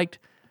would have liked?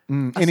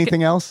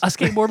 Anything else? A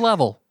skateboard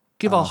level.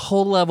 Give a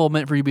whole level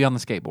meant for you to be on the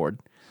skateboard.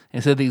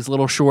 Instead of these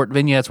little short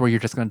vignettes where you're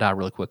just going to die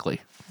really quickly.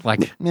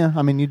 Like, yeah,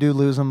 I mean, you do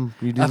lose them.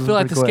 I feel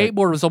like the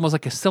skateboard was almost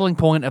like a selling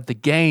point of the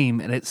game,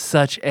 and it's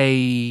such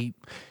a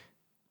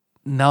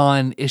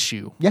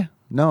non-issue. Yeah,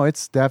 no,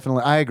 it's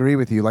definitely. I agree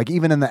with you. Like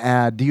even in the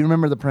ad, do you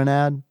remember the print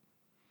ad?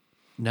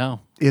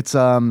 No, it's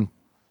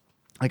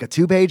like a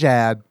 2-page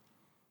ad,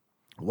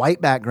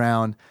 white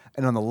background,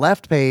 and on the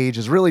left page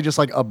is really just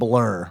like a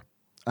blur.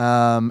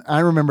 I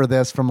remember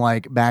this from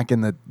like back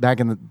in the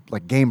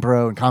like Game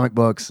Pro and comic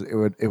books.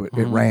 It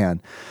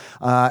ran,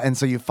 and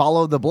so you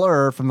follow the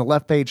blur from the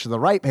left page to the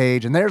right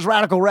page, and there's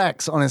Radical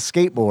Rex on his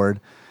skateboard,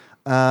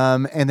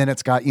 and then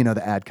it's got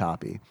the ad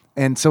copy,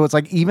 and so it's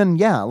like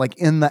like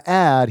in the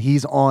ad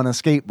he's on a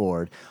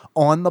skateboard,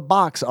 on the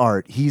box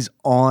art he's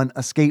on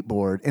a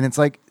skateboard, and it's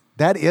like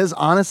that is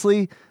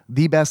honestly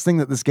the best thing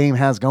that this game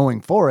has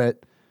going for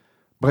it,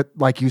 but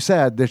like you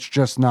said, it's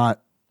just not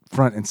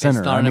front and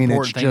center. It's not an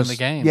important thing in the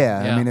game.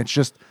 Yeah, I mean, it's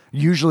just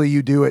usually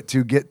you do it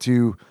to get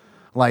to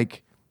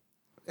like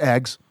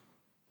eggs.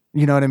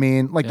 You know what I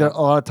mean? Like there, a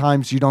lot of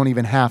times you don't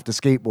even have to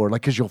skateboard,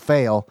 like because you'll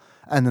fail,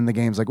 and then the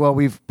game's like, well,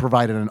 we've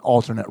provided an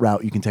alternate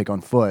route you can take on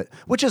foot,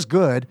 which is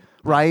good,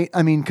 right?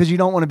 I mean, because you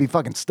don't want to be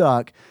fucking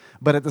stuck,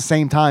 but at the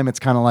same time, it's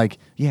kind of like,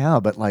 yeah,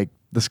 but like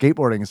the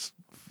skateboarding is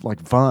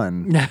like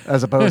fun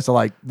as opposed to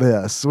like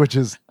this, which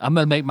is I'm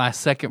gonna make my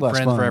second less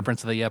Friends fun.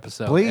 represence of the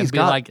episode. Please, and be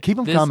God, like, keep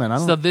them coming.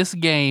 So this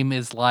game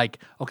is like,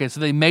 okay,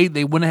 so they made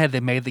the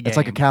game. It's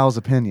like a cow's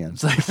opinion.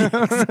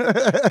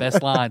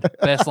 Best line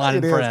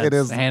in Friends. It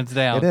is hands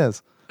down. It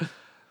is.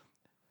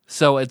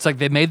 So it's like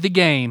they made the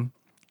game,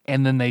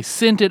 and then they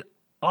sent it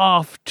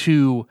off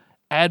to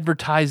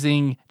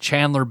advertising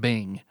Chandler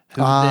Bing,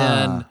 who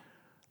then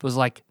was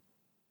like,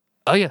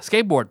 oh yeah,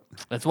 skateboard.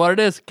 That's what it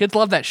is. Kids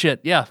love that shit.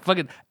 Yeah,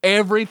 fucking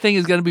everything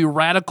is going to be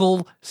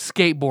radical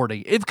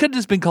skateboarding. It could have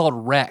just been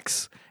called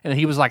Rex. And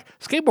he was like,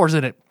 skateboard's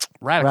in it.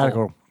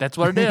 Radical. That's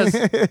what it is.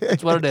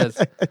 That's what it is.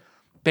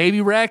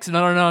 Baby Rex?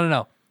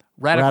 No.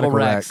 Radical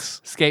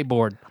Rex.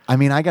 Skateboard. I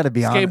mean, I got to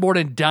be honest. Skateboard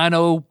and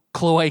dino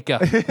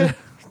cloaca.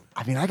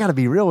 I mean, I got to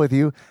be real with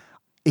you.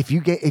 if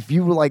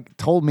you like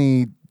told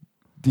me,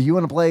 do you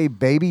want to play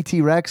Baby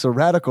T-Rex or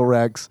Radical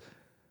Rex?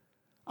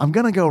 I'm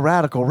going to go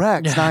Radical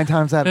Rex 9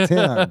 times out of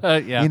 10.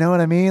 Yeah. You know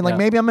what I mean? Like Yeah.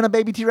 maybe I'm in a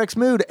Baby T-Rex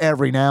mood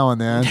every now and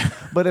then,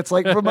 but it's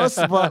like for most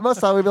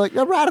time we'd be like,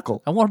 yeah,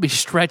 Radical. I want to be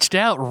stretched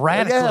out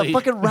radically. Yeah,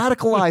 fucking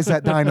radicalize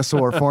that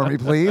dinosaur for me,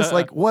 please.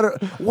 Like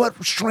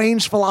what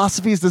strange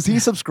philosophies does he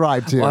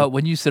subscribe to? Well,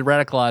 when you said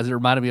radicalize, it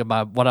reminded me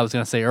of what I was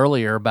going to say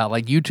earlier about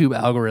like YouTube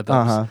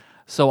algorithms.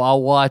 So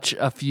I'll watch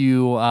a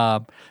few,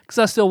 because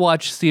I still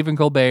watch Stephen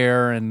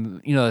Colbert and,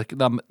 you know,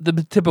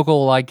 the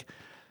typical like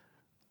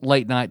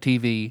late night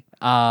TV.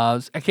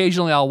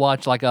 Occasionally I'll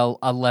watch like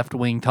a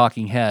left-wing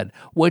talking head,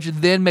 which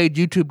then made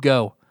YouTube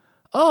go,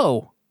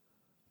 oh,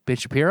 Ben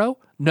Shapiro?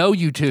 No,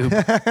 YouTube.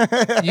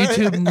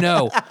 YouTube,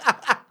 no.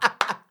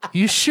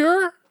 You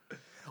sure?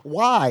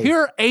 Why? Here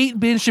are 8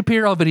 Ben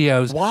Shapiro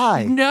videos.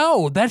 Why?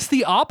 No, that's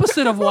the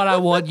opposite of what I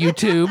want,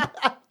 YouTube.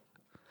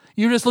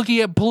 You're just looking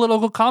at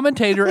political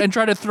commentator and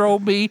try to throw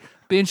me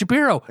Ben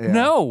Shapiro. Yeah.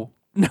 No,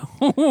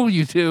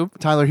 YouTube.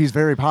 Tyler, he's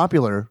very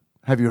popular.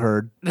 Have you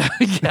heard?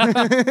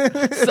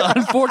 Yeah. So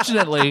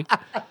unfortunately,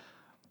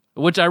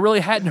 which I really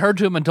hadn't heard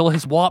to him until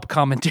his WAP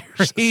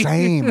commentary.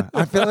 Same.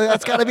 I feel like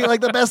that's got to be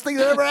like the best thing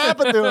that ever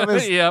happened to him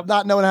is Yep.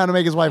 not knowing how to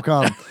make his wife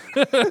come.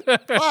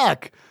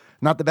 Fuck.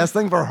 Not the best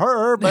thing for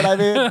her, but I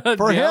mean,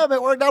 for him,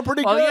 it worked out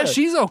pretty Oh, good. yeah,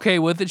 she's okay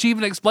with it. She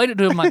even explained it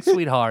to him like,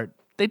 sweetheart,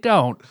 they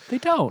don't.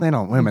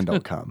 Women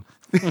don't come.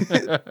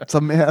 It's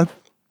a myth.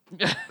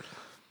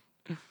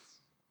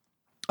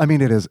 I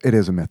mean, it is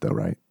a myth though,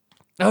 right?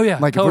 Oh, yeah,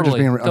 Like, if we're just totally,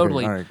 being okay,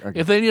 totally. all right, okay.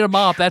 If they need a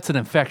mop, that's an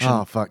infection.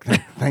 Oh, fuck.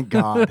 Thank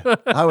God.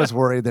 I was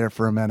worried there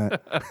for a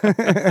minute.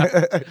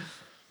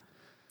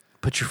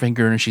 Put your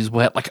finger in and she's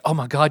wet. Like, oh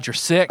my God, you're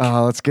sick.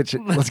 Let's get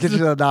you to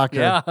the doctor.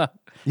 Yeah.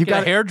 You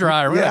got a hair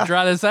dryer. We're going to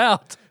dry this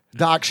out.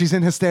 Doc, she's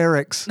in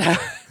hysterics.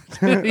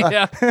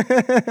 Yeah.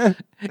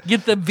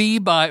 Get the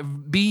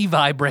B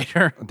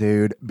vibrator.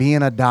 Dude,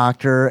 being a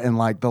doctor in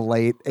like the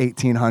late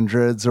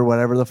 1800s or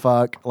whatever the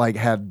fuck, like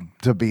had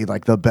to be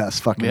like the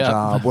best fucking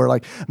job where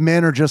like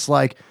men are just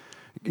like,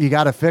 you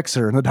got to fix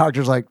her. And the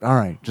doctor's like, all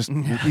right, just,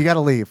 you got to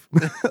leave.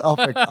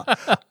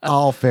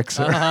 I'll fix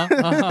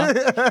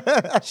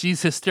her.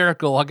 She's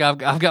hysterical. Like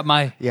I've got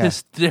my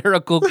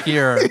hysterical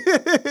cure.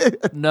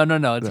 No,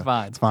 it's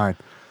fine. It's fine.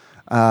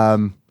 I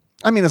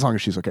mean, as long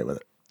as she's okay with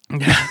it.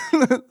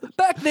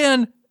 Back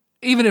then,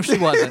 even if she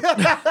wasn't.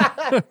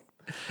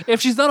 If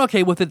she's not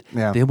okay with it,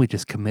 then we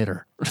just commit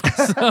her.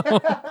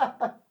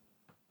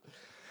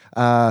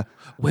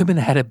 Women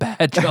had it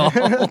bad, y'all.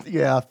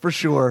 Yeah, for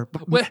sure.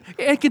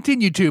 And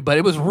continue to, but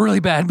it was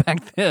really bad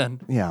back then.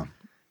 Yeah.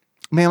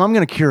 Ma'am, I'm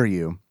going to cure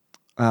you.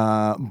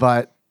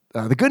 But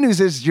the good news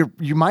is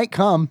you might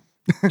come.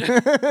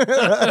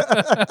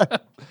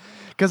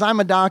 Because I'm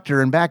a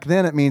doctor, and back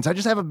then it means I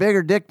just have a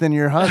bigger dick than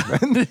your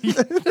husband.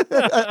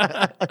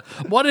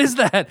 What is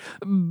that?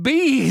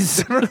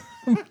 Bees.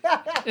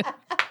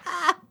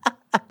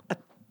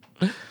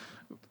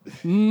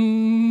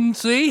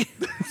 See?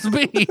 It's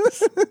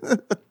bees.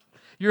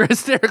 You're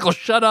hysterical.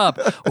 Shut up,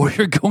 or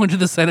you're going to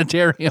the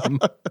sanitarium.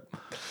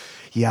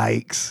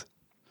 Yikes.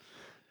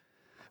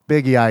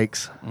 Big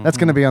yikes. That's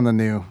going to be on the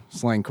new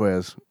slang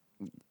quiz.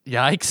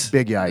 Yikes.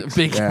 Big yikes.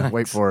 Big yeah, yikes.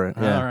 wait for it.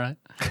 Yeah. All right.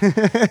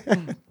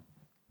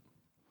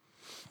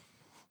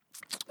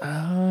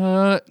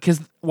 Because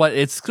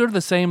it's sort of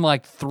the same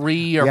like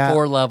 3 or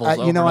 4 levels.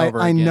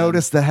 I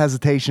noticed the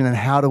hesitation and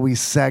how do we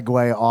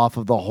segue off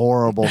of the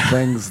horrible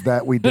things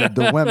that we did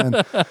to women.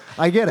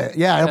 I get it.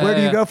 Yeah, where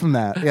do you go from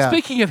that? Yeah.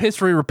 Speaking of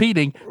history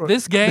repeating,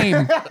 this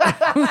game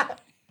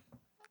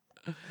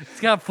it's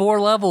got 4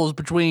 levels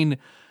between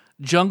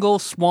jungle,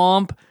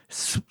 swamp,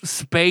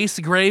 space,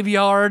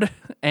 graveyard,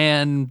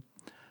 and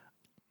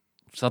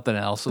something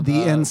else.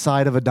 The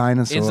inside of a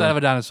dinosaur. Inside of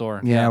a dinosaur.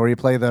 Yeah, where you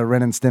play the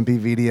Ren and Stimpy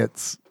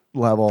Vidiots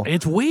level.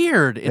 It's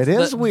weird. It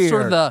is weird.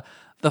 Sort of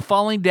the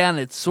falling down.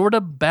 It's sort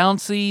of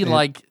bouncy.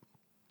 Like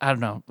I don't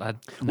know.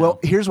 Well,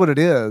 here's what it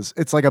is.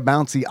 It's like a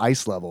bouncy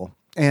ice level,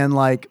 and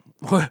like,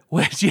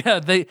 which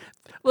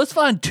let's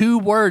find 2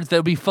 words that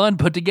would be fun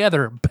put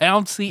together.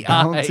 Bouncy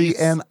ice.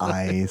 And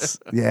ice.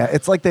 Yeah,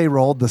 it's like they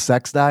rolled the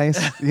sex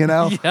dice. You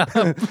know,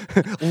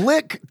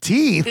 lick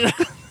teeth.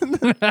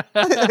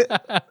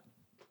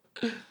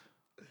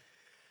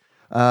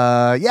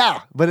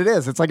 Yeah, but it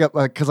is. It's like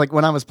because like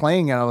when I was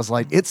playing it, I was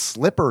like, it's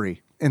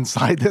slippery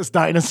inside this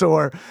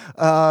dinosaur.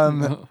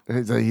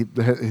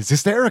 It's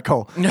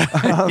hysterical.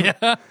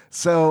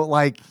 So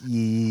like,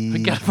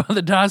 we gotta find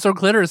the dinosaur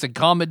clitoris and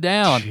calm it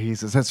down.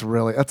 Jesus,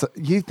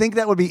 you think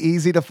that would be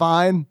easy to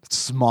find?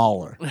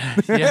 Smaller.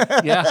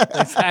 yeah,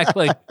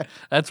 exactly.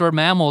 That's where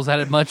mammals had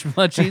it much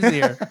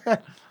easier.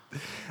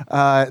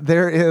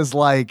 There is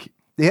like,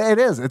 it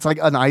is. It's like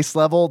an ice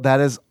level that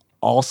is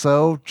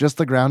also just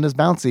the ground is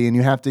bouncy, and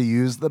you have to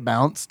use the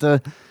bounce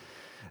to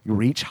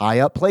reach high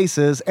up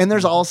places. And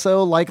there's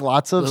also like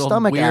lots of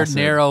stomach weird acid.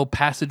 narrow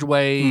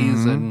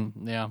passageways and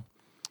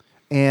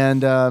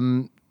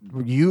And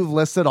you've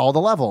listed all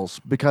the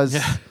levels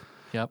because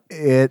Yep.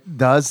 it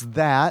does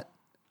that,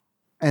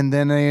 and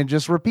then it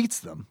just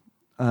repeats them.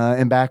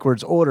 in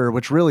backwards order,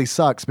 which really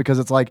sucks because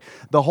it's like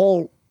the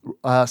whole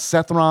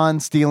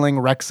Sethron stealing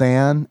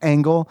Rexanne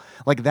angle,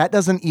 like that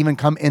doesn't even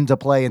come into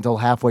play until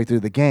halfway through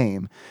the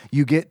game.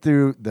 You get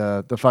through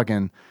the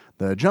fucking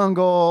the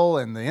jungle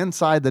and the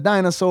inside the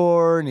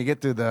dinosaur, and you get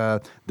through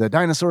the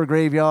dinosaur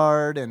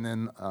graveyard, and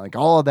then like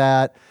all of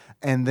that,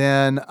 and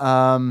then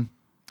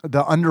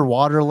the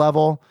underwater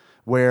level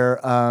where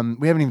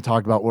we haven't even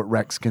talked about what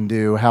Rex can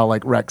do, how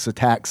like Rex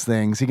attacks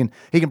things. He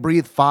can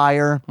breathe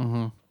fire,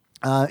 and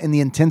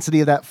the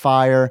intensity of that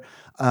fire.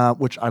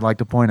 Which I'd like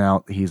to point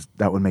out,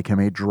 that would make him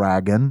a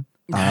dragon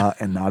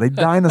and not a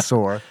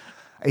dinosaur.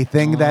 A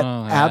thing that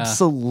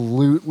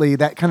absolutely,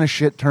 that kind of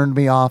shit turned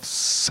me off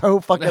so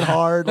fucking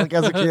hard, like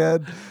as a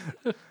kid,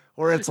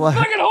 where it's like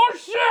fucking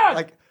horse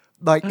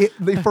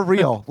shit. For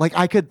real. Like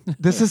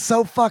this is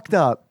so fucked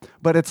up,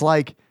 but it's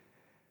like,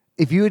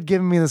 if you had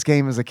given me this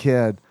game as a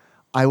kid,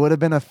 I would have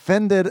been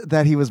offended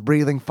that he was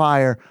breathing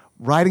fire.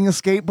 Riding a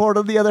skateboard,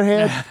 on the other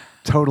hand,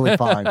 totally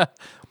fine.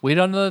 We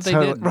don't know that they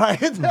did. Right?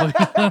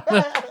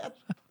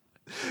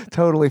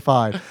 Totally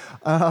fine.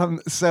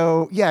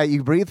 So yeah,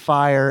 you breathe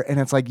fire, and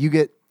it's like you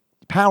get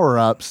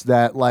power-ups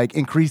that like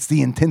increase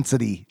the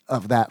intensity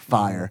of that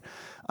fire.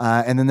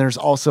 And then there's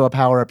also a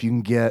power-up you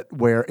can get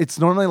where it's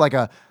normally like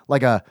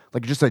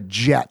just a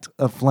jet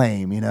of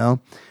flame, you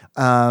know?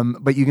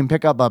 But you can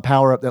pick up a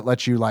power-up that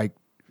lets you like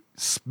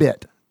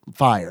spit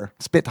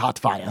hot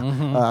fire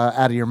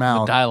out of your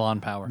mouth. The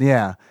Dylon power.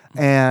 Yeah.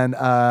 And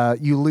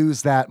you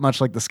lose that, much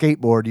like the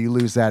skateboard, you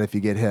lose that if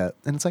you get hit.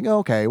 And it's like,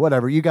 okay,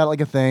 whatever. You got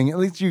like a thing. At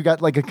least you got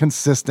like a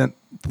consistent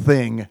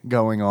thing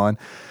going on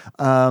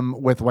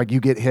with like you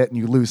get hit and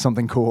you lose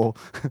something cool.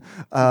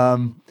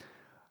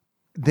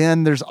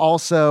 Then there's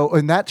also,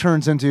 and that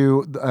turns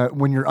into,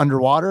 when you're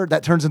underwater,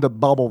 that turns into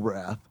bubble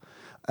breath.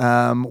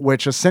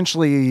 Which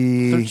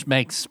essentially... Which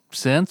makes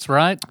sense,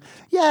 right?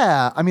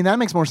 Yeah. I mean, that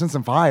makes more sense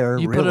than fire,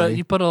 really.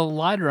 You put a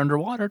lighter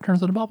underwater, it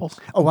turns into bubbles.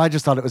 Oh, I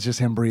just thought it was just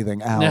him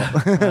breathing out.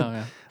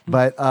 Yeah.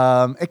 But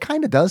it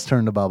kind of does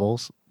turn to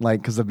bubbles,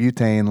 like, because the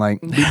butane, like,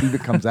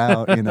 it comes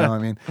out, you know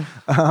what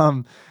I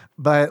mean?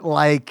 But,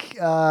 like,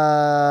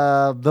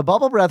 the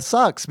bubble breath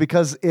sucks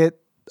because it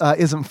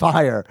isn't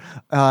fire.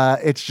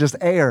 It's just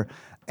air.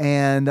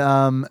 And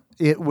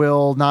it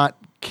will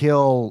not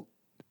kill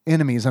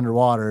enemies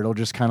underwater. It'll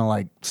just kind of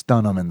like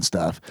stun them and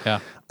stuff. Yeah.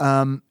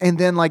 And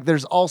then like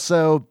there's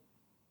also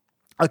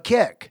a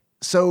kick.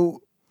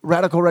 So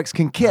Radical Rex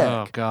can kick.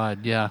 Oh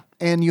God, yeah.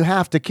 And you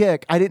have to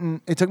kick.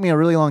 It took me a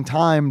really long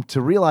time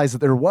to realize that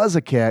there was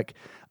a kick.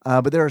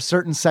 But there are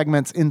certain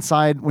segments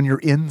inside, when you're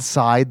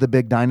inside the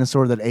big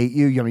dinosaur that ate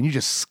you. I mean, you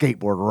just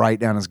skateboard right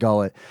down his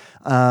gullet.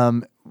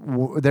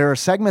 There are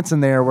segments in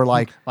there where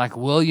like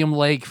William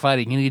Lake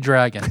fighting any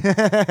dragon.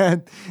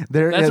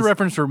 That's a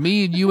reference for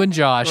me and you and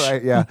Josh.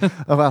 Right? Yeah.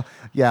 Well,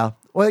 yeah.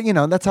 Well, you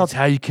know, that's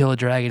how you kill a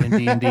dragon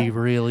in D&D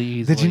really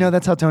easily. Did you know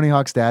that's how Tony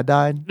Hawk's dad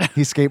died?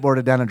 He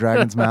skateboarded down a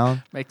dragon's mouth.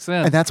 Makes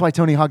sense. And that's why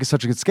Tony Hawk is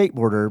such a good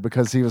skateboarder,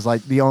 because he was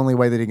like, the only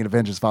way that he can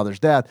avenge his father's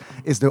death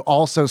is to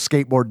also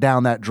skateboard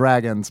down that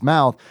dragon's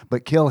mouth,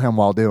 but kill him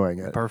while doing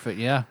it. Perfect,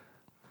 yeah.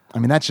 I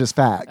mean, that's just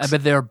facts. I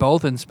bet they were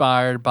both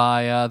inspired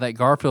by that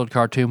Garfield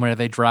cartoon where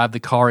they drive the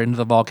car into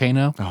the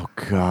volcano. Oh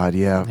God,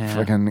 yeah.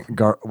 Fucking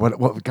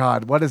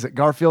what is it?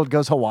 Garfield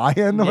Goes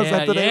Hawaiian? Was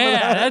that the name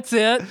of that? That's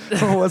it.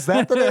 Was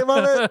that the name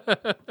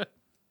of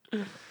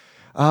it?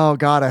 Oh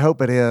God, I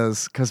hope it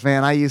is. Because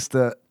man, I used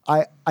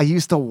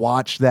to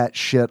watch that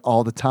shit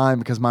all the time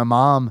because my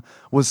mom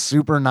was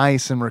super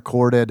nice and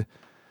recorded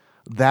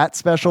that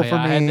special for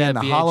me, and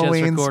the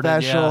Halloween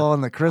special,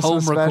 and the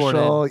Christmas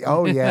special.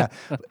 Oh yeah,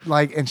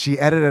 like, and she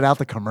edited out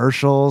the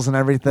commercials and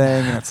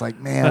everything. And it's like,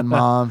 man,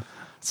 Mom,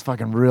 it's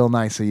fucking real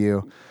nice of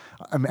you.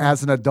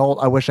 As an adult,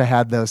 I wish I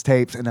had those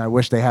tapes, and I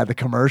wish they had the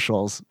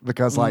commercials,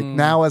 because like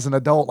now as an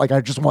adult, like I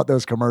just want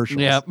those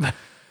commercials. Yep.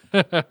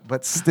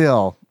 But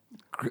still,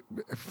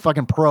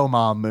 fucking pro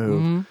mom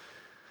move.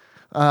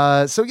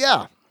 So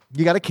yeah.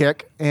 You got to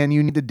kick, and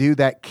you need to do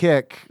that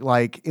kick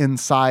like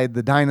inside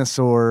the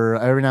dinosaur.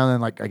 Every now and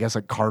then, like I guess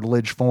like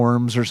cartilage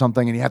forms or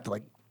something, and you have to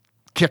like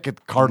kick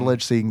at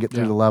cartilage so you can get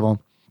through the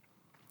level.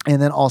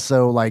 And then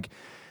also like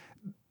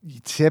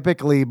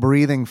typically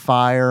breathing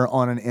fire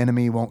on an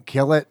enemy won't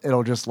kill it.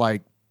 It'll just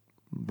like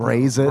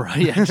braise it. Right,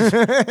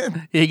 yeah,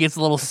 it gets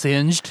a little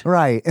singed.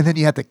 Right. And then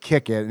you have to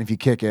kick it, and if you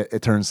kick it,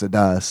 it turns to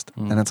dust.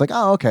 And it's like,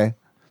 oh, okay.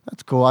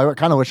 That's cool. I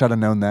kind of wish I'd have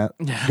known that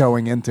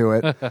going into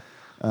it.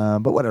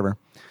 But whatever.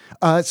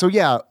 So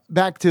yeah,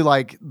 back to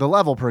like the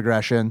level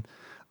progression.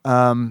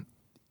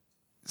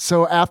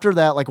 So after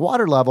that, like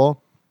water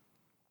level,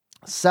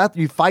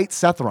 you fight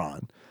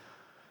Sethron,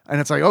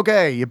 and it's like,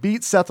 okay, you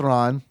beat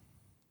Sethron,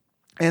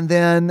 and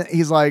then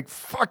he's like,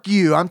 fuck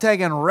you, I'm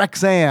taking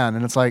Rexanne.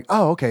 And it's like,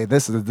 oh, okay,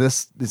 this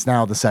is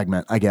now the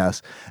segment, I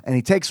guess. And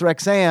he takes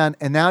Rexanne,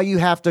 and now you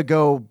have to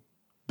go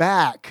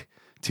back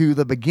to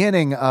the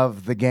beginning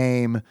of the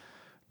game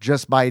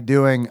just by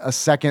doing a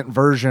second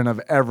version of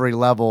every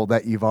level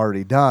that you've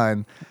already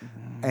done.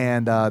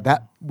 And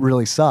that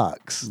really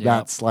sucks. Yep.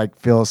 That's like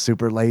feels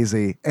super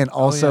lazy, and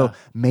also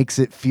makes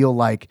it feel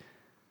like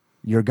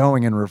you're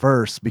going in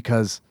reverse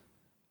because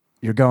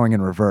you're going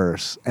in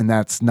reverse, and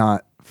that's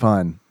not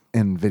fun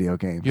in video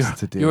games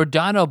to do. Your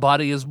dino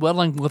body is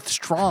welling with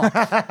strong.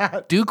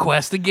 Do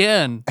quest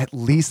again. At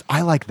least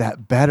I like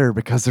that better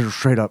because they're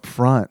straight up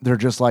front. They're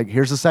just like,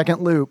 here's a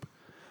second loop.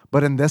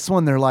 But in this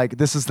one, they're like,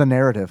 this is the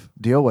narrative.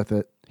 Deal with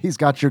it. He's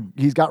got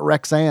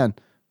Rexanne.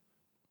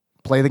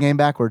 Play the game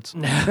backwards.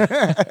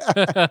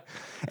 And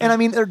I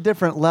mean, they're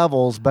different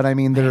levels, but I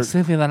mean, they're...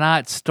 Symphony of the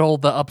Night stole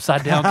the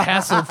upside down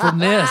castle from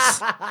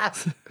this.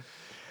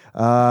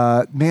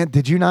 Man,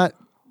 did you not...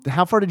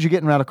 How far did you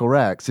get in Radical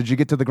Rex? Did you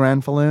get to the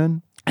Grand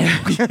Falloon? In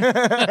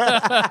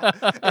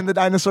the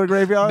dinosaur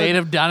graveyard? Made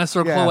of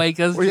dinosaur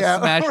cloacas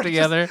smashed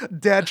together.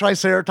 Dead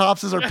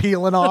triceratopses are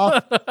peeling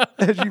off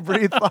as you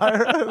breathe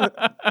fire.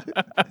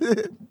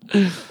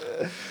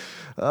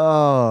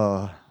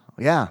 Oh,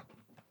 yeah.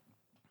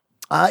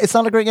 It's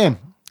not a great game.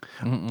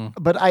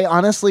 But I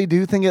honestly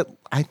do think it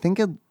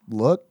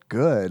looked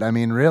good. I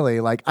mean, really,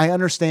 like, I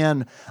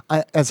understand,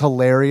 as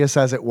hilarious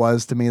as it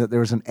was to me that there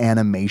was an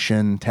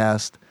animation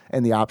test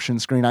in the option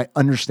screen, I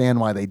understand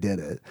why they did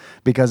it,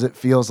 because it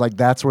feels like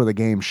that's where the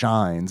game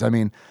shines. I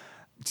mean,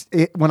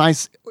 when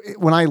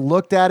I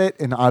looked at it,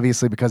 and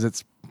obviously because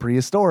it's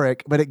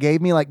prehistoric, but it gave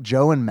me like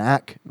Joe and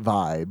Mac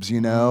vibes, you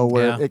know,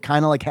 where it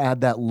kind of like had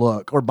that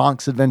look, or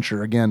Bonk's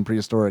Adventure, again,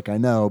 prehistoric, I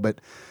know,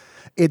 but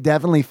it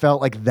definitely felt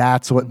like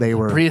that's what they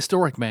were.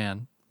 Prehistoric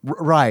man.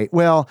 Right.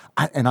 Well,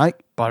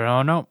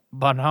 Banana.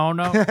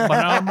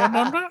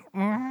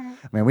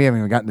 Man, we haven't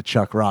even gotten to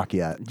Chuck Rock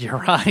yet. You're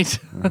right.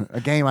 A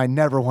game I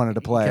never wanted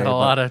to play. Got a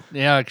lot of,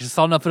 because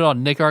saw enough of it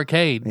on Nick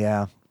Arcade.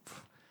 Yeah.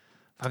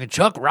 Fucking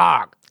Chuck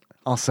Rock.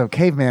 Also,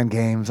 caveman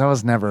games. I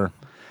was never,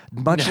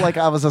 much like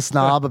I was a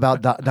snob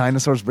about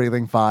dinosaurs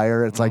breathing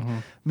fire. It's like,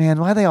 man,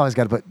 why they always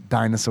got to put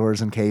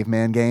dinosaurs in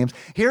caveman games?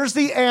 Here's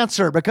the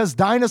answer: because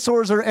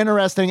dinosaurs are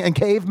interesting and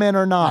cavemen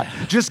are not.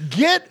 Just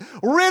get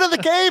rid of the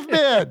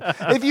cavemen.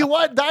 If you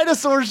want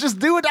dinosaurs, just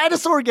do a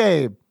dinosaur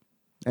game.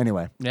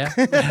 Anyway,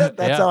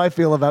 that's how I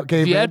feel about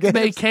cavemen. If you had games. to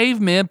make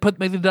cavemen,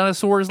 make the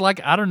dinosaurs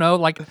like, I don't know,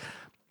 like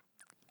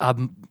a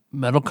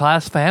middle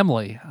class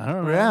family. I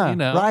don't know. Yeah, you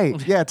know.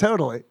 right. Yeah,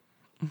 totally.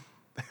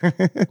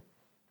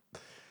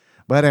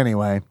 But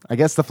anyway, I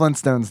guess the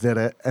Flintstones did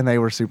it, and they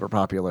were super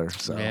popular.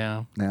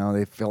 So now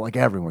they feel like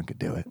everyone could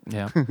do it.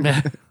 Yeah.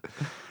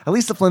 At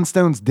least the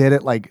Flintstones did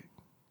it like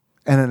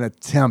in an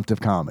attempt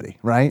of comedy,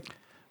 right?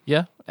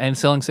 Yeah, and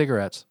selling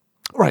cigarettes.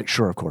 Right,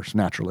 sure, of course,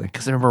 naturally.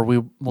 Because I remember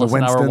Melissa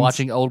and I were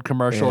watching old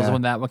commercials Yeah.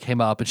 when that one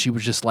came up, and she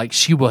was just like,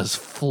 she was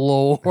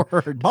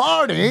floored.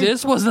 Barney,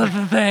 This was the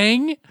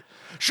thing.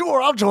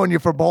 sure, I'll join you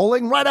for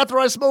bowling right after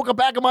I smoke a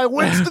pack of my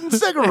Winston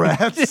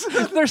cigarettes.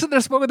 They're sitting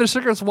there smoking their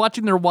cigarettes,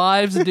 watching their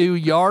wives do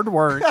yard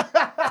work.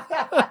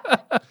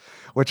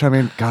 Which, I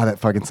mean, God, that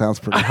fucking sounds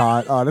pretty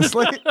hot,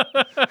 honestly.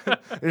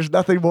 There's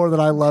nothing more that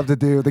I love to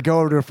do than go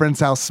over to a friend's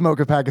house, smoke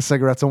a pack of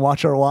cigarettes, and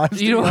watch our wives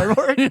do yard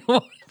work. You know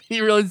what would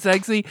be really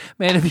sexy?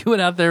 Man, if you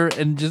went out there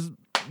and just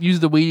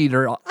used the weed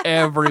eater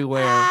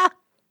everywhere.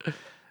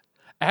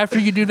 After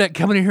you do that,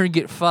 come in here and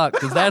get fucked,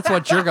 because that's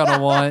what you're going to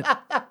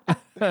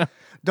want.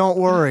 Don't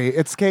worry,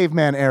 it's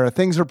caveman era.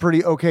 Things are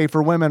pretty okay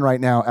for women right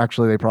now.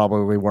 Actually, they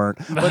probably weren't,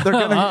 but they're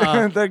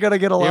gonna they're gonna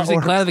get a You ever lot seen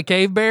worse. Clan of the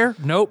Cave Bear?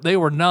 Nope, they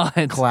were not.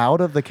 Cloud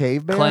of the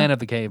Cave Bear? Clan of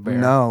the Cave Bear.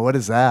 No, what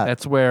is that?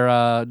 That's where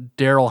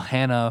Daryl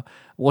Hannah,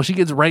 she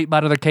gets raped by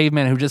another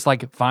caveman who just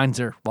like finds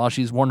her while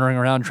she's wandering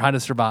around trying to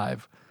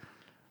survive.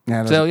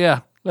 Yeah, So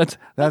yeah, that's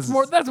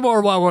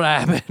more what would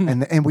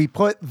happen. and we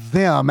put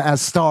them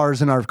as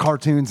stars in our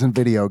cartoons and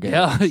video games.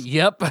 Yeah,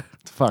 yep.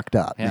 It's fucked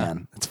up, Yeah.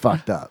 man. It's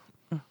fucked up.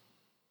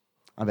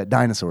 I bet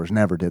dinosaurs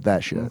never did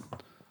that shit.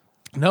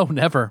 No,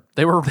 never.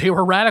 They were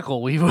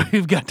radical.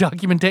 We've got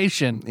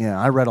documentation. Yeah,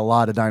 I read a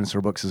lot of dinosaur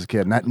books as a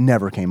kid, and that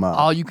never came up.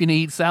 All you can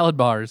eat salad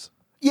bars.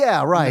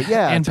 Yeah, right.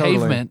 Yeah, And totally.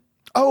 pavement.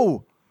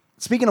 Oh,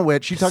 speaking of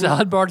which, you talking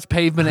Salad bars,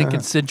 pavement, and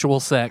consensual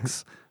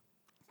sex.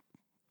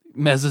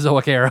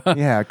 Mesozoic era.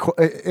 Yeah,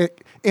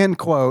 end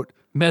quote.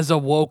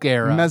 Mesowoke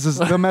era.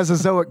 The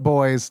Mesozoic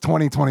Boys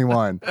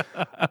 2021.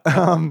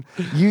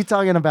 You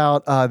talking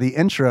about the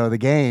intro, the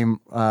game,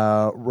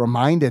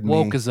 reminded me.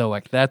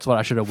 Wokezoic. That's what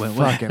I should have went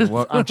with. Fucking,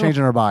 I'm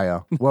changing our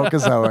bio.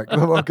 Wokezoic. The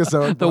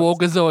Wokezoic. The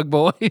Wokezoic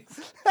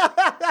boys.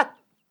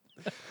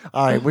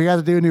 All right, we got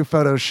to do a new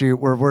photo shoot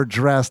where we're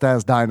dressed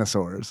as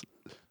dinosaurs.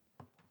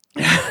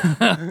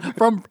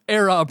 From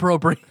era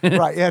appropriate.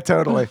 Right, yeah,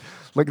 totally.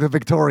 Like the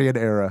Victorian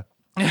era.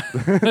 So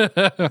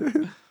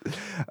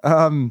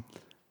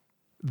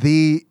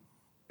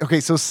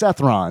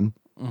Sethron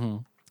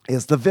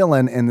is the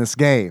villain in this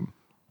game,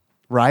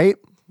 right?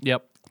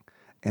 Yep.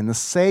 In the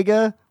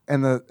Sega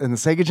and the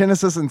Sega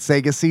Genesis and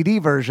Sega CD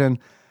version,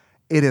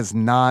 it is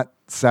not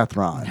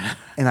Sethron,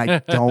 and I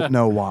don't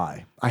know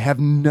why. I have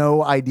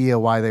no idea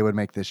why they would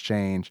make this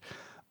change.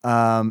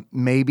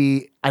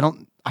 Maybe I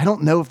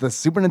don't know if the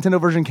Super Nintendo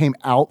version came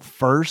out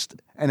first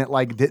and it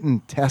like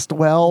didn't test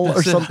well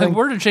or something.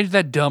 We're gonna change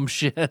that dumb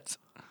shit.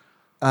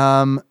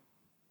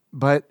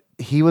 But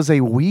he was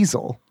a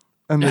weasel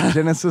in the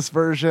Genesis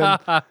version.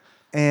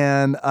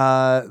 And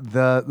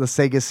the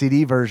Sega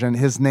CD version,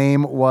 his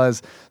name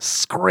was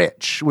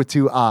Scritch with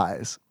 2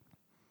 eyes.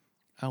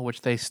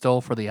 Which they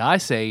stole for the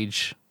Ice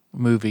Age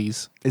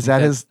movies. Is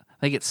that his?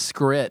 I think it's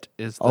Scrit.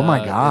 Oh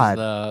my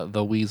God. Is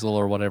the weasel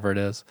or whatever it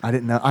is. I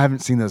didn't know. I haven't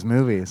seen those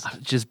movies.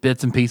 Just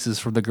bits and pieces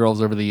from the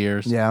girls over the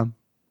years. Yeah.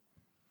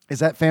 Is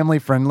that family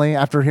friendly?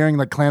 After hearing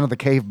the Clan of the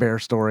Cave Bear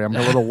story, I'm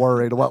a little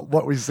worried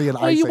what we see in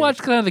Ice Age. You watch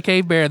Clan of the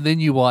Cave Bear and then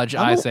you watch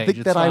Ice Age. I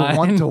think that I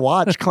want to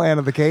watch Clan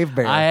of the Cave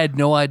Bear. I had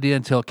no idea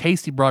until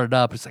Casey brought it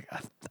up. It's like,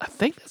 I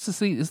think that's the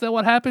scene. Is that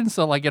what happened?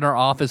 So like in our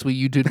office, we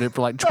YouTubed it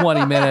for like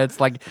 20 minutes.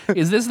 Like,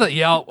 is this the,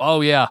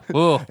 oh yeah.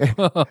 Ooh.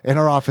 In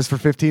our office for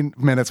 15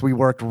 minutes, we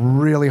worked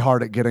really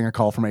hard at getting a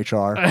call from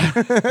HR.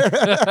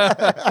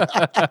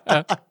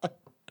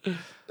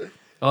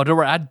 Oh, don't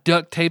worry. I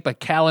duct tape a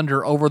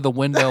calendar over the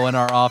window in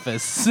our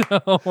office.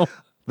 So.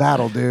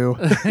 That'll do.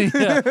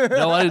 Yeah.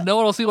 No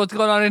one will see what's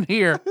going on in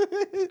here.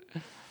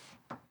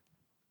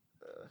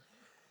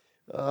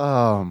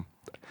 I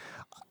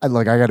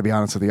got to be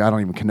honest with you. I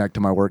don't even connect to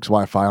my work's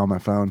Wi-Fi on my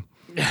phone.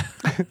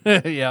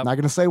 Yeah. Not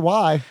going to say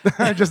why.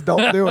 I just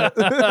don't do it.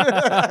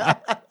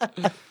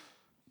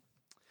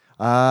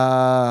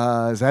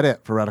 Is that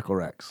it for Radical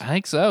Rex? I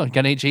think so.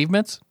 Got any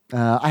achievements?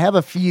 I have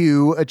a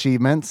few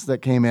achievements that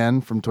came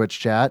in from Twitch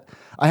chat.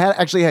 I had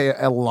actually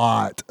a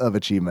lot of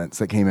achievements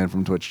that came in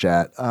from Twitch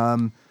chat.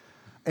 And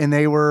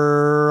they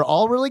were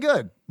all really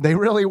good. They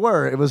really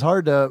were. It was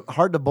hard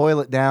to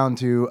boil it down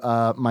to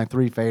my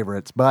 3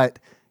 favorites, but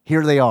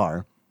here they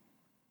are.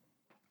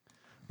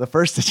 The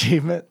first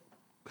achievement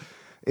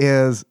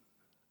is,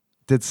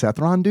 did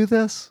Sethron do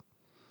this?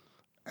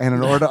 And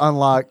in order to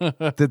unlock,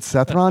 did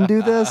Sethron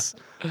do this?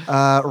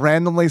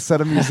 Randomly set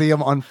a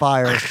museum on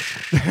fire,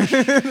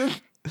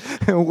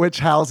 which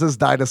houses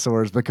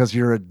dinosaurs because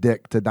you're a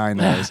dick to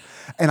dinos.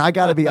 And I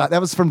got to be, that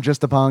was from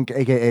Just a Punk,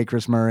 a.k.a.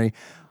 Chris Murray.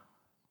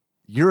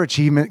 Your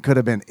achievement could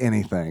have been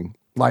anything.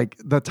 Like,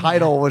 the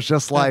title was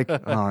just like,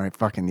 all right,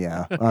 fucking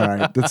yeah. All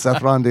right, did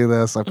Sephiroth do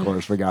this? Of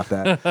course, we got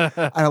that.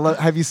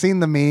 Have you seen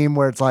the meme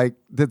where it's like,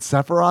 did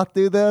Sephiroth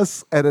do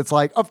this? And it's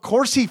like, of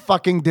course he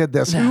fucking did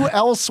this. Who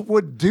else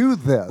would do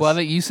this? Well, I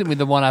think you sent me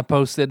the one I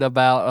posted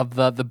about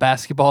of the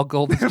basketball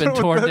goal that's been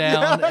torn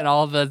down and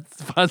all the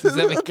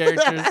specific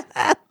characters.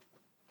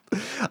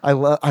 I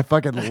love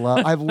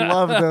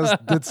those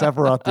did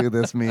Sephiroth do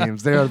this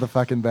memes. They are the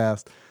fucking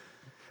best.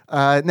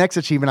 Next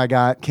achievement I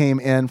got came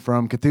in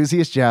from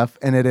Cthusiast Jeff,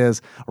 and it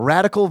is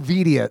Radical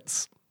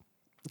Vidiots.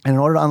 And in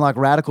order to unlock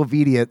Radical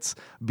Vidiots,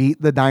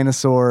 beat the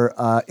dinosaur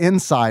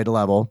inside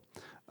level,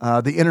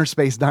 the inner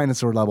space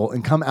dinosaur level,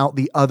 and come out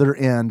the other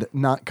end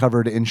not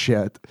covered in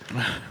shit.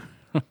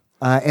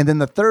 And then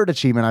the third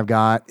achievement I've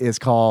got is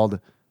called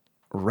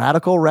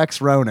Radical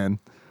Rex Ronin.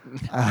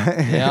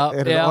 In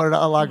order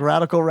to unlock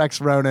Radical Rex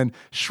Ronin,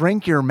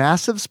 shrink your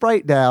massive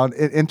sprite down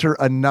and enter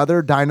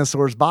another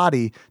dinosaur's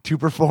body to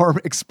perform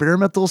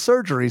experimental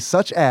surgery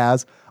such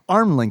as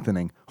arm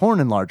lengthening, horn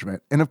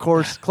enlargement, and of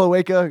course,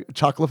 cloaca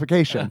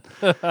chocolification.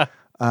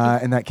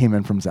 And that came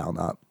in from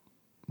Zalnop.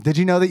 Did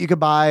you know that you could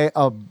buy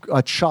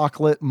a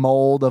chocolate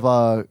mold of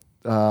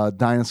a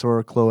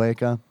dinosaur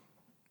cloaca?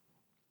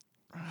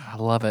 I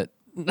love it.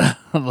 I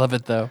love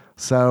it though.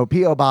 So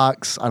P.O.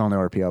 Box, I don't know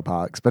our P.O.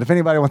 Box, but if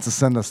anybody wants to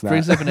send us that.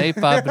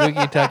 3785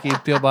 Paducah, Kentucky,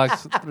 P.O.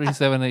 Box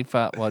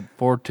 3785,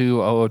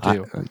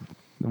 42002.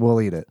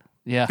 We'll eat it.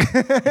 Yeah.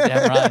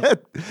 Damn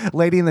right.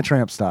 Lady in the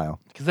Tramp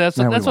style. Because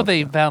that's what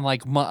they found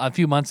like a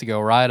few months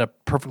ago, right? A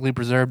perfectly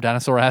preserved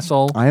dinosaur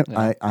asshole. I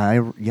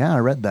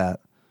read that.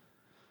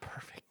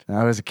 Perfect. When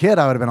I was a kid,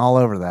 I would have been all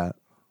over that.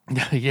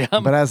 Yeah.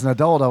 But as an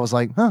adult, I was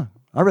like, I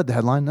read the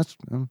headline.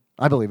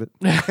 I believe it.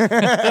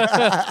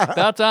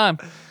 About time.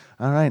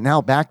 All right,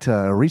 now back to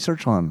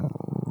research on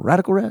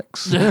Radical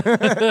Rex.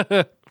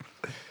 It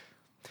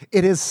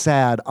is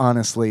sad,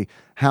 honestly,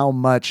 how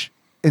much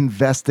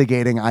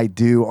investigating I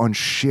do on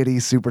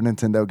shitty Super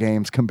Nintendo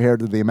games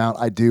compared to the amount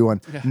I do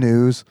on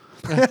news.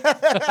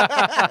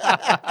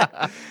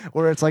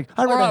 Where it's like,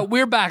 all right,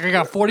 we're back. I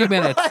got 40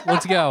 minutes.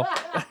 Let's go.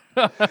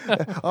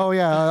 Oh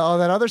yeah, all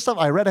that other stuff.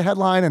 I read a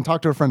headline and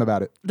talked to a friend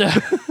about it.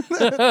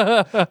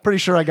 Pretty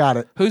sure I got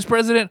it. Who's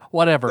president?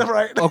 Whatever.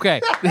 Right.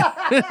 Okay.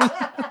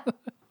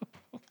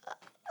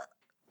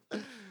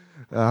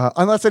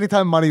 Unless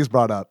anytime money is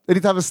brought up.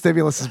 Anytime a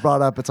stimulus is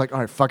brought up, it's like, all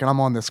right, fucking, I'm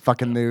on this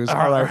fucking news.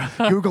 All right.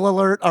 Google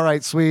alert. All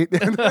right, sweet.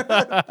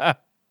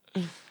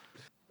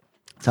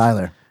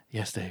 Tyler.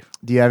 Yes, Dave.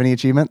 Do you have any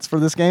achievements for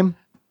this game?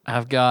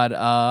 I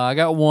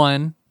got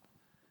one.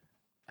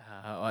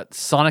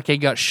 Sonic 8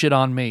 got shit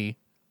on me,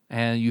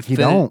 and you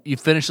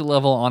finish the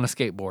level on a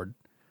skateboard.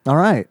 All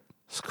right.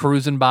 Just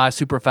cruising by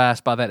super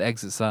fast by that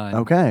exit sign.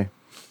 Okay.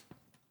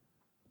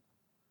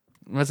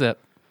 That's it.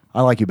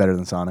 I like you better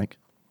than Sonic.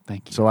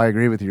 Thank you. So I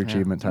agree with your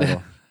achievement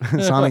title.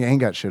 Sonic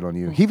ain't got shit on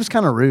you. He was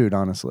kind of rude,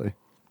 honestly.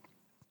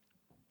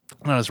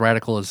 Not as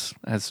radical as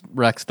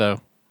Rex, though.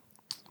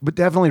 But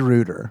definitely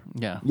ruder.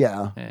 Yeah.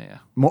 Yeah. Yeah.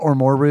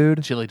 More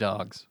rude? Chili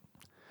dogs.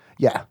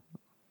 Yeah.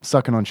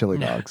 Sucking on chili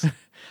dogs.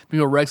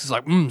 Rex is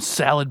like,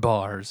 salad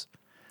bars.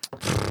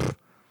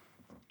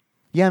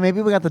 Yeah,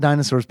 maybe we got the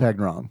dinosaurs pegged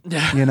wrong.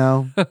 You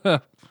know?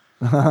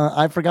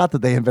 I forgot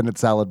that they invented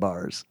salad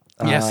bars.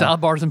 Yeah,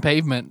 salad bars and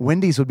pavement.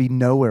 Wendy's would be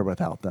nowhere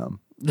without them.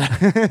 In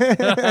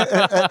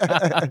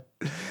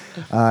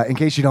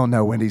case you don't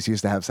know, Wendy's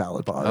used to have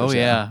salad bars. Oh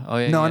yeah.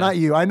 No, not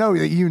you. I know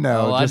that you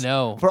know. Oh, Just I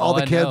know. For all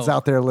the kids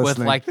out there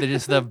listening. With like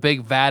just the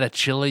big vat of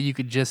chili, you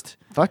could just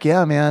fuck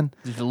yeah, man.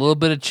 Just a little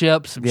bit of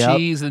chips, some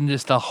cheese, and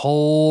just the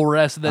whole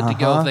rest of that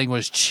to-go thing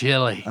was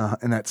chili.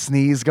 And that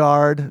sneeze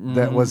guard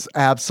that was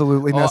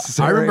absolutely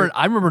necessary.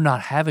 I remember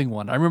not having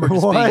one. I remember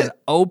just being an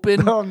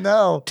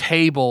open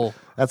table.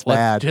 That's with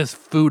bad. Just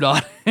food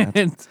on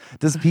it.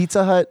 Does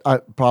Pizza Hut,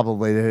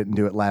 probably they didn't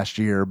do it last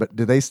year, but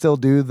do they still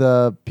do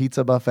the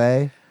pizza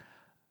buffet?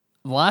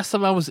 Last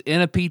time I was in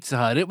a Pizza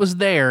Hut, it was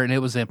there and it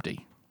was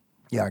empty.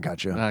 Yeah, I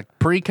got you.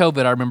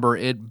 Pre-COVID, I remember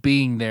it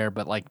being there,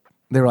 but like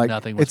they were like,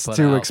 nothing was it's put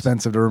too out.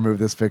 expensive to remove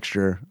this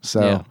fixture,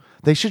 so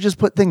they should just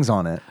put things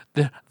on it.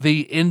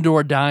 The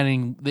indoor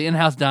dining, the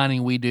in-house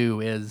dining we do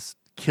is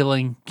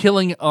killing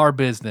our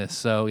business.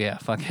 So yeah,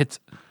 fuck it.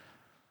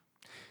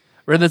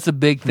 Or that's a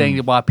big thing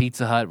why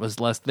Pizza Hut was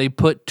less. They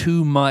put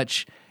too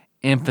much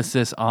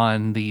emphasis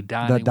on the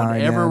dining.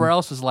 When everywhere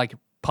else was like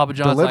Papa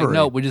John's Delivery. like,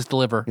 no, we just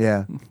deliver.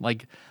 Yeah.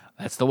 Like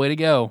that's the way to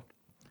go.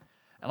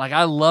 And like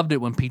I loved it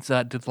when Pizza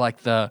Hut did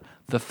like the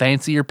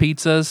fancier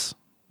pizzas,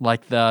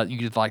 like you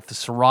did like the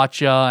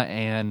sriracha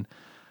and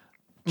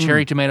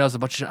cherry tomatoes, a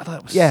bunch of shit. I thought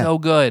it was so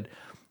good.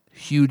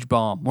 Huge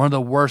bomb. One of the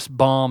worst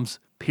bombs,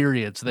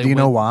 period. So do you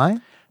know why?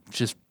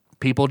 Just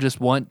people just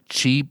want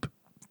cheap,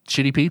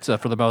 shitty pizza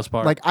for the most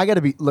part. Like I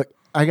gotta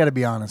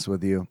be honest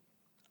with you.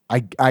 I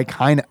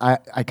kind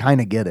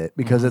of get it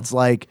because it's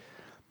like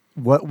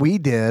what we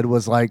did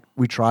was like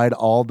we tried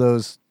all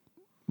those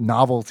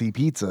novelty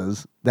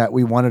pizzas that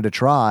we wanted to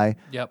try.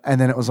 Yep. And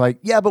then it was like,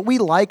 yeah, but we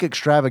like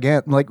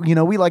extravagant, like, you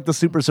know, we like the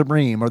Super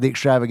Supreme or the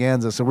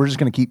extravaganza, so we're just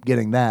going to keep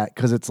getting that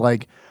because it's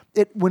like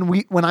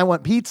when I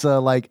want pizza,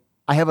 like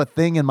I have a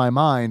thing in my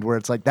mind where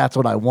it's like that's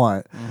what I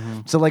want.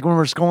 So like when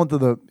we're scrolling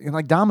through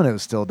like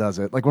Domino's still does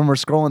it. Like when we're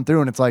scrolling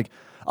through and it's like,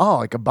 oh,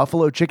 like a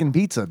buffalo chicken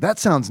pizza. That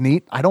sounds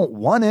neat. I don't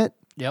want it.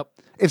 Yep.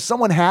 If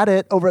someone had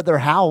it over at their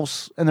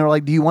house and they're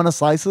like, do you want a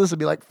slice of this? I'd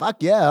be like,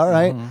 fuck yeah, all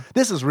right.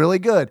 This is really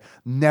good.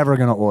 Never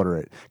gonna order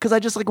it. Because I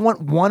just like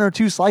want one or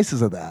two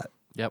slices of that.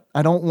 Yep.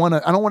 I don't want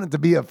it to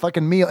be a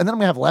fucking meal. And then I'm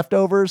gonna have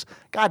leftovers.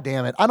 God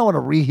damn it. I don't want to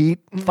reheat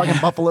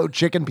fucking buffalo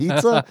chicken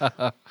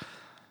pizza.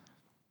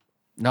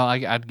 No,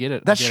 I'd get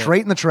it. That's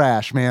straight in the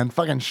trash, man.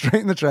 Fucking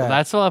straight in the trash.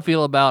 That's how I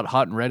feel about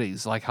Hot and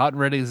Ready's. Like Hot and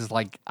Ready's is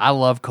like I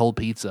love cold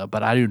pizza,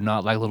 but I do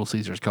not like Little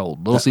Caesars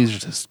cold. Little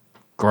Caesars is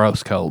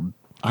gross cold.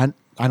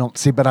 I don't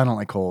see, but I don't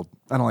like cold.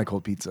 I don't like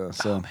cold pizza.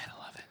 So, oh man,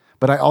 I love it.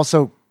 But I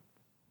also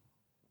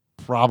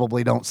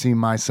probably don't see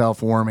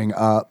myself warming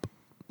up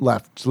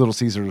Little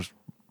Caesars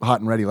Hot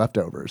and Ready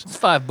leftovers. It's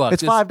 $5.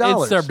 It's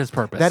 $5. It served its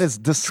purpose. That is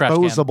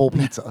disposable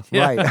pizza,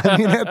 right? I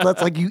mean,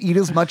 that's like you eat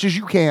as much as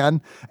you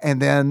can,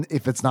 and then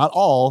if it's not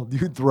all,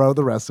 you throw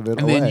the rest of it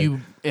away. And then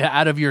you,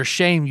 out of your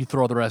shame, you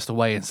throw the rest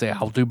away and say,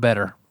 "I'll do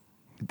better."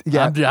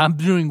 Yeah, I'm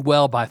doing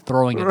well by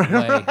throwing it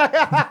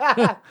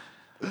away.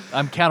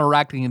 I'm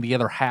counteracting the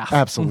other half.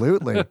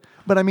 Absolutely.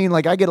 But I mean,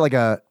 like I get like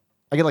a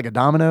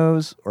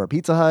Domino's or a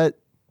Pizza Hut.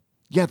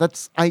 Yeah,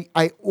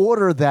 I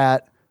order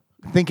that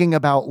thinking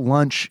about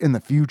lunch in the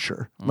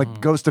future,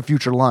 like Ghost of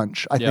Future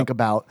Lunch. I think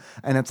about,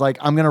 and it's like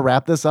I'm gonna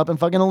wrap this up in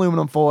fucking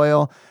aluminum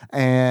foil,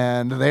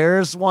 and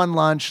there's one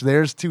lunch,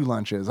 there's two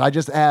lunches. I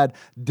just add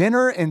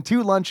dinner and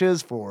two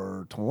lunches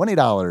for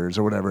 $20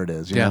 or whatever it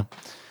is. You know?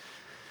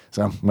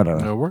 So whatever.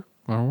 That'll work.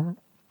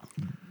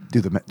 Do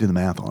the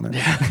math on it.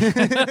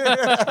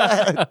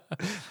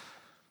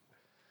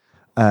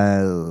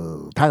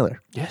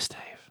 Tyler. Yes, Dave.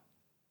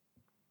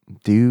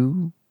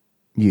 Do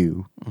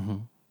you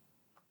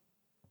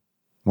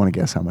want to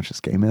guess how much this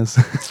game is?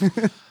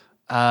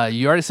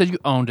 You already said you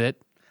owned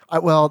it.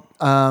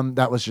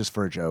 That was just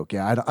for a joke.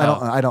 Yeah,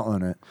 I don't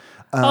own it.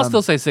 I'll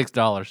still say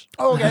 $6.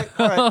 Okay,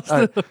 all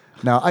right.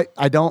 No,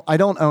 I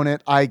don't own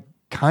it. I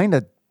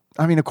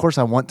mean, of course,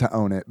 I want to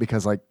own it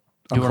because like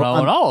you want to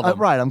own all of them,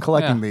 right? I'm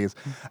collecting these,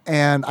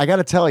 and I got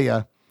to tell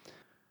you,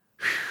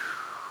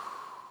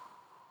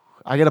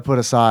 I got to put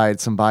aside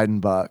some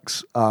Biden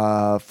bucks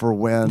for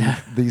when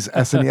these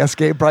SNES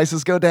game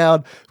prices go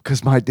down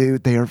because my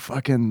dude, they are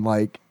fucking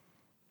like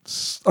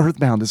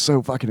Earthbound is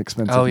so fucking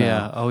expensive. Oh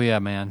now. yeah,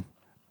 man.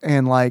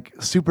 And like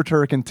Super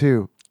Turrican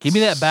 2. Give me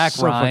that back,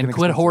 so Ryan. Quit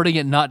expensive. hoarding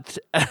it, not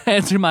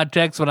answering my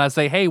text when I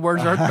say, "Hey,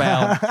 where's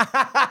Earthbound?"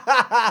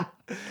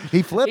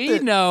 He flipped it. He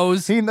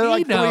knows. He knows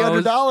like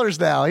 $300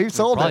 now. He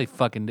sold Probably it.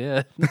 fucking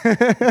did.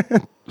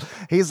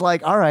 He's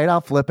like, all right, I'll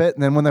flip it.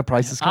 And then when the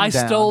prices come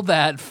down. I stole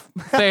that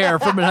fare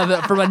from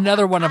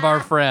another one of our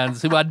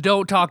friends who I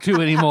don't talk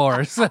to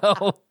anymore.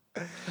 So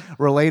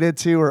related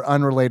to or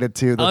unrelated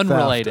to the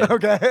unrelated.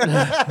 Theft. Okay.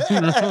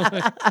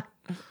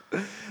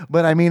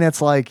 But I mean,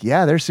 it's like,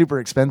 yeah, they're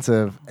super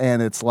expensive.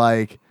 And it's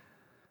like,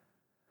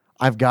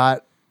 I've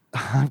got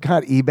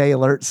eBay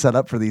alerts set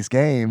up for these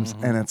games.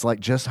 And it's like,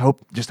 just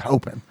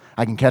hoping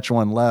I can catch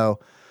one low.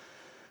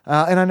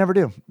 And I never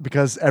do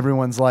because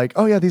everyone's like,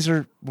 oh, yeah, these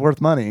are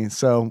worth money.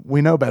 So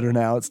we know better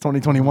now. It's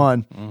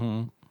 2021.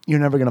 Mm-hmm. You're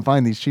never going to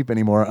find these cheap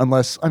anymore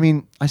unless, I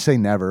mean, I say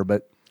never,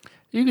 but.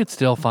 You could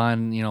still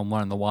find,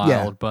 one in the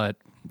wild, but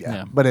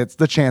yeah. But it's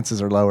the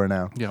chances are lower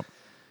now. Yep.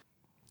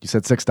 You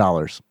said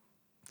 $6.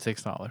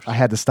 $6. I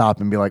had to stop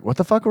and be like, what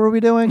the fuck were we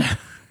doing?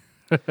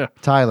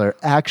 Tyler,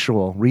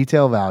 actual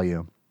retail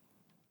value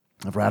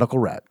of Radical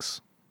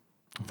Rex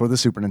for the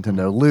Super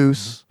Nintendo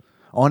loose,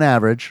 on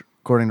average,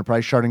 according to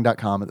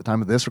PriceCharting.com at the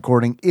time of this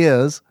recording,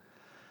 is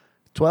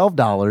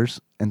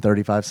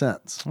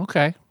 $12.35.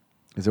 Okay.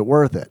 Is it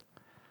worth it?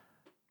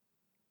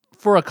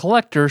 For a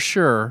collector,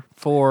 sure.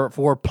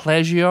 For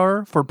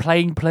pleasure, for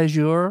playing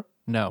pleasure,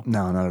 no.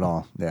 No, not at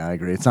all. Yeah, I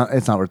agree. It's not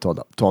worth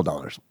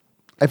 $12.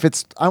 If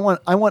it's, I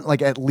want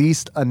like at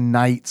least a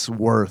night's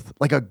worth,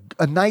 like a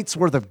night's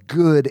worth of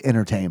good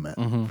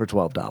entertainment for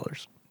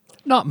 $12.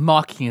 Not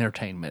mocking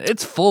entertainment.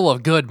 It's full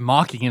of good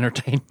mocking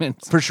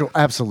entertainment. For sure.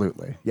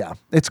 Absolutely. Yeah.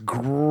 It's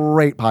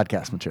great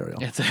podcast material.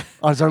 It's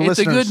As our a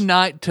listeners, good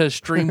night to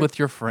stream with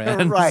your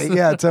friends. Right.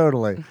 Yeah,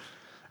 totally.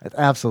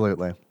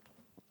 Absolutely.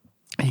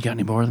 You got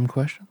any more of them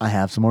questions? I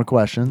have some more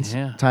questions.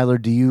 Yeah. Tyler,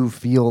 do you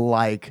feel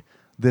like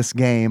this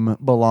game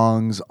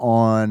belongs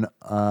on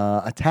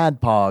a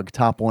Tadpog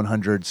Top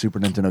 100 Super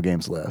Nintendo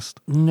games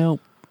list? Nope.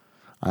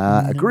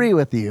 I agree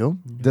with you,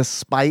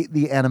 despite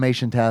the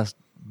animation test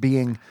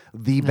being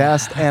the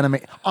best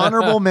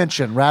honorable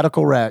mention,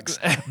 Radical Rex,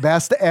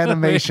 best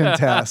animation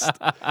test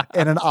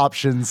in an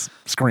options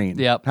screen.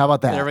 Yep. How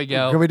about that? There we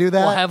go. Can we do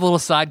that? We'll have little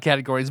side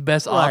categories.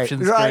 Best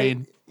options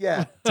screen.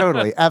 Yeah,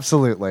 totally.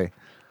 Absolutely.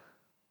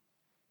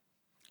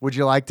 Would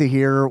you like to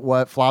hear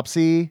what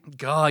Flopsy,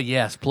 God,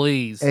 yes,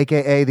 please.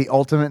 a.k.a. the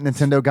Ultimate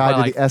Nintendo Guide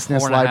Like to the SNES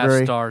 4.5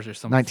 Library, stars or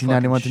some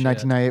 1991 to fucking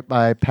shit. 1998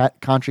 by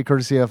Pat Contri,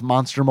 courtesy of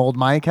Monster Mold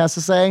Mike, has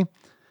to say?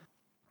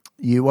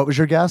 What was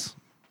your guess?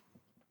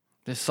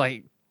 It's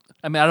like,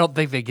 I don't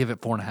think they give it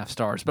 4.5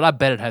 stars, but I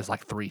bet it has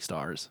like 3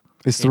 stars.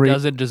 It's 3. It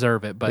doesn't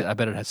deserve it, but I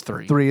bet it has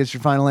 3. 3 is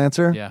your final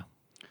answer? Yeah.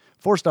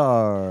 4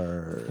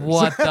 stars.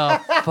 What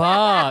the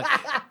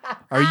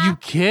fuck? Are you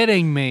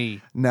kidding me?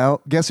 No.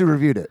 Guess who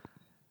reviewed it?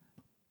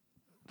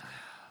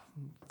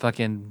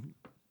 Fucking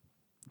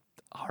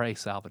R.A.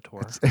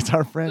 Salvatore. It's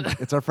our friend.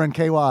 It's our friend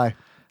KY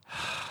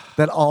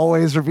that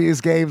always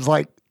reviews games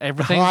like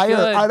Everything's higher.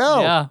 good. I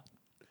know. Yeah.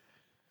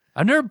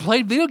 I've never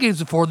played video games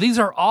before. These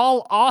are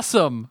all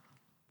awesome.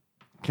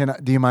 Do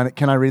you mind?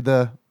 Can I read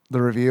the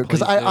review?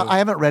 Because Please do. I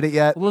haven't read it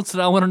yet. Listen,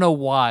 I want to know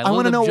why. I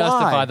want to know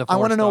justify why. The 4 I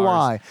want to know stars.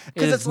 why. It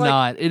Because is it's like,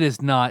 not. It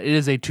is not. It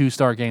is a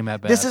 2-star game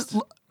at best. this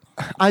is.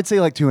 I'd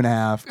say like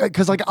 2.5.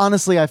 Because like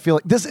honestly, I feel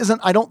like this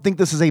isn't. I don't think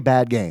this is a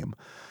bad game.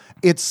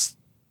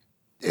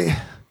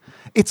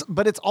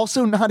 But it's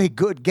also not a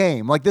good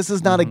game. Like this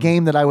is not a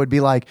game that I would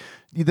be like,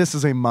 this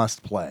is a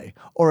must play.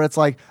 Or it's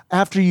like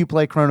after you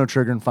play Chrono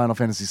Trigger and Final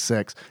Fantasy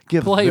VI,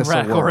 give Play this a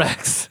Radical whirl.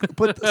 Rex.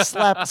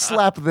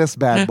 slap this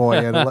bad boy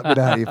in and let me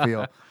know how you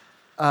feel.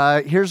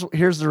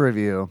 Here's the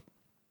review.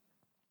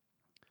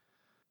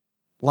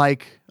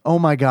 Like, oh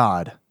my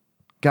God,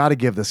 gotta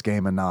give this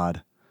game a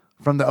nod.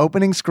 From the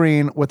opening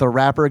screen with a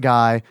rapper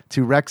guy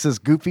to Rex's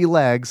goofy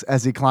legs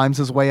as he climbs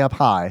his way up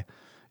high,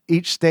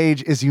 each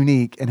stage is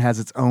unique and has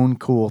its own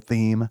cool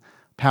theme,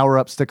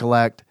 power-ups to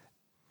collect,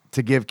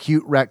 to give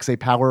cute Rex a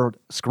power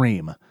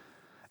scream.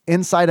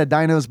 Inside a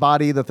dino's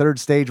body, the third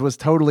stage was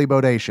totally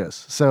bodacious.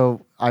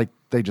 So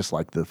they just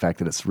like the fact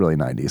that it's really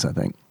 90s, I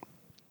think.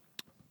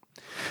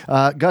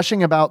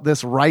 Gushing about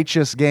this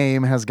righteous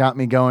game has got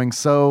me going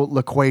so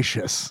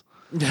loquacious.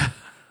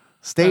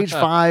 Stage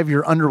 5,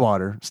 you're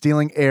underwater,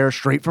 stealing air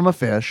straight from a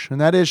fish.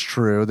 And that is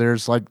true.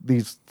 There's like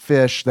these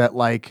fish that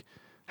like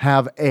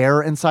have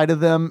air inside of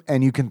them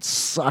and you can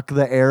suck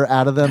the air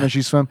out of them as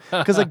you swim.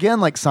 Because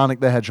again, like Sonic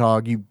the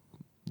Hedgehog, you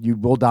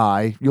will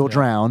die. You'll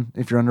drown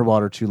if you're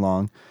underwater too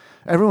long.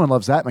 Everyone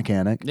loves that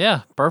mechanic.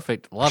 Yeah,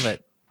 perfect. Love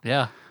it.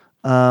 Yeah.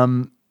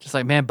 Just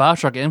like, man,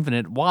 Bioshock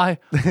Infinite, why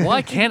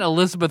can't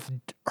Elizabeth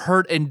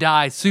hurt and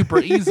die super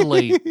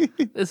easily?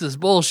 This is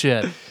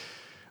bullshit.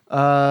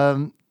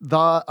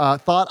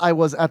 Thought I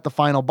was at the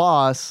final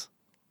boss.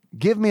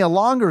 Give me a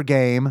longer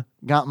game.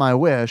 Got my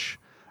wish.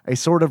 A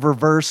sort of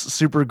reverse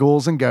Super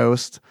Ghouls and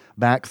Ghosts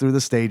back through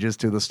the stages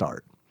to the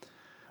start.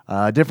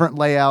 Different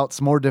layouts,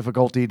 more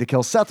difficulty to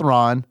kill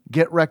Sethron,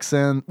 get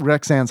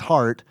Rexan's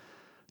heart.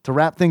 To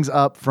wrap things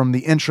up from the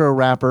intro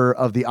rapper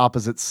of the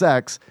opposite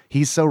sex,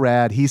 he's so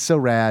rad,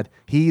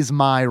 he's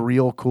my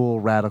real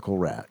cool Radical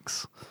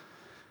Rex.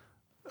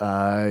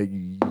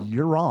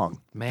 You're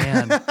wrong.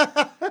 Man,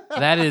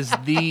 that is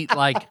the,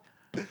 like,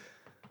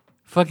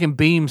 fucking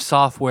Beam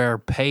Software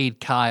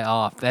paid Kai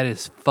off. That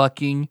is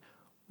fucking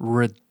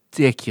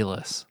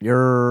ridiculous. I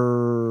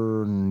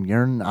don't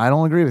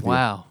agree with you.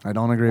 Wow. I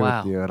don't agree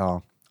with you at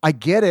all. I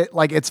get it.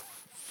 Like, it's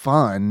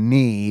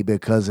funny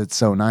because it's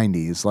so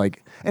 90s.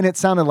 Like, and it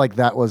sounded like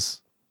that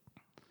was,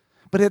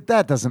 but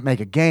that doesn't make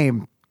a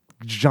game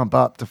jump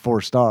up to 4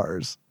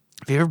 stars.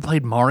 Have you ever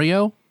played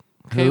Mario?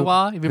 KY?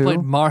 Have you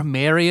played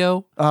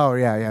Mario? Oh,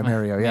 yeah,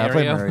 Mario. Yeah, I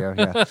played Mario?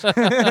 Mario,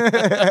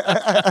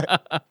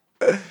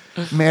 yeah.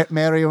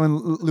 Mario and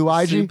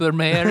Luigi. Super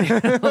Mario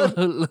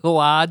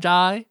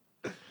Luigi.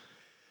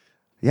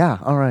 Yeah.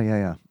 All right.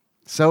 Yeah.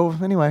 So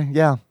anyway,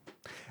 yeah,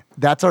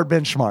 that's our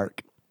benchmark.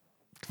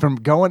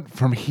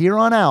 From here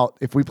on out,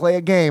 if we play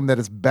a game that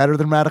is better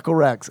than Radical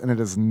Rex and it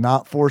is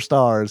not 4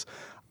 stars,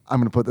 I'm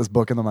going to put this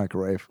book in the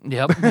microwave.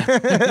 Yep.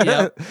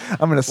 Yep.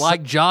 I'm going to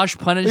Like Josh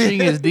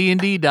punishing his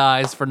D&D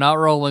dice for not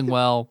rolling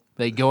well.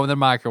 They go in the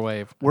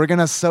microwave. We're going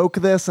to soak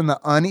this in the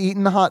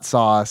uneaten hot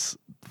sauce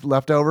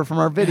left over from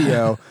our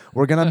video.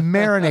 We're going to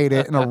marinate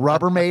it in a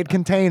Rubbermaid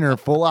container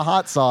full of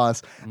hot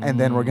sauce, and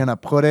then we're going to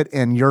put it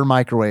in your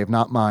microwave,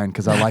 not mine,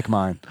 because I like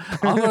mine.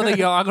 I'm going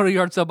to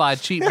yard sale, buy a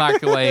cheap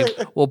microwave.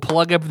 We'll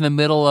plug up in the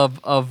middle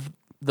of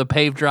the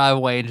paved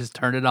driveway and just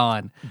turn it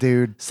on.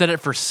 Dude. Set it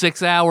for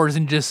 6 hours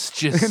and just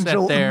sit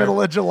there.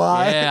 Middle of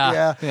July.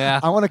 Yeah.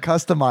 I want to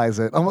customize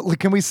it.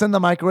 Can we send the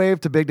microwave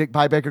to Big Dick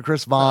Pie Baker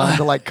Chris Vaughn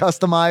to like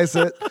customize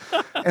it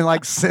and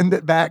like send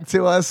it back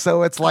to us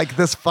so it's like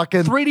this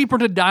fucking 3D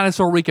printed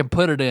dinosaur we can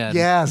put it in.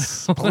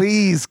 Yes,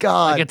 please,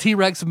 God. Like a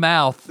T-Rex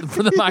mouth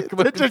for the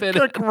microwave to fit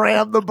in.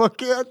 Grab the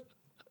book in.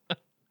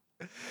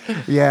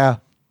 Yeah.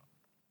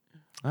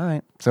 All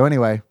right. So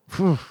anyway,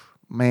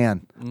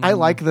 man, I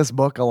like this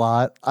book a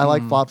lot. I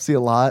like Flopsy a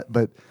lot,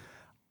 but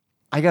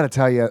I got to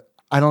tell you,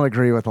 I don't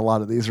agree with a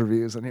lot of these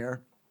reviews in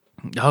here.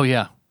 Oh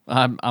yeah,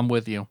 I'm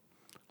with you.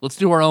 Let's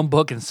do our own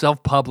book and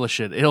self-publish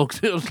it. It'll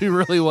do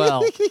really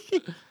well.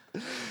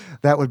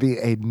 That would be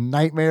a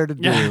nightmare to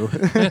do.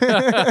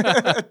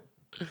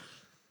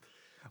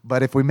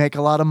 But if we make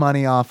a lot of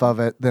money off of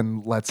it,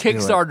 then let's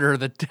Kickstarter,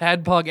 the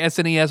Tadpog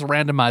SNES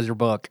randomizer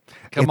book.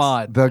 Come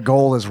on. The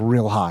goal is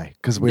real high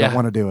because we don't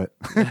want to do it.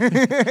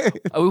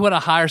 We want to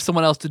hire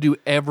someone else to do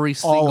every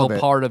single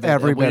part of it.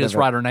 Every and we bit just of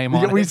it. write our name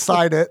on it. We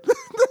sign it.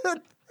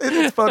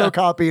 It's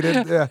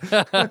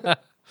photocopied.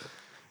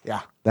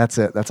 Yeah, that's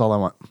it. That's all I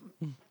want.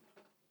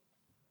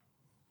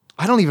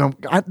 I don't even.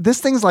 This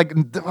thing's like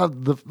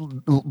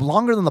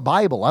longer than the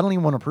Bible. I don't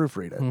even want to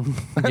proofread it.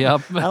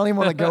 Yep. I don't even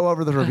want to go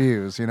over the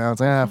reviews. You know,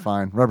 it's like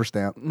fine, rubber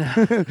stamp.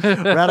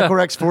 Radical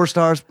Rex 4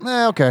 stars.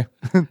 Okay.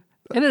 And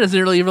it doesn't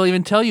really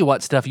even tell you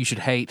what stuff you should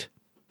hate.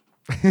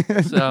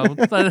 So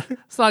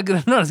it's not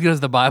good. Not as good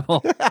as the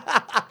Bible.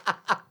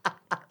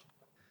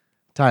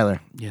 Tyler.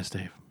 Yes,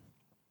 Dave.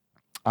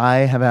 I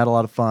have had a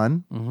lot of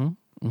fun.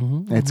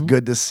 It's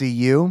good to see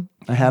you.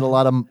 I had a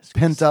lot of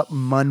pent up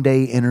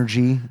Monday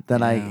energy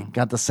that I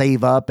got to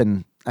save up,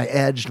 and I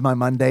edged my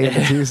Monday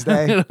into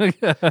Tuesday.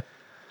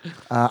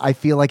 I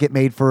feel like it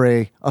made for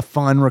a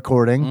fun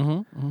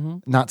recording.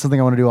 Not something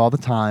I want to do all the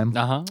time,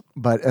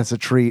 but as a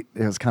treat,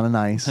 it was kind of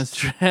nice.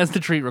 As the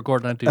treat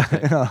recording on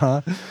Tuesday.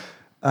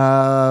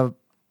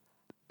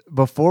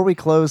 Before we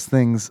close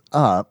things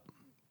up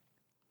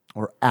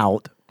or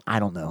out, I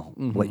don't know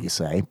what you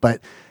say,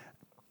 but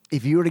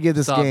if you were to give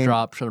this Stop, game...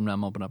 drop, shut them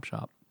down, open up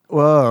shop.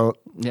 Whoa.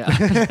 Yeah.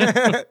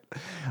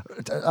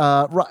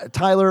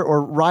 Tyler,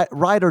 or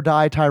Ride or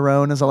Die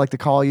Tyrone, as I like to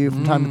call you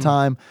from time to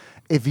time,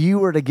 if you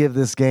were to give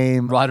this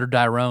game... Ride or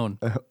Die Roan.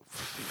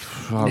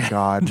 Oh,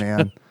 God,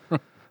 man.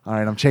 All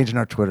right, I'm changing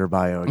our Twitter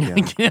bio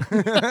again.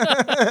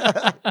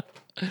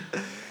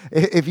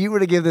 If you were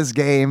to give this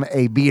game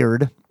a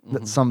beard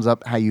that sums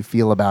up how you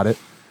feel about it,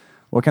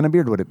 what kind of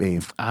beard would it be?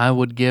 I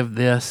would give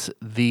this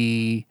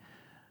the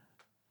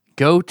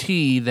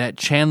goatee that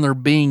Chandler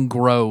Bing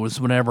grows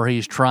whenever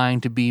he's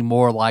trying to be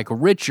more like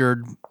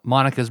Richard,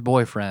 Monica's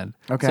boyfriend.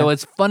 Okay. So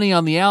it's funny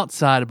on the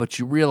outside, but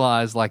you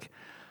realize, like,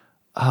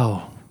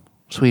 oh,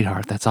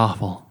 sweetheart, that's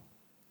awful.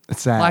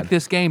 It's sad. Like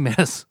this game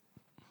is.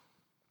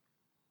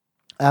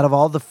 Out of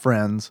all the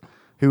friends,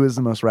 who is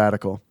the most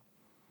radical?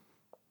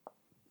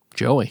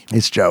 Joey.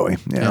 It's Joey.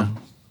 Yeah.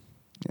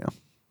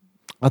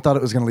 I thought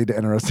it was going to lead to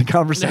interesting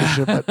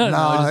conversation, but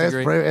no,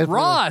 it's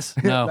Ross.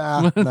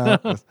 No.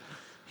 no.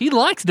 He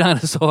likes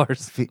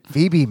dinosaurs.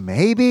 Phoebe,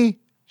 maybe?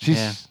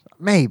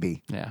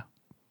 Maybe. Yeah.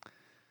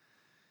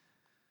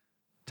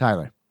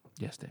 Tyler.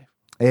 Yes, Dave.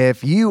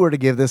 If you were to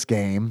give this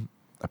game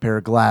a pair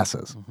of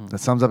glasses that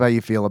sums up how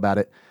you feel about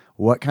it,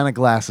 what kind of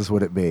glasses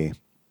would it be?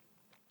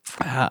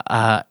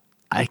 I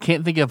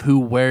can't think of who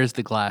wears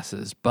the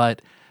glasses,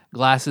 but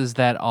glasses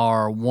that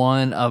are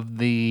one side of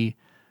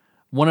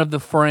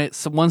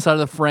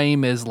the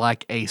frame is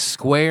like a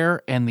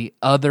square and the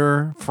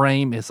other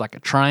frame is like a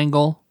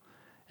triangle.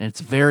 And it's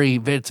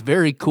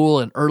very cool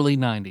in early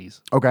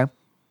 90s. Okay.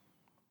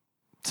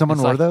 Someone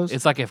wore those?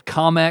 It's like if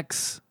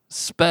Comex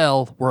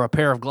spell were a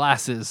pair of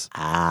glasses.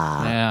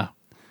 Ah. Yeah.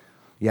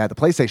 Yeah, the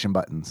PlayStation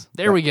buttons.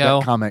 There we go.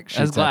 That comic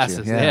shoots as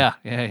glasses. at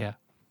you. Yeah.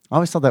 I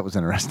always thought that was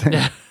interesting.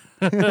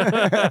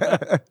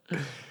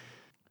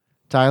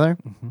 Tyler,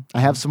 I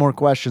have some more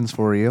questions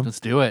for you. Let's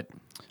do it.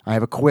 I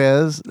have a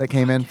quiz that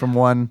came in from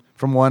one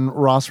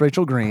Ross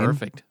Rachel Green.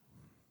 Perfect.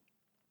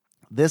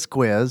 This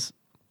quiz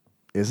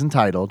is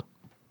entitled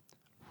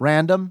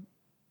Random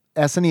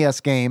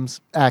SNES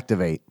Games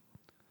Activate.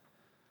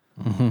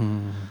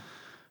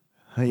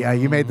 Yeah,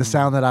 you made the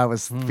sound that I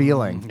was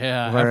feeling.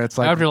 Yeah. Where it's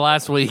like, after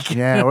last week.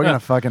 Yeah, we're going to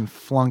fucking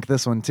flunk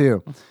this one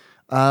too.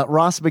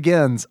 Ross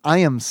begins, I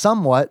am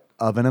somewhat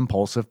of an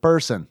impulsive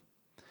person.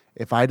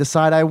 If I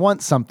decide I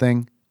want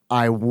something,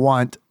 I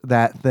want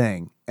that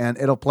thing. And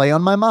it'll play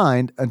on my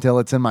mind until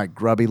it's in my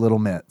grubby little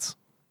mitts.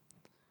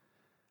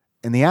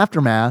 In the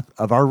aftermath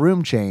of our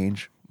room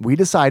change, we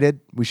decided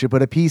we should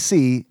put a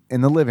PC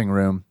in the living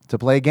room to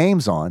play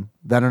games on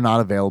that are not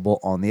available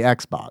on the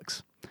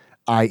Xbox,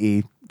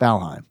 i.e.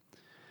 Valheim.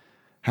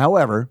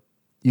 However,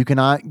 you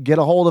cannot get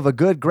a hold of a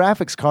good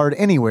graphics card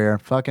anywhere,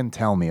 fucking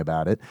tell me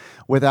about it,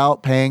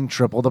 without paying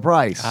triple the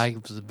price. I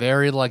was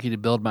very lucky to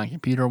build my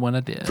computer when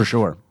I did. For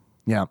sure.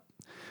 Yeah.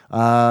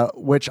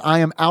 Which I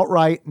am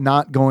outright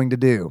not going to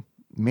do.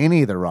 Me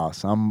neither,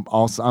 Ross. I'm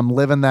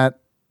living that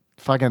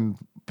fucking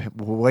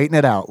waiting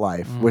it out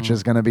life, which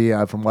is going to be,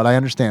 from what I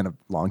understand, a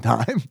long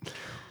time.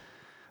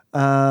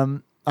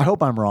 I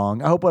hope I'm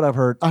wrong. I hope what I've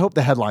heard, I hope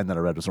the headline that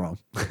I read was wrong.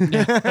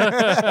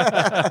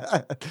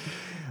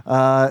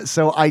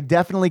 So I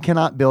definitely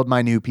cannot build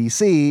my new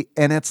PC,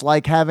 and it's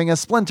like having a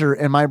splinter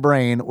in my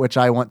brain, which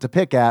I want to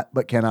pick at,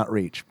 but cannot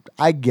reach.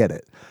 I get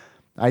it.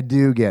 I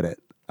do get it.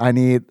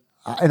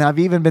 And I've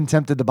even been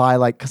tempted to buy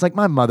cause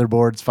my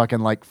motherboard's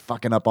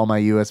fucking up all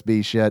my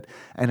USB shit.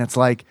 And it's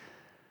like,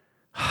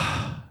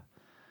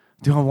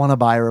 do I want to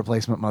buy a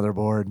replacement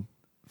motherboard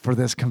for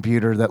this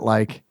computer that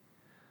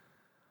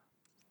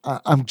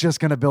I'm just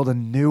going to build a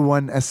new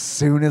one as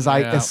soon as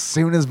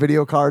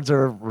video cards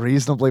are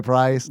reasonably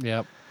priced.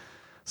 Yep.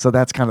 So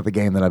that's kind of the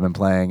game that I've been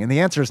playing. And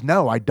the answer is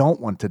no, I don't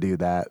want to do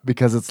that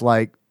because it's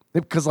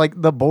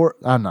the board,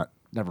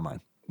 never mind.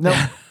 No.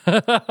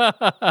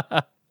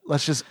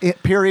 Let's just,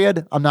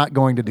 period. I'm not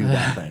going to do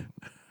that thing.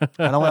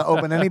 I don't want to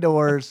open any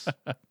doors.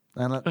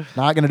 I'm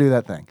not going to do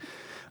that thing.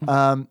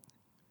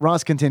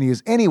 Ross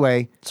continues.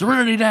 Anyway.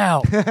 Serenity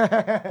now.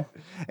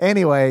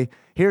 Anyway,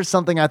 here's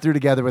something I threw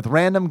together with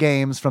random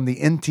games from the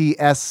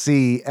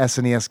NTSC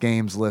SNES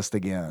games list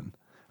again.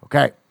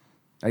 Okay.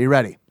 Are you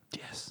ready?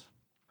 Yes.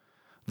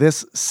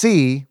 This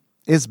C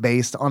is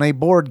based on a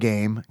board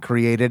game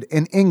created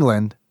in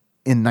England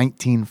in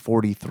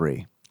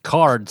 1943.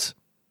 Cards.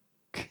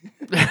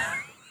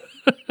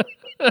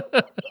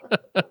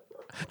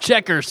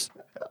 Checkers.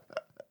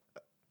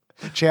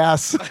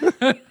 Chess.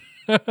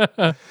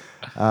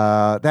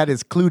 That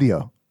is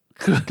Cluedo.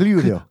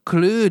 Cluedo,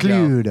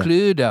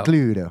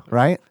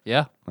 right?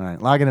 Yeah. All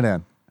right, logging it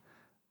in.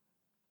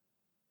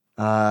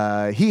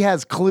 He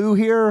has Clue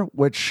here,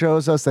 which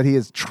shows us that he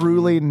is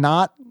truly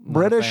not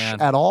British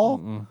at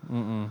all.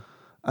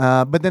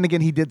 But then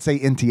again, he did say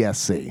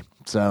NTSC,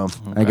 so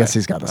I guess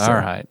he's got to say. All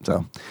right.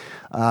 So,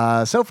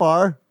 so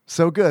far,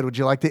 so good. Would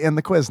you like to end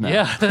the quiz now?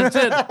 Yeah, that's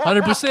it.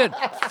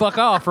 100%. Fuck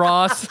off,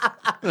 Ross.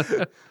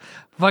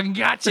 Fucking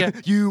gotcha.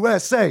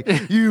 USA.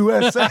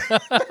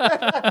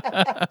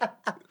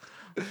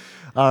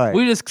 All right.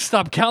 We just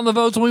stop counting the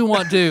votes when we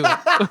want to.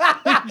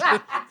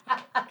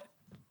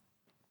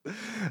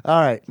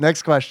 All right.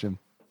 Next question.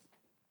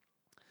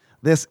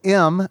 This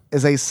M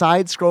is a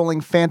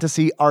side-scrolling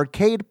fantasy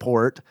arcade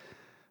port.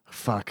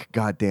 Fuck,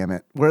 God damn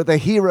it. Where the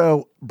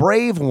hero,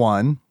 Brave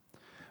One,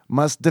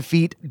 must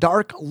defeat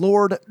Dark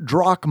Lord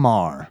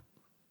Drakmar.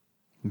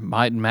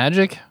 Might and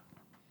Magic?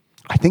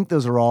 I think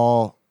those are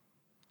all...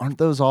 Aren't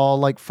those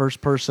all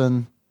first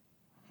person?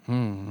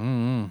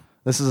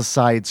 This is a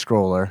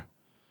side-scroller.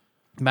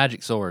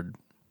 Magic Sword.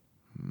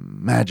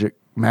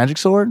 Magic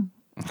Sword?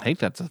 I think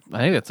that's a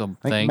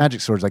thing.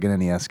 Magic Sword's like an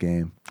NES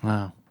game.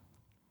 Wow.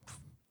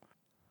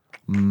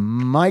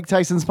 Mike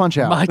Tyson's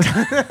Punch-Out.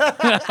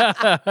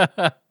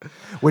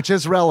 Which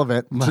is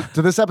relevant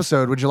to this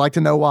episode. Would you like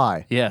to know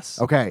why? Yes.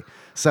 Okay.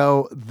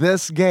 So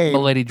this game...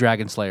 Milady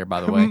Dragon Slayer,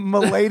 by the way.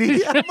 Milady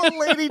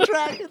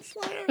Dragon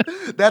Slayer.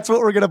 That's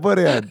what we're going to put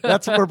in.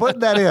 We're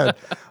putting that in.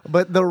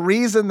 But the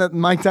reason that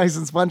Mike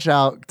Tyson's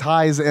Punch-Out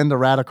ties into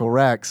Radical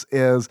Rex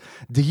is,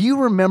 do you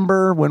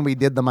remember when we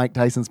did the Mike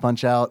Tyson's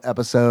Punch-Out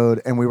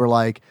episode and we were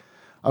like,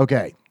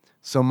 okay,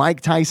 so Mike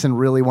Tyson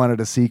really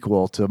wanted a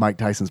sequel to Mike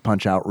Tyson's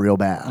Punch-Out real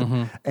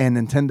bad. And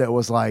Nintendo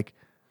was like,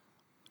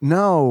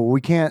 no,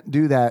 we can't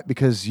do that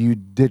because you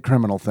did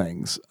criminal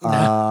things.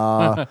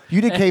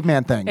 You did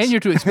caveman things. And you're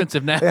too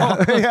expensive now.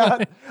 Yeah.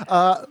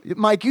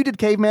 Mike, you did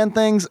caveman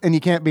things and you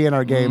can't be in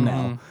our game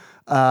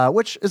now.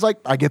 Which is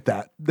I get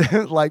that.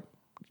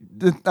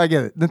 I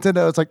get it.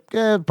 Nintendo, it's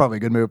probably a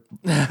good move.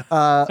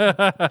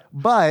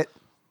 But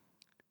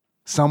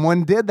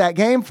someone did that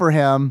game for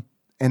him.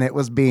 And it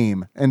was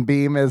Beam. And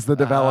Beam is the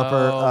developer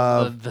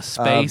of the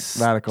space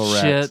Radical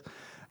Rex. shit.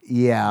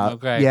 Yeah.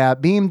 Okay. Yeah.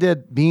 Beam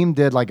did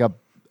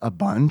a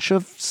bunch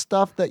of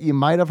stuff that you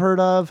might have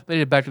heard of. They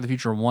did Back to the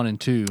Future 1 and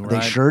 2, right?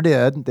 They sure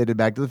did. They did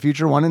Back to the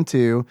Future 1 and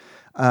 2.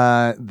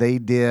 They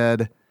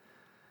did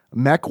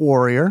Mech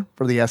Warrior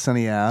for the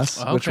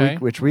SNES,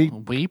 which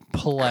we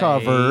played.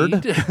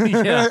 Covered.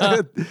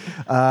 Yeah.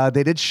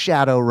 They did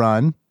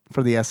Shadowrun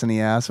for the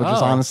SNES, which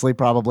is honestly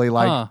probably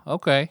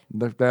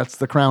that's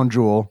the crown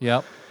jewel.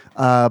 Yep.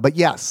 But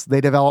yes, they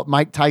developed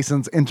Mike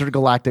Tyson's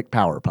Intergalactic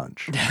Power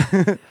Punch,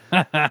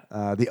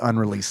 the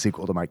unreleased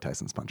sequel to Mike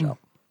Tyson's Punch-Out.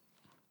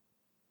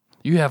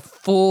 You have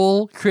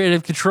full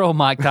creative control,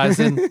 Mike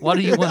Tyson. What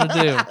do you want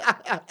to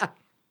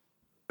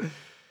do?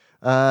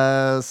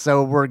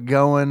 So we're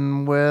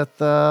going with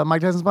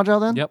Mike Tyson's Punch Out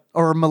then? Yep.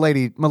 Or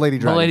Milady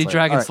Dragon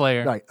Dragon All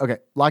Slayer. Right, okay.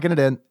 Locking it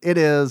in. It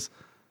is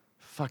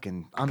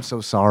fucking, I'm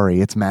so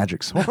sorry. It's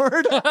Magic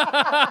Sword.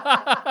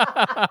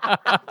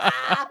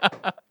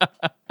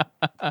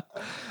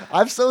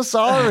 I'm so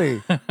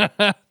sorry.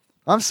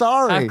 I'm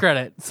sorry. Have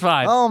credit. It's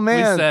fine. Oh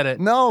man. We said it.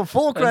 No,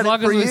 full credit long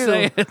as for we you.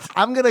 say it.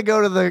 I'm gonna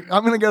go to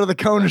the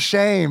cone of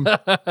shame.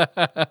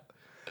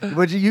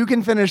 But you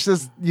can finish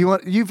this.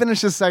 You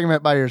finish this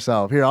segment by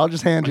yourself. Here, I'll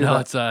just hand you. No,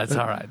 that. it's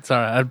all right. It's all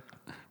right.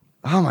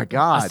 Oh my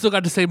god. I still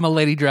got to say my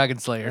Lady Dragon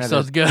Slayer, so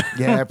it's good.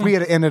 Yeah, if we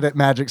had ended at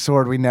Magic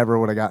Sword, we never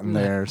would have gotten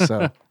there.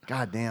 So,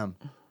 god damn.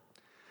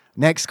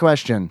 Next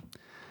question.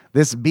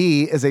 This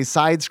B is a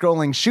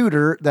side-scrolling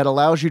shooter that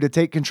allows you to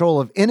take control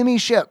of enemy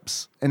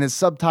ships and is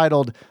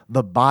subtitled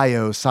The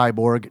Bio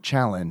Cyborg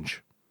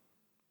Challenge.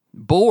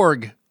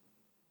 Borg.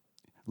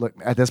 Look,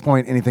 at this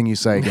point, anything you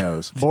say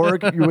goes.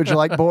 Borg, would you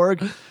like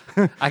Borg?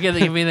 I can't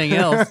think of anything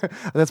else.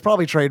 That's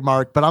probably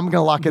trademarked, but I'm going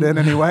to lock it in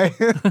anyway.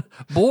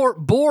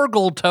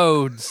 Borgle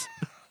toads.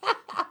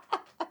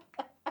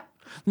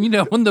 You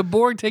know, when the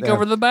Borg take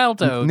over the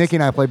Battletoads. Nikki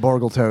and I play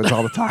Borgletoads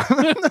all the time.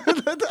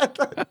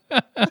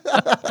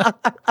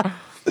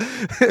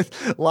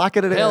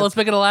 Locking it Hell, in. let's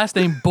make it a last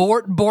name.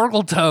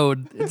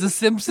 Borgletoad. It's a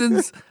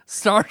Simpsons,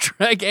 Star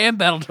Trek, and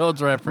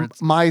Battletoads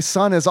reference. My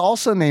son is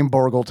also named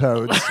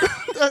Borgletoads.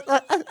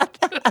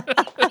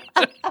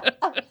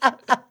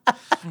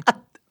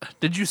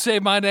 Did you say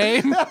my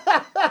name?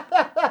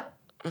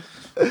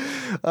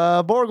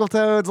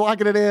 Borgletoads,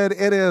 locking it in.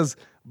 It is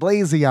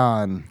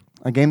Blazion,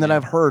 a game that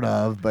I've heard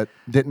of, but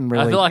didn't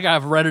really. I feel like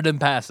I've read it in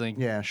passing.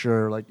 Yeah,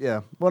 sure.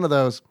 One of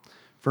those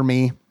for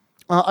me.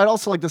 I'd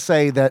also like to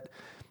say that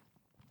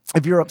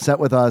if you're upset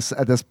with us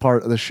at this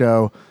part of the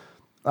show,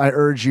 I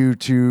urge you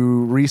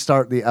to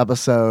restart the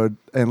episode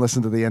and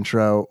listen to the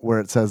intro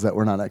where it says that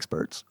we're not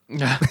experts.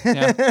 Yeah.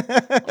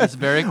 It's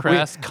very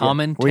crass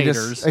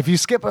commentators. If you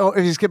skip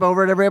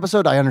over it every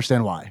episode, I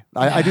understand why.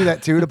 I do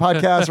that too to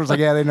podcasts where it's like,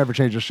 yeah, they never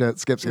change the shit.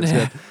 Skip.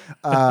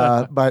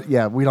 But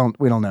yeah, we don't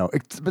know.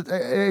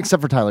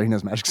 Except for Tyler, he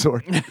knows Magic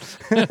Sword.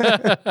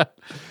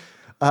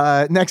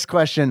 Next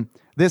question.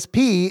 This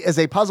P is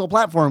a puzzle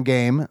platform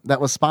game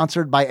that was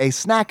sponsored by a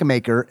snack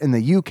maker in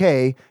the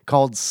UK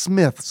called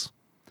Smith's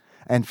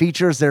and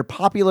features their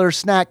popular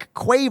snack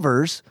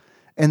Quavers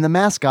and the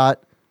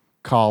mascot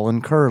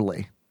Colin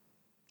Curley.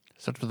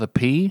 Starts with a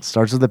P?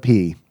 Starts with a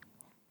P.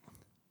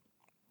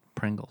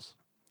 Pringles,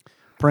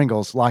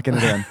 locking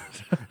it in.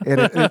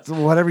 It's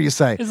whatever you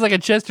say. It's like a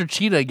Chester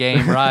Cheetah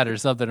game, right, or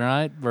something,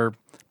 right? But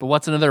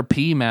what's another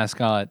P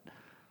mascot?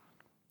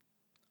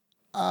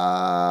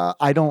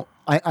 I don't.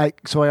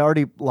 So I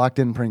already locked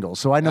in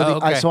Pringles. So I know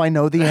I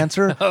know the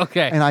answer.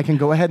 Okay. And I can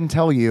go ahead and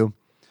tell you.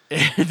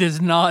 It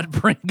is not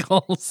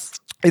Pringles.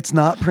 It's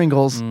not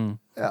Pringles. And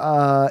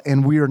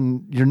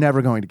you're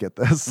never going to get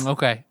this.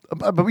 Okay.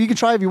 But you can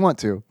try if you want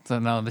to. So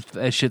no,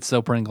 that shit's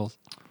so Pringles.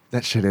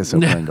 That shit is so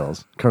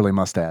Pringles. Curly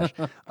mustache.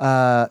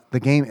 The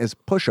game is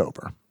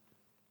Pushover.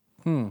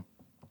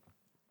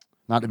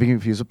 Not to be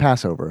confused with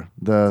Passover.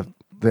 The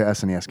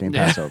SNES game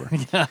Passover.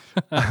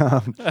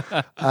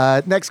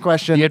 Next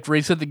question. You have to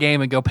reset the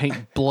game and go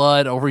paint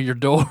blood over your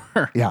door.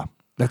 Yeah.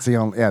 It's the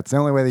only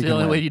way that you the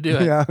only way you do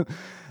it. Yeah.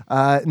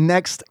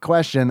 Next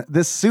question.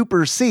 This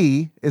Super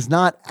C is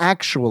not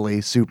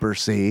actually Super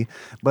C,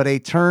 but a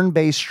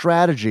turn-based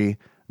strategy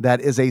that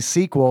is a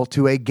sequel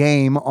to a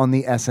game on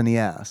the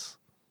SNES.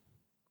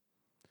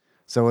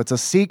 So it's a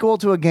sequel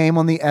to a game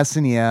on the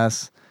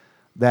SNES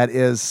that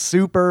is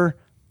super,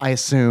 I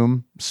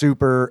assume,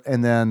 super,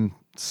 and then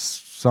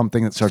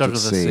something that starts with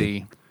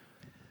C.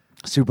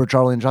 Super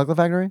Charlie and Chocolate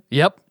Factory?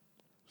 Yep.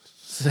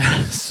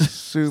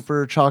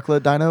 Super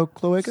Chocolate Dino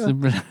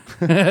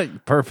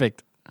Cloaca?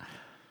 Perfect.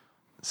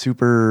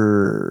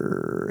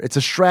 Super. It's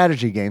a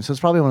strategy game, so it's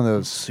probably one of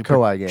those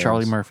Koei games.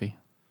 Charlie Murphy.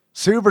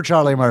 Super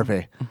Charlie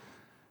Murphy.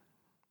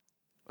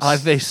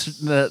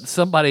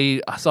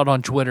 Somebody, I saw it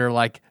on Twitter,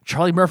 like,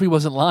 Charlie Murphy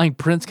wasn't lying,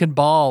 Prince can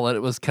ball, and it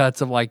was cuts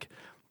of like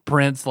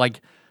Prince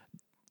like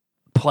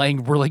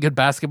playing really good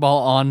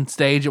basketball on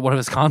stage at one of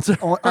his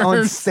concerts.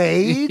 On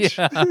stage?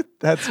 Yeah.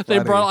 That's funny. They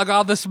brought like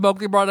all the smoke,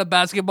 they brought a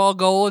basketball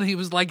goal, and he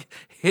was like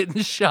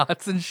hitting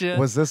shots and shit.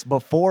 Was this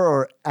before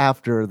or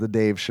after the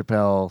Dave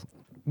Chappelle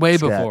Way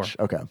sketch? before.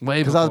 Okay.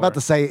 Way Because I was about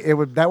before. to say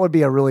that would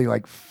be a really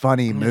like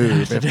funny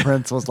move if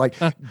Prince was like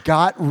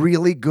got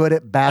really good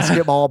at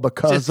basketball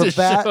because Just of to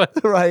show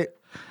that. Right.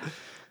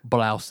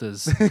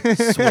 Blouses.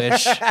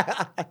 Swish.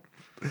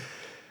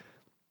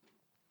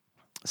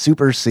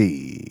 Super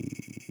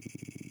C.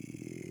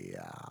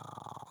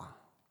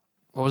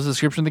 What was the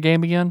description of the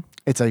game again?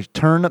 It's a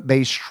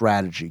turn-based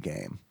strategy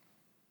game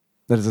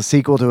that is a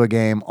sequel to a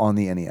game on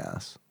the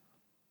NES.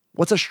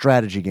 What's a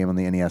strategy game on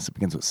the NES that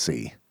begins with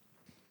C?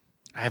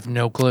 I have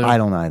no clue. I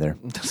don't either.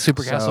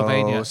 Super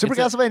Castlevania. Super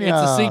It's Castlevania.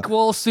 It's a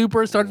sequel.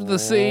 Super starts with a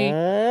C.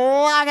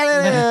 Lock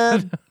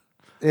it in.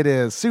 It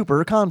is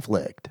Super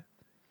Conflict.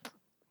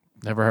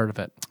 Never heard of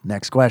it.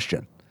 Next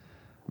question.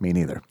 Me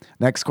neither.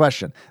 Next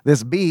question.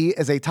 This B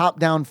is a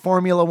top-down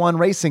Formula One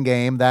racing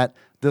game that,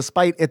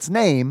 despite its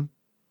name,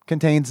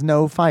 contains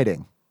no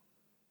fighting.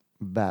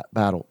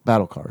 Battle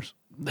cars.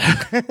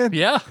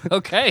 Yeah,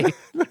 okay.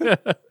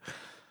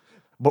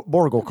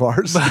 Borgle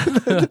cars.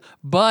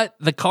 But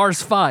the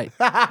cars fight.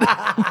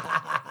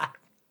 I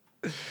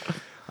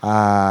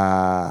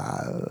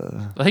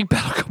think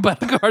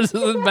battle cars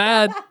isn't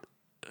bad.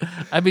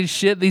 I mean,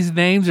 shit, these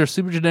names are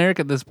super generic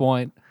at this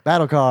point.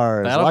 Battle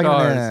cars. Battle Lock it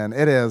cars. in.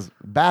 It is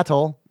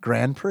Battle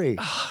Grand Prix.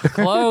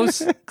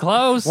 Close.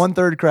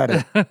 1/3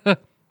 credit.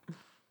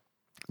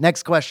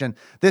 Next question.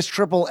 This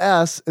Triple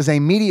S is a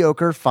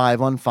mediocre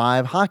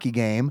 5-on-5 hockey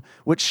game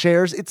which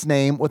shares its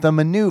name with a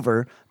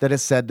maneuver that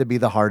is said to be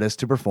the hardest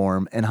to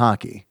perform in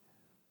hockey.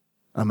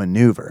 A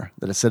maneuver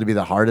that is said to be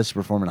the hardest to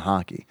perform in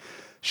hockey.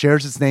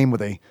 Shares its name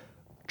with a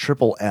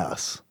Triple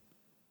S.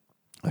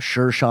 A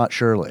sure shot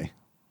Shirley.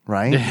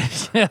 Right?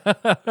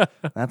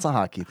 That's a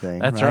hockey thing.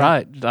 That's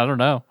right. I don't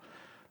know.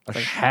 A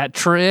hat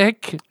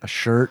trick. A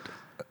shirt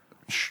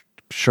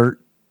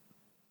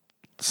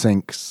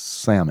sinks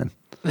salmon.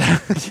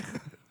 I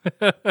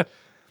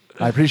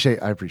appreciate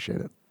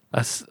it.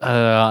 A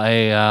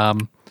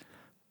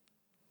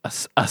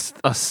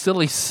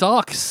silly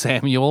sock,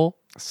 Samuel.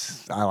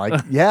 I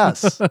like.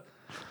 Yes,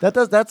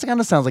 that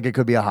kind of sounds like it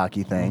could be a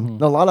hockey thing.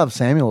 A lot of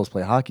Samuels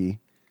play hockey.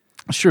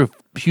 It's true.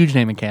 Huge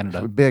name in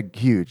Canada. Big,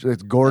 huge.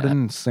 It's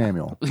Gordon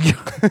Samuel.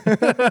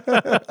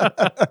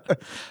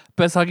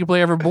 Best hockey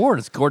player ever born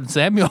is Gordon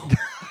Samuel.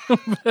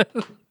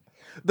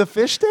 The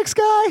fish sticks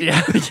guy?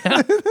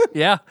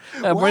 Yeah.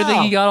 Where do you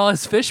think he got all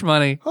his fish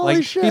money?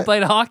 Holy shit. He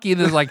played hockey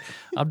and was like,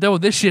 I'm done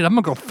with this shit. I'm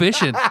going to go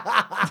fishing.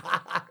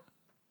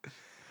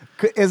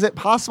 Is it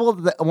possible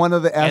that one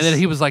of the S... And then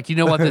he was like, you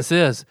know what this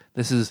is?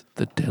 This is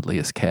the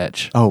deadliest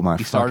catch. Oh, my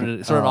He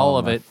started all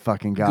of it.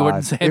 Fucking God.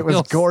 Gordon Samuel. It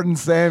was Gordon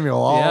Samuel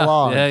all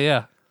along.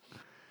 Yeah.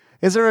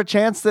 Is there a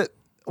chance that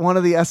one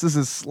of the S's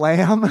is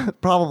slam?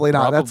 Probably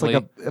not. Probably. That's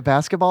like a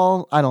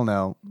basketball? I don't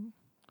know.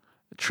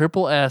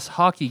 Triple S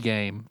hockey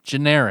game,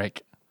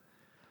 generic.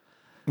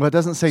 Well, it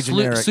doesn't say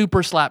generic.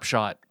 Super slap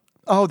shot.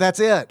 Oh, that's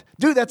it.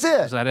 Dude, that's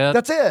it. Is that it?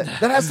 That's it.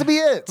 That has to be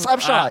it. Slap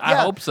shot. I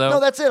hope so. No,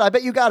 that's it. I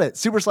bet you got it.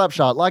 Super slap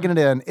shot. Logging it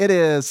in. It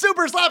is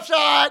super slap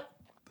shot.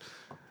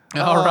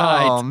 All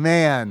right. Oh,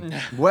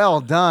 man. Well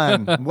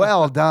done.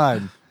 Well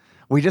done.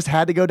 We just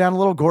had to go down a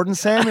little Gordon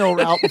Samuel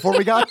route before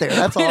we got there.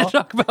 That's We all.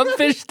 talk about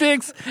fish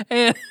sticks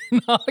and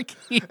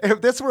hockey.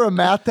 If this were a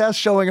math test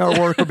showing our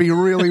work, it would be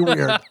really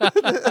weird.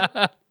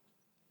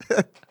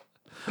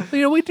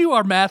 We do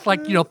our math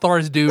like,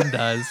 Thor's Doom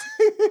does.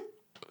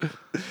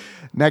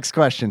 Next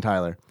question,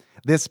 Tyler.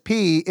 This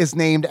P is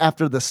named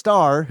after the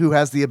star who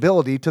has the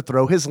ability to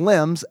throw his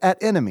limbs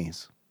at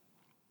enemies.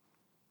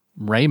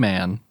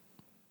 Rayman.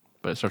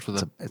 But it starts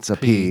with It's a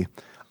P.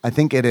 I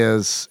think it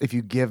is, if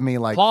you give me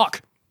like...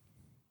 Plock.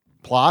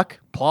 Plock?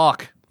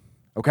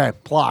 Okay,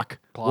 Plock.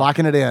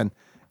 Locking it in.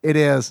 It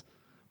is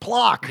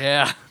Plock.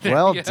 Yeah.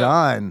 Well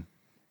done.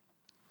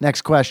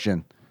 Next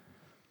question.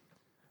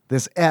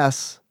 This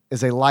S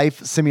is a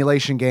life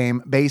simulation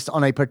game based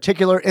on a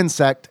particular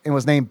insect and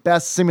was named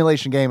Best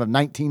Simulation Game of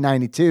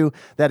 1992.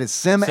 That is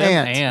Sim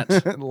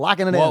Ant.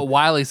 Locking it What in.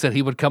 Wiley said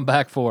he would come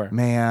back for.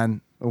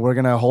 Man, we're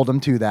going to hold him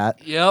to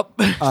that. Yep.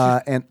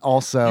 And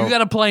also... You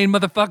got a plane,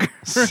 motherfucker.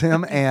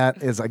 Sim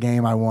Ant is a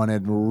game I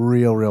wanted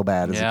real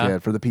bad as a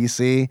kid for the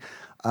PC.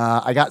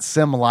 I got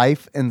Sim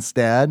Life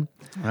instead.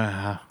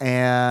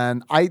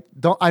 And I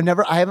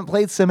haven't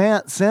played Sim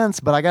Ant since,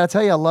 but I got to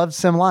tell you, I loved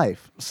Sim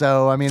Life.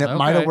 So, I mean, it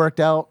might have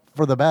worked out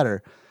for the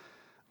better.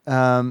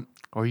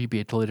 Or you'd be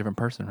a totally different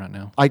person right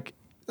now. I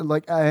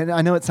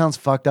know it sounds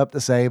fucked up to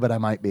say, but I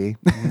might be.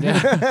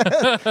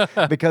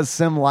 Because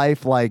Sim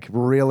Life,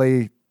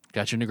 really...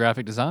 Got you into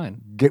graphic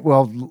design.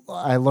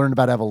 I learned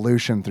about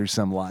evolution through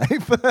Sim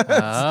Life.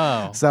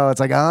 Oh. So it's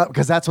like,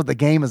 because that's what the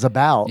game is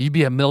about. You'd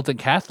be a militant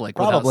Catholic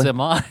without Sim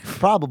Life.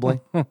 Probably.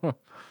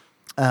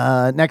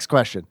 Next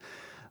question.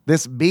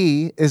 This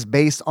B is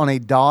based on a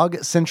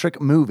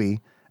dog-centric movie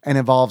and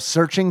involves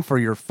searching for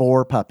your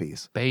 4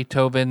 puppies.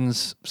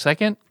 Beethoven's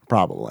second?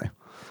 Probably.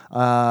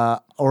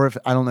 Or if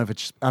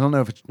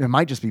it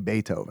might just be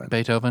Beethoven.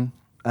 Beethoven.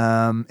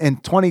 In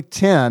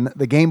 2010,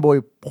 the Game Boy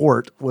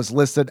port was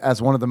listed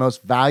as one of the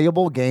most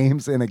valuable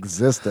games in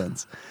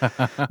existence.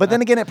 But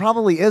then again, it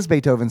probably is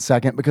Beethoven's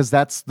second because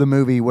that's the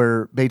movie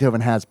where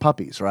Beethoven has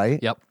puppies, right?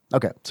 Yep.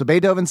 Okay, so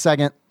Beethoven's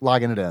second,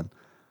 logging it in.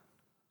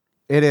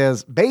 It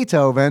is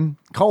Beethoven,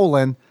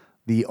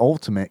 the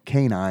ultimate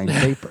canine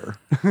caper.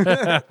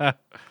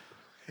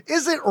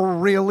 Is it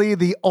really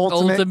the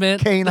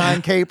ultimate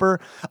canine caper?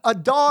 A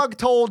dog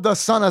told the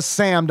son of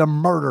Sam to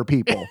murder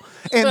people.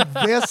 And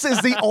this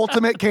is the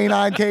ultimate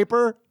canine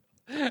caper?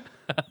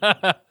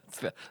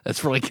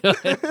 That's really good.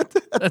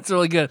 That's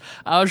really good.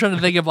 I was trying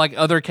to think of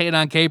other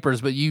canine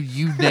capers, but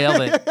you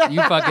nailed it.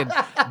 You fucking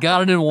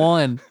got it in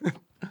one.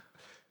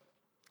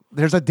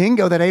 There's a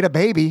dingo that ate a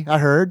baby, I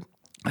heard.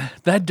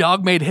 That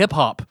dog made hip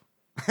hop.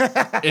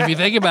 If you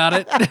think about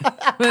it.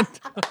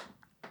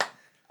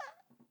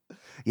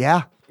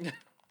 Yeah.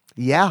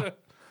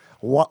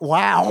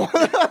 Wow.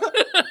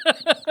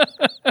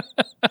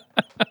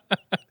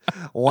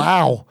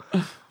 Wow.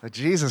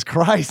 Jesus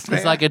Christ, man.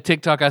 It's like a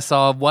TikTok I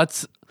saw.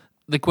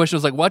 The question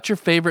was like, what's your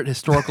favorite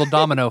historical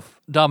domino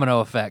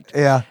effect?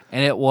 Yeah.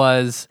 And it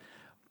was,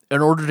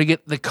 in order to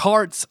get the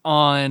carts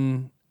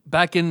on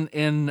back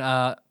in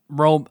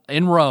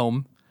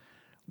Rome,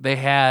 they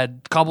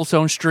had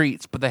cobblestone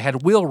streets, but they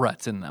had wheel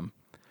ruts in them.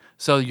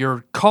 So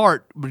your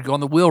cart would go on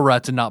the wheel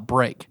ruts and not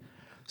break.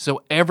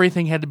 So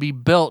everything had to be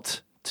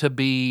built to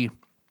be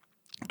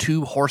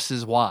 2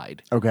 horses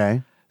wide.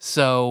 Okay.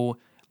 So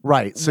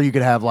Right. So you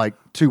could have like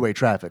two-way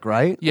traffic,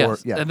 right?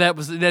 yes, Yeah. and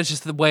that's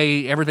just the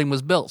way everything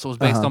was built. So it was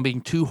based on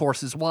being 2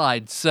 horses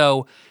wide.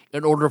 So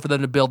in order for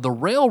them to build the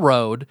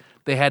railroad,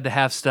 they had to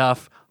have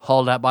stuff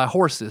hauled out by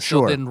horses.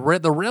 Sure. So then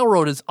the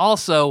railroad is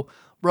also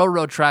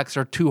railroad tracks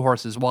are 2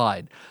 horses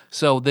wide.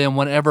 So then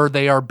whenever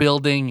they are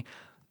building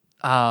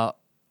NASA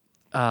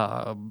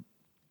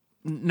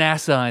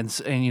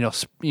and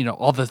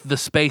all the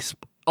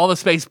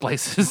space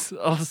places,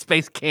 all the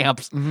space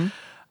camps,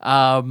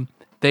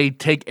 they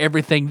take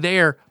everything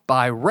there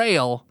by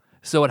rail,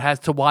 so it has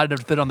to widen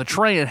to fit on the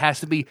train. It has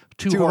to be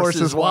two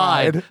horses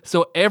wide.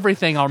 So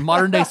everything on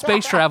modern day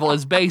space travel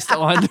is based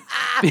on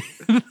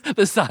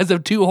the size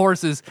of 2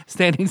 horses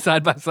standing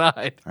side by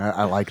side.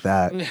 I like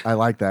that. I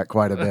like that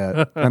quite a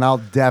bit. And I'll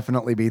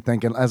definitely be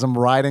thinking, as I'm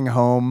riding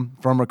home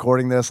from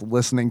recording this,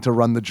 listening to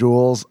Run the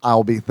Jewels,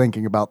 I'll be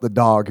thinking about the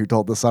dog who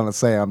told the son of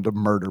Sam to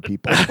murder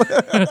people.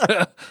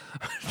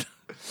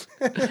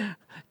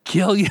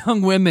 Kill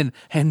young women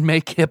and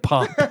make hip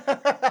hop.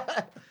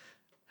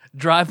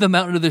 Drive them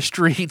out into the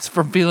streets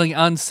from feeling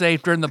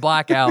unsafe during the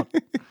blackout.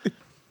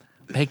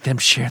 Make them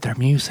share their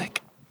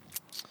music.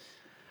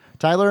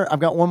 Tyler, I've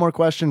got one more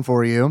question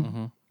for you.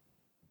 Mm-hmm.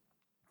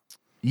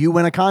 You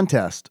win a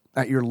contest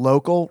at your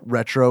local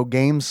retro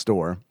games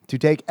store to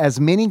take as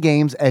many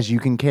games as you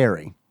can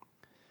carry.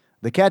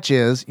 The catch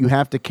is you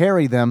have to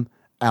carry them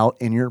out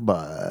in your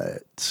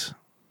butt.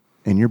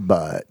 In your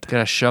butt.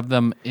 Gotta shove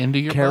them into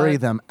your Carry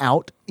butt? them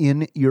out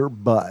in your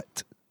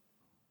butt.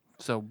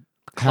 So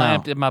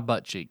clamped in my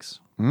butt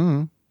cheeks.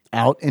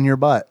 Out in your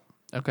butt.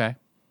 Okay.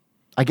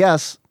 I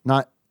guess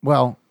not,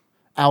 well,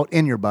 out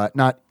in your butt,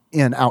 not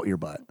in out your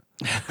butt.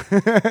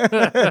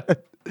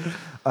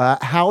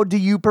 How do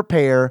you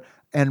prepare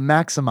and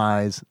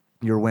maximize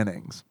your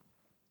winnings?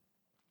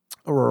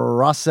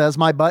 Ross says,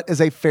 my butt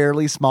is a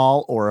fairly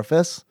small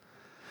orifice.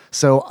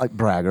 So,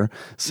 bragger.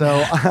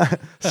 So,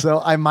 so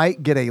I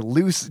might get a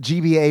loose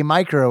GBA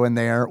micro in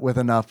there with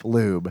enough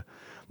lube.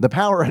 The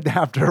power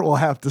adapter will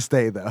have to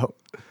stay, though.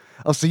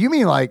 Oh, so you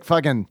mean like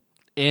fucking...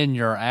 In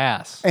your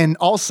ass. And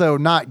also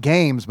not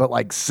games, but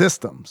like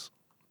systems.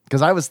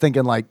 Because I was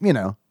thinking like,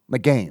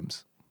 like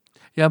games.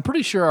 Yeah, I'm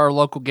pretty sure our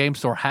local game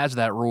store has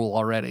that rule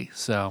already.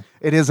 So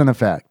It is in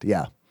effect,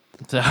 yeah.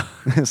 So,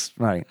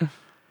 right.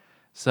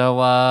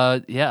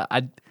 So, yeah,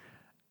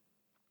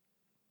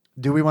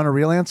 Do we want a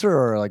real answer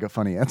or like a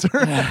funny answer?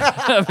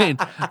 I mean,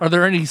 are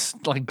there any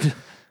like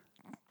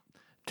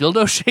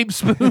dildo-shaped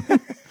spoon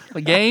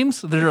like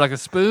games? They're like a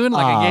spoon,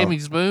 like a gaming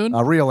spoon.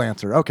 A real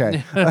answer.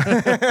 Okay.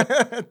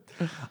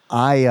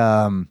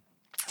 I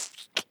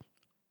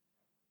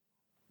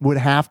would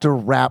have to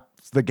wrap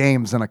the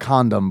games in a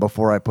condom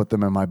before I put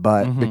them in my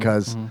butt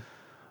because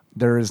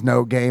there is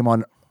no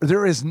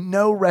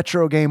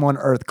retro game on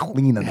earth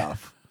clean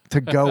enough to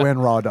go in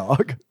raw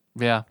dog.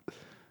 Yeah.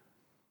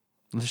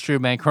 That's true,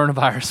 man.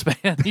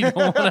 Coronavirus, man. You don't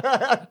want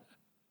to.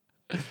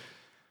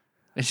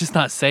 It's just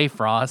not safe,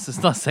 Ross.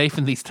 It's not safe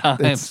in these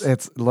times.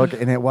 Look,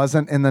 and it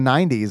wasn't in the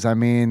 90s. I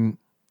mean,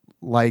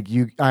 like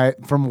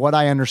from what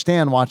I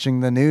understand, watching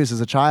the news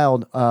as a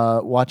child,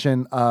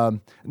 watching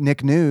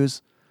Nick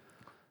News,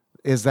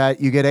 is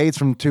that you get AIDS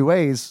from 2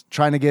 ways: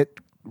 trying to get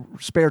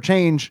spare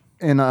change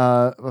in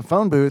a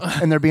phone booth,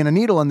 and there being a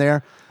needle in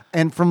there,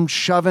 and from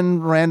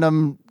shoving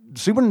random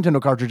Super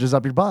Nintendo cartridges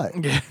up your butt.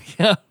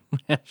 Yeah.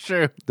 Yeah,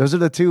 sure. Those are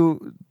the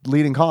 2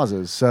 leading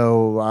causes.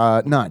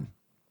 So none.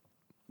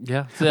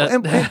 Yeah.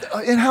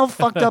 And how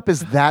fucked up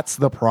is that's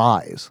the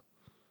prize?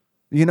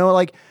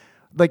 Like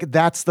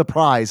that's the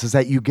prize is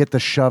that you get to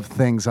shove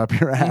things up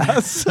your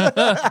ass.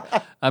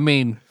 I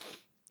mean,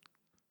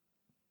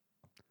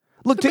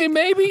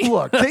 maybe.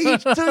 Look,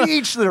 to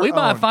each their own. We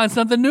might find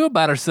something new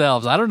about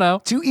ourselves. I don't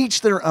know. To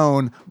each their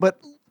own.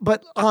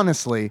 But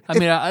honestly, I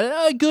mean,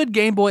 a good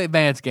Game Boy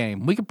Advance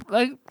game, I could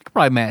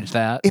probably manage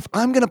that. If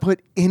I'm going to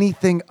put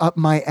anything up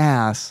my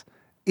ass,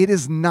 it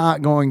is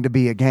not going to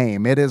be a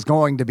game. It is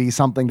going to be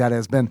something that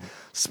has been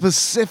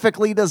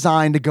specifically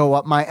designed to go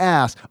up my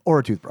ass, or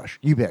a toothbrush.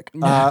 You pick.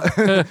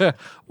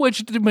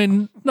 Which, I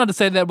mean, not to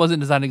say that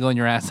wasn't designed to go in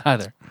your ass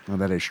either. Well,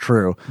 that is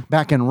true.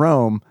 Back in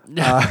Rome.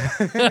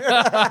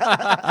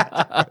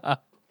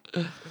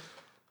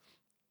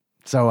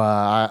 So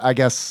I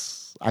guess...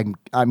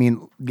 I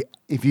mean,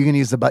 if you can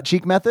use the butt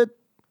cheek method,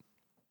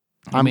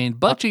 I mean,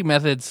 butt cheek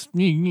methods,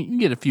 you can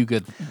get a few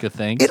good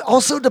things. It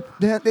also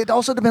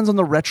depends on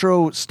the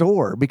retro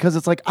store, because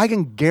it's like, I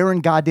can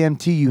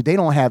guarantee you they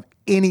don't have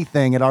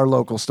anything at our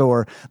local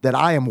store that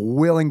I am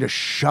willing to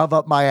shove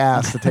up my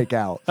ass to take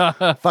out.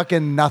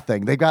 Fucking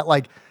nothing. They've got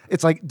like,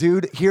 it's like,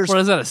 dude, here's What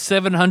is that, a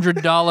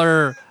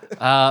 $700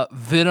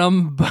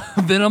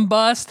 Venom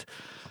bust?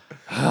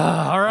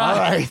 All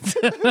right.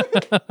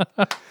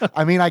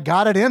 I mean, I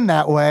got it in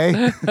that way.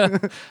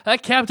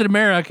 That Captain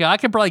America, I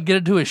could probably get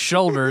it to his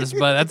shoulders,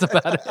 but that's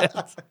about it.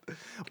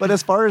 But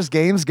as far as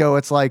games go,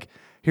 it's like,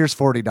 here's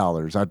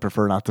 $40. I'd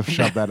prefer not to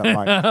shove that up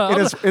my.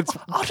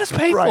 I'll just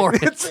pay for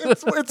it.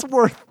 It's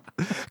worth,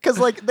 because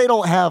like they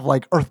don't have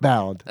like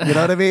Earthbound. You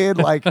know what I mean?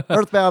 Like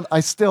Earthbound,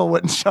 I still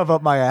wouldn't shove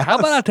up my ass. How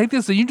about I take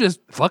this and you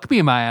just fuck me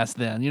in my ass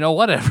then? You know,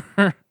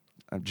 whatever.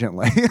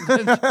 Gently,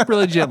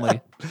 Really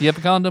gently. You have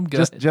a condom?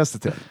 Good. just a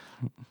tip.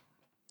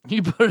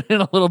 You put it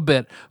in a little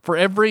bit. For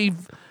every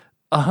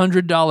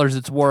 $100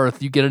 it's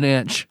worth, you get an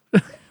inch.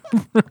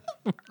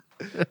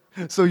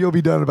 So you'll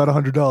be done about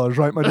 $100,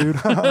 right, my dude?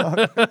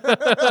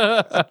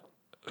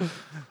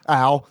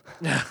 Ow.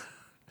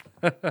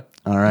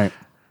 All right.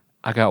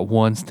 I got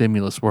one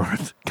stimulus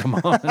worth. Come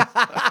on.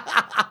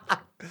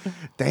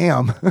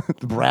 Damn.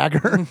 The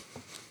bragger.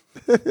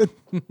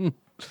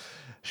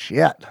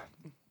 Shit.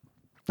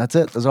 That's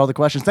it. Those are all the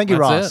questions. Thank you,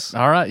 Ross. It.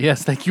 All right.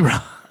 Yes. Thank you,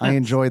 Ross. I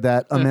enjoyed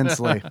that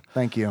immensely.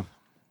 Thank you.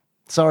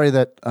 Sorry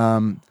that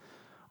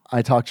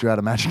I talked you out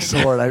of Magic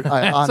Sword.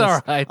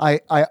 All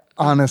right. I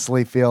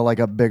honestly feel like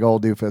a big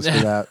old doofus for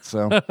that.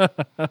 So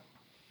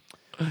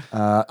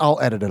I'll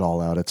edit it all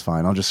out. It's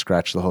fine. I'll just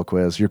scratch the whole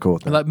quiz. You're cool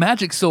with that. Like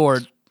Magic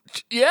Sword.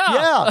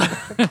 Yeah.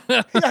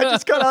 Yeah. I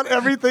just cut out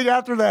everything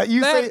after that.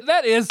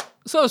 That is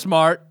so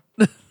smart.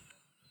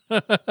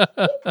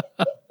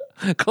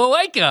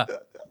 Cloaca.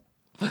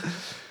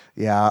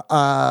 Yeah.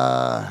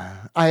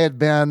 I had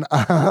been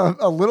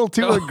a little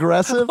too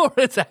aggressive. Or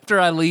it's after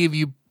I leave,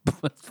 you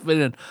spit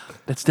in.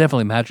 That's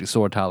definitely Magic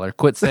Sword, Tyler.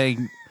 Quit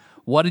saying,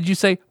 what did you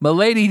say?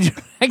 Milady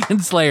Dragon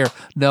Slayer.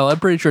 No, I'm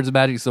pretty sure it's a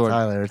Magic Sword.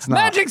 Tyler, it's not.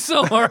 Magic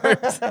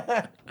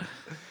Sword.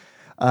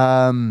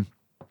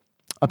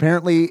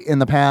 Apparently, in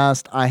the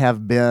past, I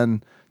have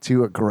been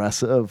too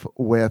aggressive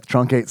with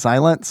Truncate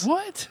Silence.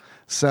 What?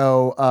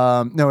 So,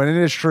 no, and it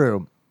is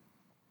true.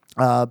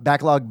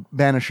 Backlog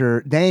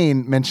Banisher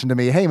Dane mentioned to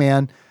me, hey,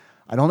 man,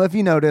 I don't know if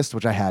you noticed,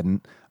 which I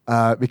hadn't,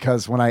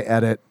 because when I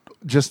edit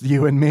just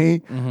you and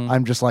me,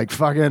 I'm just like,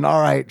 fucking,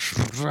 all right,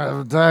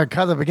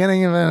 cut the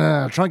beginning of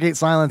Truncate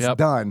Silence,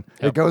 done.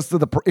 Yep. It goes to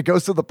the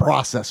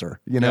processor,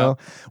 you know?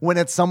 When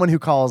it's someone who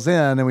calls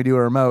in and we do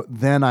a remote,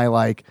 then I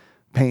like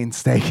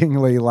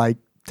painstakingly like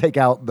take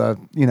out the,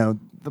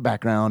 the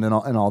background and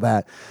all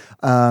that,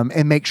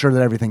 and make sure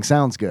that everything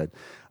sounds good.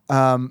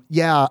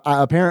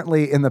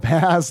 Apparently in the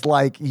past,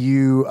 like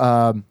you,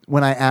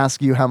 when I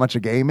ask you how much a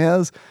game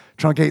is,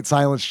 Truncate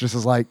Silence just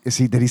is like,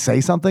 did he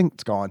say something?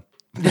 It's gone.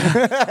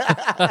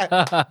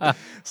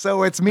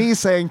 So it's me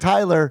saying,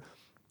 Tyler,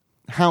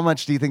 how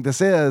much do you think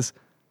this is?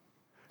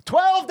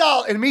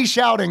 $12, and me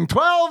shouting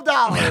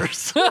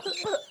 $12.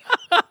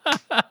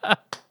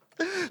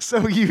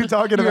 So you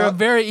talking You're about a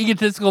very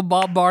egotistical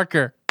Bob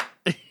Barker.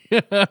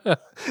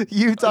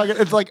 you talking,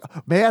 it's like,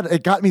 man,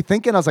 it got me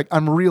thinking. I was like,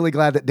 I'm really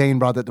glad that Dane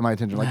brought that to my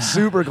attention. Like,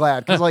 super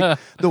glad. Because like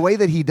the way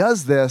that he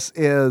does this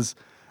is,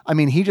 I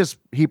mean,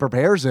 he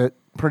prepares it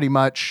pretty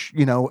much,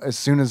 as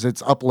soon as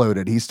it's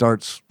uploaded, he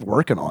starts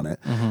working on it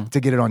to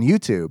get it on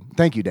YouTube.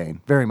 Thank you,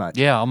 Dane, very much.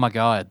 Yeah. Oh my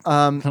God.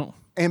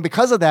 And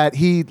because of that,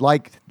 he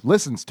like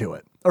listens to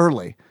it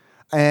early.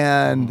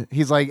 And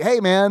he's like, hey,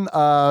 man,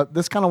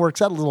 this kind of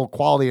works out a little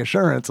quality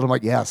assurance. And I'm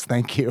like, yes,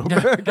 thank you.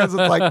 Because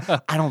it's like,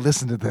 I don't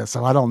listen to this,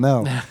 so I don't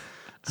know.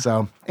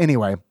 So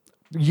anyway,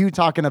 you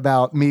talking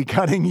about me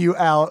cutting you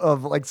out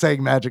of like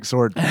saying Magic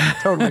Sword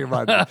totally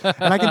reminded me.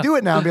 And I can do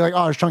it now and be like,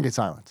 oh, it's Truncate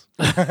Silence.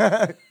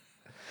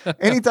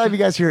 Anytime you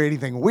guys hear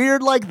anything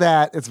weird like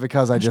that, it's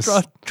because I just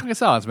Truncate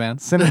Silence, man.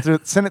 Send it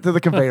to the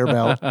conveyor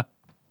belt.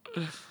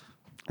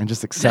 And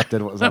just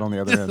accepted what was out on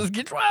the other end.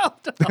 Get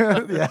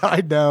 $12. Yeah,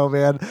 I know,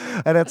 man.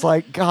 And it's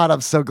like, God,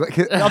 I'm so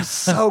glad. I'm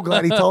so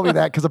glad he told me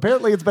that, because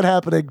apparently it's been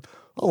happening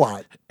a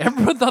lot.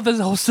 Everyone thought this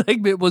whole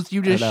segment was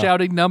you just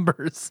shouting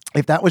numbers.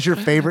 If that was your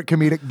favorite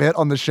comedic bit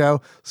on the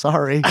show,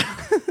 sorry.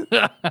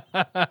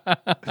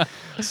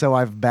 So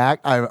I've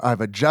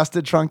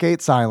adjusted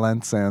Truncate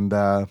Silence, and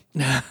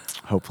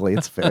hopefully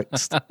it's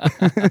fixed.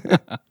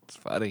 It's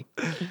funny.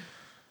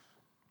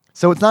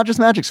 So it's not just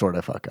Magic Sword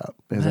I fuck up.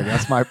 I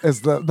guess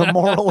is the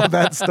moral of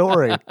that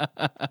story.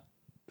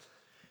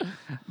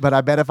 But I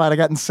bet if I'd have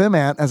gotten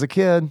Simant as a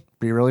kid,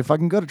 be really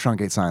fucking good at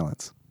Truncate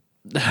Silence.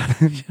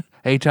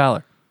 Hey,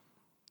 Tyler,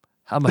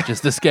 how much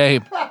is this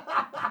game?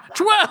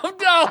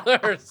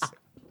 $12.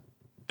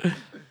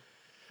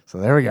 So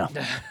there we go.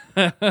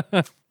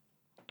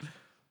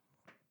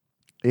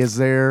 Is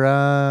there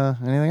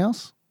anything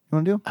else?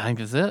 want to do? I think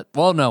that's it.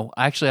 Well, no.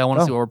 Actually, I want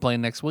to see what we're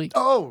playing next week.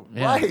 Oh,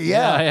 Yeah. right,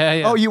 yeah.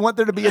 Yeah. Oh, you want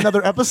there to be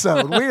another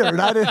episode? Weird.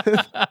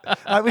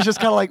 I was just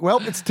kind of like, well,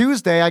 it's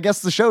Tuesday. I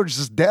guess the show is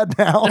just dead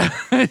now.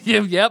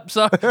 Yep.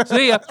 So,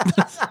 see ya.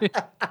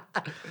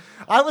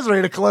 I was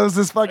ready to close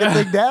this fucking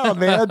thing down,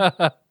 man.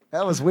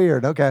 That was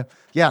weird. Okay.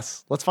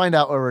 Yes, let's find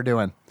out what we're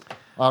doing.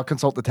 I'll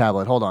consult the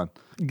tablet. Hold on.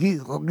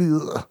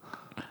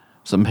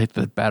 So I'm hit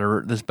this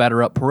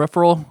batter up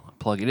peripheral,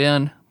 plug it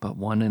in, put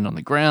one end on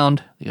the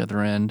ground, the other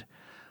end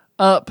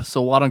up.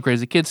 So Wild on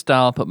Crazy Kid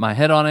style, put my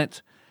head on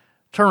it,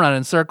 turn around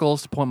in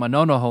circles to point my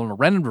no-no hole in a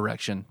random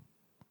direction,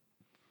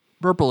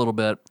 burp a little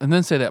bit, and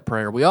then say that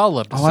prayer we all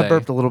love to say. I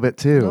burped a little bit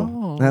too.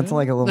 Oh, That's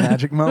like a little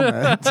magic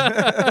moment.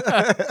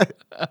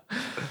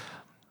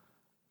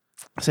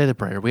 Say the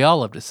prayer we all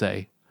love to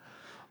say.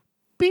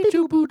 No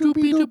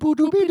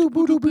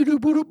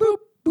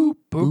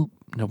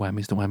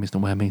whammies, no whammies, no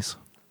whammies.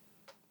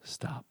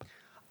 Stop.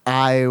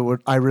 I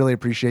really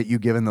appreciate you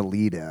giving the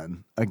lead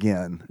in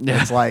again.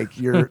 Yeah. It's like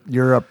you're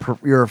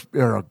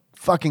a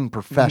fucking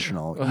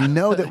professional. You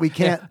know that we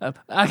can't.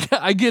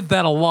 I get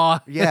that a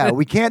lot. Yeah,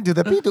 we can't do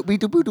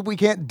the we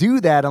can't do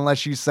that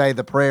unless you say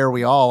the prayer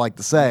we all like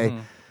to say,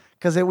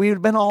 because we'd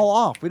have been all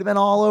off. We'd have been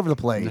all over the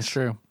place. That's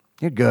true.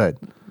 You're good.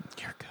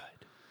 You're good.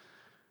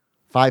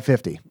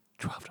 $5.50.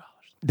 $12.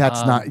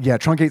 That's not. Yeah,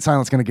 Truncate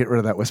Silence going to get rid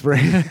of that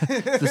whispering.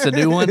 Is this a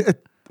new one?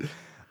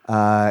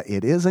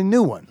 It is a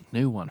new one.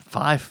 New one.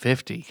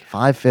 $5.50.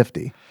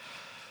 $5.50.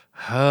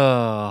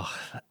 Oh.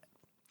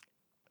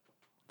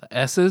 The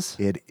S's?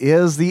 It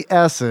is the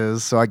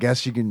S's, so I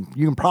guess you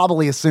can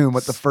probably assume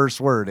what the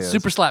first word is.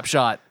 Super slap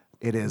shot.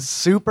 It is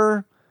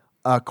Super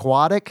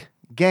Aquatic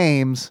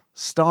Games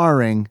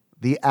starring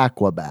the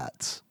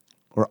Aquabats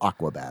or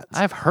Aquabats.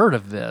 I've heard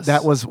of this.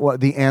 That was what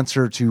the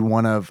answer to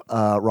one of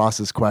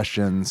Ross's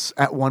questions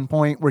at one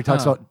point where he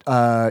talks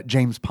about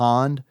James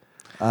Pond.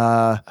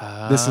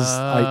 This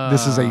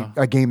is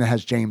a game that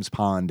has James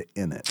Pond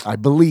in it, I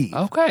believe.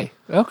 Okay.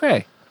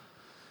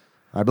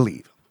 I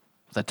believe.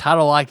 With a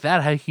title like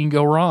that, how you can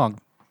go wrong?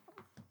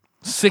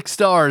 6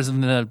 stars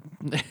and then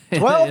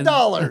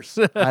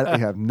 $12. I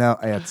have no.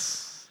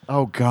 It's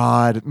oh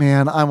god,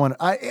 man.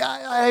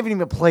 I haven't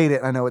even played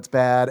it. I know it's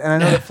bad, and I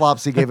know that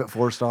Flopsy gave it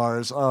 4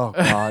 stars. Oh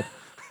god.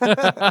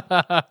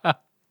 I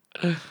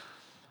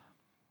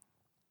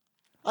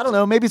don't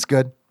know. Maybe it's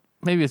good.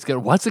 Maybe it's good.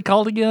 What's it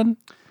called again?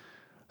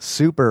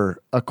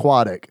 Super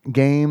Aquatic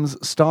Games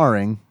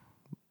starring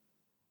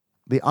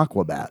the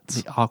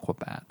Aquabats. The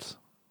Aquabats.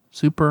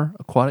 Super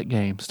aquatic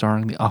game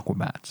starring the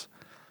Aquabats.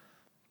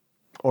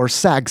 Or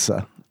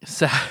SAGSA.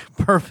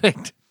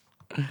 Perfect.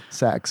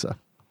 SAGSA.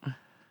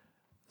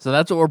 So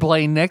that's what we're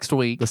playing next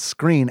week. The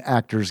Screen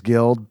Actors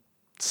Guild,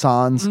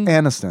 Sans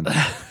Aniston.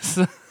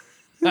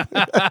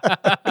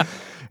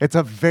 It's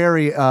a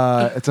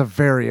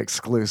very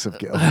exclusive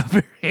guild.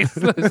 Very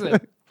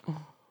exclusive.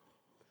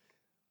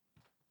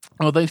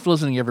 Well, thanks for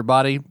listening,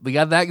 everybody. We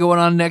got that going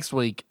on next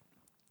week.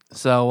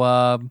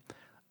 So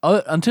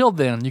until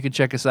then, you can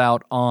check us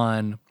out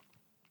on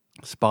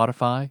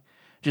Spotify.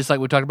 Just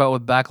like we talked about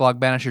with Backlog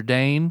Banisher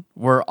Dane.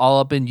 We're all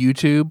up in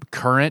YouTube,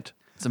 current.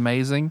 It's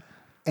amazing.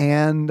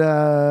 And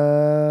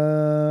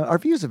our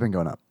views have been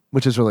going up,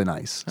 which is really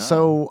nice. Oh.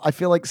 So I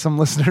feel like some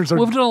listeners are...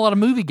 We've done a lot of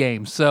movie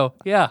games, so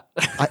yeah.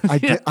 I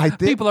did.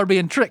 People are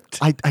being tricked.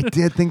 I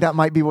did think that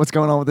might be what's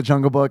going on with the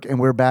Jungle Book, and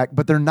we're back.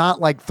 But they're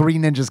not like 3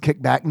 Ninjas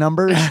Kickback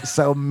numbers,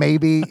 so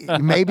maybe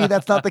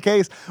that's not the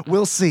case.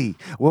 We'll see.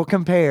 We'll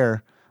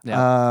compare.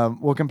 Yeah.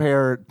 We'll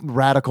compare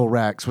Radical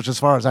Rex, which as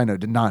far as I know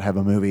did not have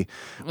a movie.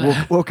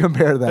 We'll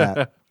compare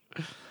that.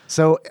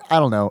 So I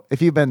don't know.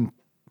 If you've been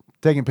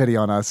taking pity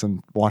on us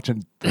and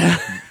watching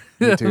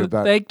YouTube,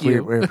 thank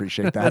you. We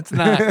appreciate that. That's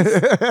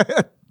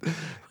nice.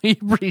 We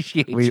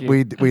appreciate you.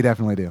 We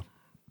definitely do.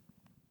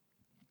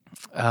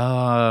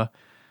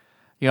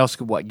 You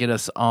also could get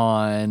us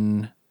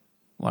on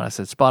what I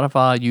said: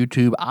 Spotify,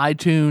 YouTube,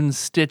 iTunes,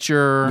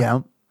 Stitcher.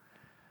 Yeah.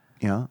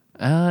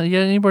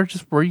 Anywhere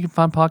just where you can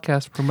find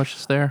podcasts, pretty much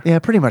just there. Yeah,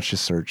 pretty much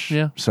just search.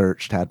 Yeah.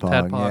 Search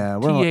Tadpog. Yeah,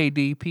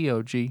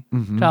 TADPOG.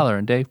 Mm-hmm. Tyler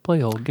and Dave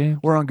play old games.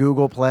 We're on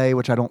Google Play,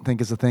 which I don't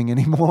think is a thing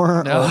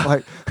anymore.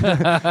 No.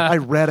 I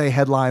read a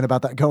headline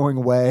about that going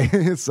away.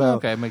 So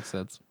okay, makes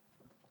sense.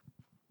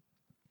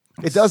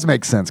 It does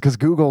make sense because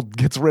Google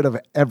gets rid of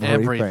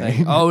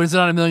everything. Oh, is it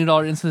not $1 million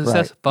instant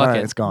success? Right. Fuck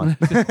it. It's gone.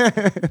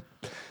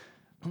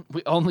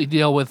 We only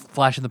deal with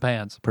flash in the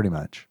pans. Pretty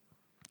much.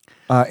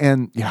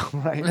 And yeah,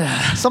 right.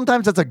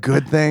 Sometimes that's a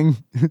good thing.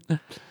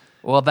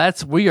 Well,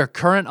 we are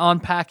current on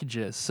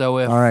packages. So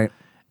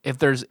if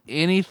there's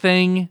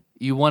anything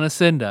you want to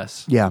send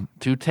us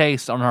to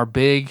taste on our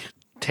big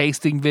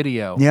tasting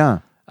video,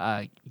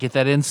 get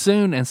that in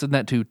soon and send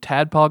that to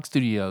Tadpog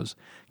Studios,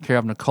 care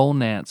of Nicole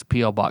Nance,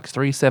 P.O. Box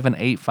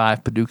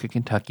 3785, Paducah,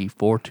 Kentucky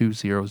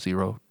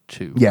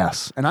 42002.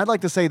 Yes. And I'd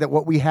like to say that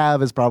what we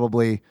have is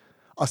probably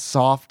a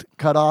soft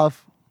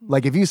cutoff.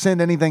 Like if you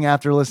send anything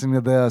after listening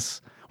to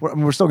this,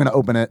 we're still going to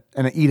open it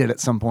and eat it at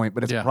some point,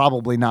 but it's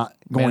probably not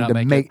going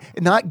to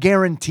make not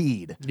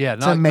guaranteed. Yeah,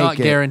 to make not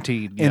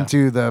guaranteed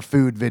into the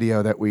food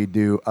video that we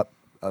do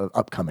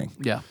upcoming.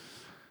 Yeah,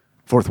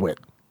 forthwith.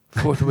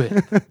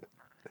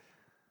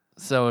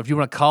 So if you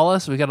want to call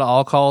us, we got an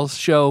all calls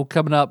show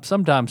coming up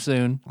sometime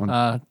soon.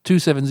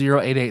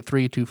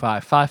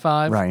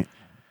 270-883-2555. Right.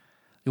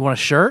 You want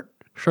a shirt?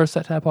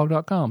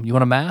 Shirts@tadpog.com. You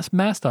want a mask?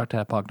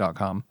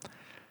 Mask.tadpog.com.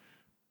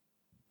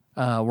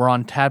 We're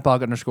on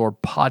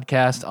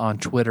tadpog_podcast on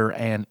Twitter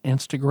and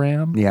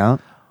Instagram. Yeah.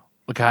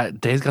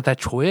 Dave's got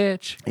that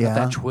Twitch. Got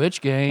that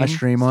Twitch game. I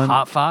stream on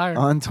Hot Fire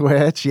on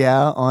Twitch.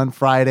 Yeah, on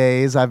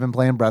Fridays I've been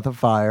playing Breath of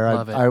Fire.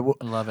 Love it.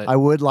 Love it. I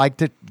would like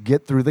to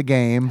get through the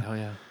game. Oh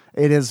yeah.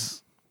 It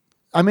is.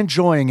 I'm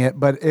enjoying it,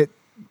 but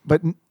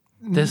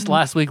this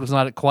last week was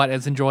not quite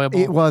as enjoyable.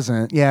 It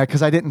wasn't, yeah,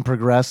 because I didn't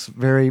progress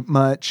very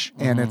much,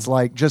 and it's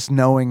like just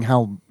knowing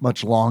how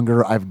much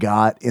longer I've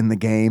got in the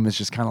game is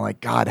just kind of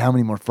like, God, how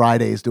many more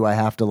Fridays do I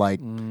have to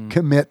like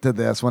commit to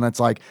this? When it's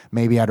like,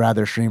 maybe I'd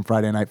rather stream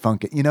Friday Night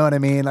Funk it. You know what I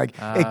mean? Like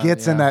it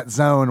gets in that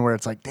zone where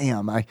it's like,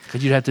 damn,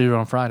 because you'd have to do it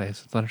on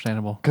Fridays. It's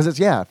understandable. Because it's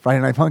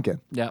Friday Night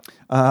Funkin'. Yeah.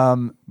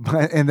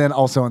 And then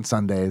also on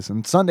Sundays.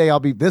 And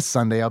this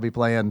Sunday I'll be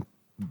playing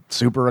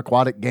super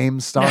aquatic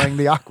games starring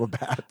the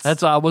Aquabats.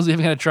 That's all. I wasn't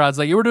even going to try. It's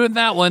like, you were doing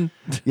that one.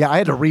 Yeah, I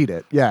had to read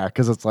it. Yeah,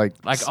 because it's like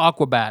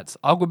Aquabats.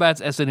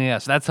 Aquabats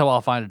SNES. That's how I'll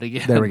find it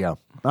again. There we go.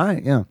 All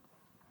right, yeah.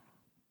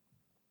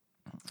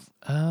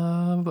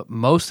 But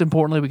most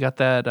importantly, we got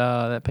that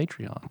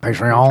Patreon.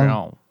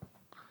 Patreon. Let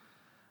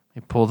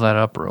me pull that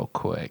up real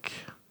quick.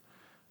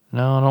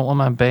 No, I don't want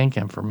my bank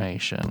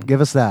information. Give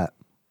us that.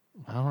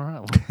 All right.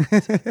 Well,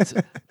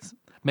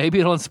 maybe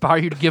it'll inspire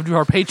you to give to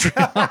our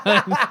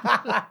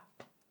Patreon.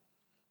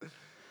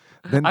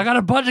 I got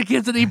a bunch of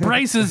kids that need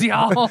braces,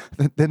 y'all.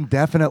 Then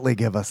definitely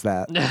give us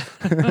that.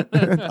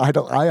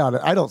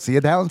 I don't see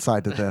a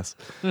downside to this.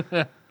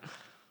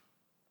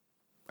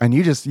 And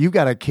you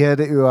got a kid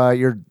who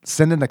you're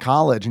sending to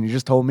college, and you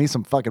just told me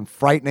some fucking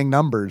frightening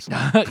numbers.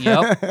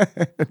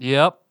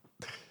 Yep.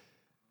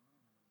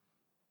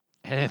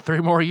 And in 3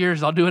 more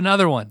years, I'll do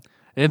another one.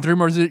 And 3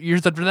 more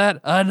years after that,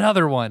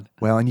 another one.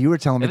 Well, and you were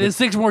telling me, and then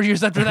 6 more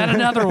years after that,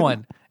 another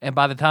one. And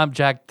by the time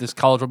this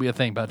college will be a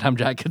thing. By the time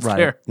Jack gets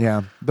there,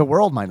 yeah, the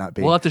world might not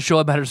be. We'll have to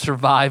show him how to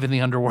survive in the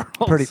underworld.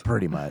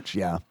 Pretty much,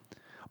 yeah.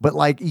 But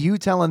like you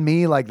telling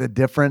me, like the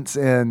difference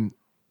in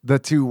the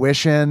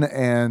tuition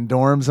and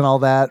dorms and all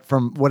that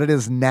from what it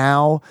is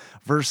now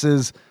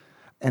versus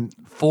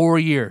 4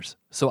 years.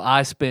 So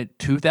I spent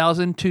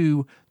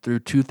 2002 through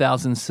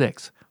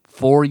 2006,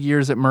 4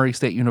 years at Murray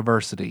State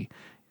University.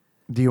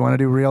 Do you want to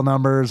do real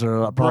numbers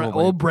or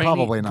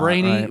probably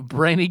not?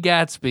 Brainy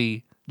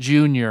Gatsby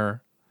Jr.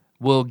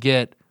 will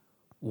get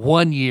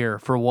 1 year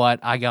for what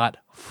I got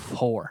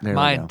 4.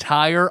 My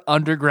entire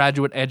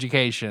undergraduate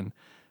education,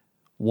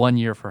 1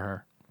 year for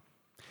her.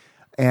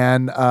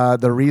 And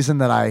the reason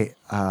that I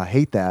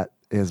hate that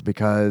is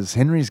because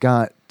Henry's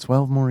got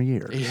 12 more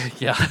years.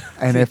 Yeah.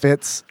 And if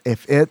it's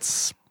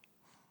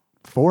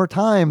 4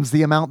 times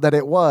the amount that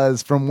it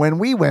was from when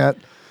we went,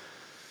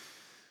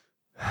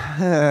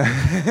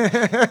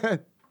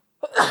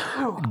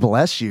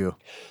 bless you,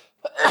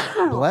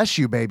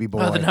 baby boy.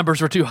 Oh, the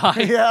numbers were too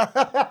high. Yeah,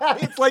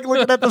 it's like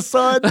looking at the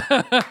sun.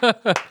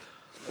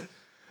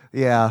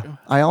 Yeah,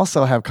 I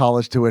also have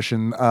college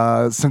tuition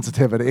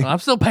sensitivity. I'm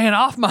still paying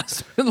off my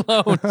student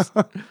loans.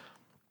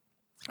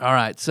 All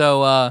right,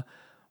 so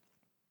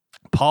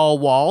Paul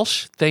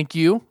Walsh, thank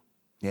you.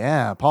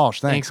 Yeah, Paul,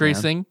 thanks.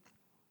 Increasing. Man.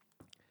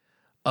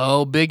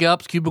 Oh, big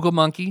ups, Cubicle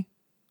Monkey.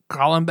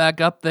 Crawling back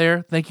up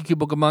there. Thank you,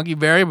 Cubicle Monkey,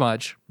 very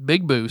much.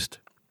 Big boost.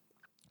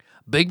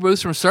 Big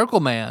boost from Circle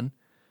Man.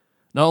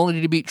 Not only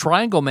did he beat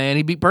Triangle Man,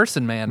 he beat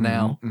Person Man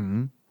now.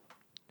 Mm-hmm.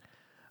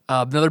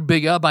 Another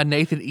big up by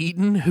Nathan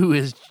Eaton,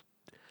 who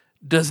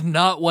does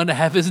not want to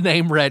have his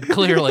name read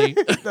clearly.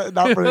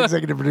 Not for the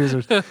executive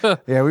producers.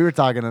 Yeah, we were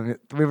talking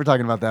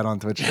about that on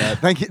Twitch chat.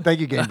 Thank you,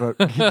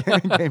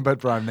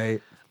 GameBud Prime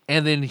Nate.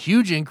 And then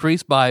huge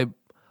increase by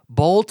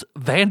Bolt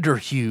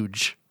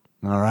Vanderhuge.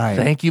 All right.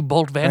 Thank you,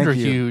 Bolt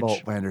Vanderhuge.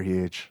 Bolt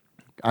Vanderhuge.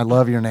 I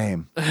love your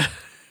name.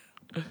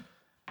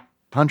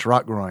 Punch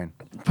Rock Groin.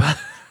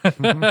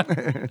 That's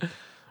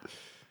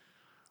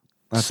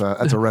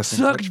a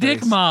wrestling Suck Twitch dick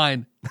face.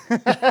 mine.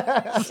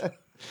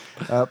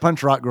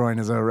 Punch Rock Groin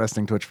is a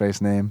wrestling Twitch face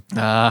name.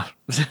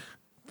 Fucking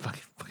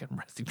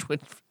wrestling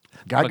Twitch.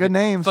 Got good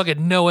names.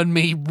 Fucking knowing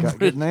me. Got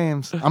good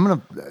names. I'm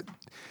gonna.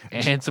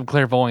 And some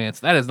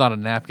clairvoyance. That is not a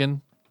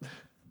napkin.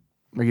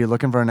 Are you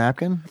looking for a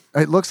napkin?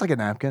 It looks like a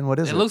napkin. What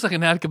is it? It looks like a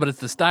napkin, but it's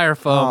the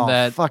styrofoam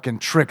that fucking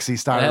tricksy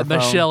styrofoam that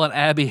Michelle and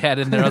Abby had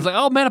in there. I was like,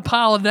 oh man, a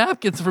pile of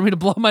napkins for me to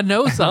blow my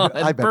nose on.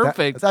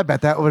 Perfect. I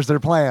bet that was their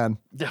plan.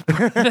 They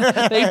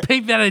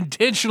picked that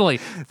intentionally.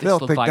 These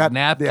look like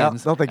napkins. Yeah,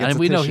 they'll think it's and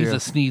we know tissue.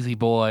 he's a sneezy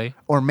boy.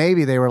 Or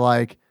maybe they were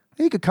like,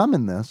 hey, you could come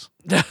in this.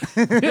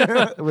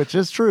 Which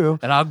is true.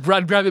 And I'll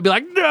grab it and be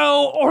like,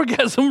 no,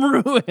 orgasm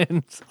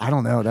ruins. I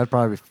don't know. That'd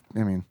probably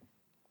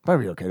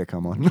probably be okay to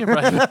come on. Yeah,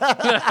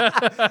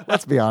 right.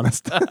 Let's be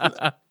honest.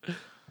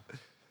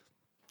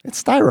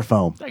 It's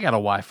styrofoam. I got a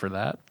wife for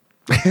that.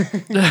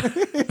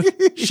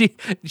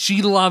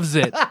 she loves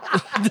it.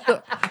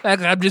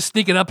 I'm just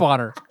sneaking up on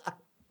her.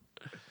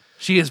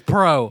 She is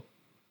pro.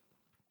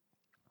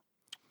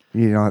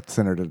 You don't have to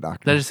send her to the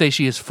doctor. That is say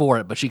she is for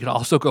it, but she could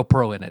also go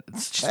pro in it.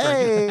 It's just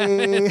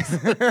Hey!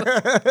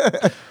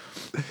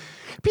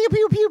 Pew,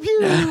 pew, pew,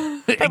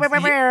 pew. Yep.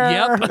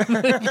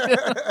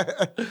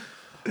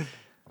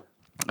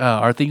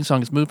 Our theme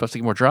song is Move by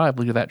Sycamore Drive.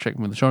 Look at that. Check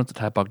them in the show notes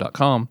at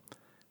tadpog.com.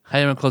 How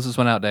you going to close this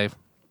one out, Dave?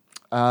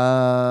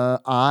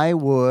 I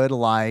would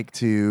like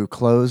to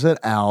close it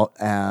out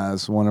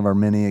as one of our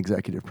many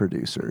executive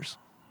producers.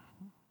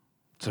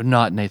 So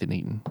not Nathan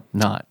Eaton.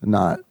 Not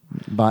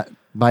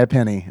By a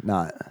penny,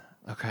 not.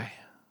 Okay.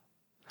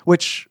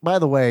 Which, by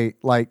the way,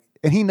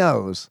 and he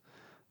knows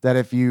that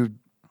if you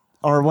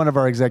are one of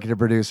our executive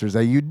producers,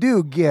 that you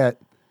do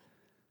get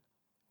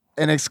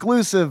an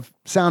exclusive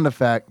sound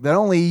effect that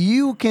only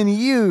you can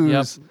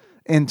use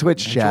in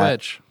Twitch chat.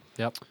 Twitch.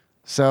 Yep.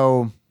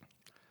 So,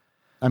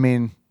 I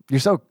mean, you're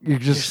so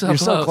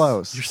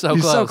close. You're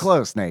so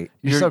close, Nate.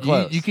 You're so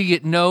close. You could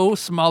get no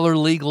smaller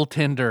legal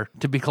tender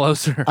to be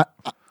closer.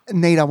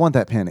 Nate, I want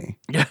that penny.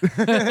 Yeah.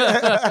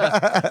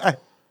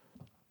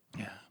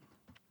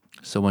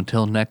 So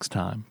until next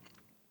time.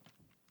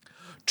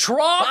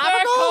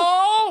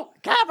 Tropical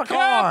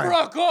Capricorn!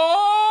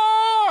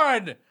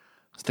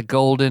 It's the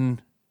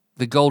golden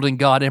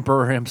god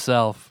emperor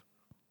himself.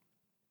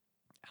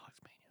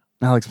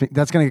 Alex,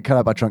 that's going to get cut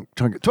out by Trunk.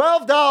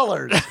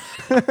 $12.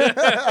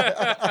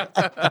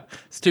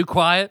 It's too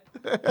quiet.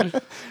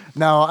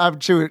 No, I'm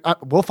chewing.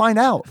 We'll find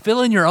out.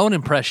 Fill in your own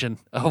impression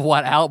of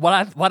what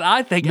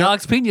I think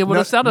Alex Pena would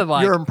have sounded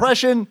like. Your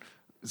impression,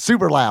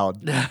 super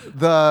loud.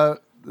 The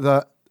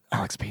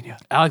Alex Pena.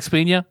 Alex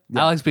Pena?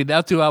 Yeah. Alex Pena,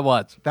 that's who I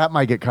was. That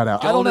might get cut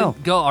out. I don't know.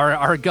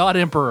 Our god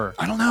emperor.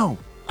 I don't know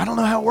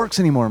how it works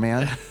anymore,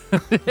 man.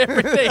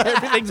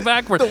 Everything's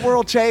backwards. The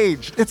world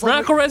changed. It's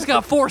Radical Rex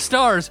got 4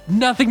 stars.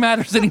 Nothing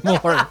matters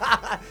anymore.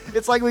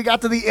 It's like we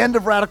got to the end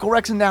of Radical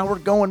Rex and now we're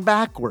going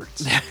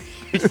backwards.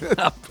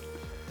 Yep.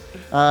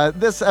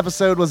 This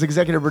episode was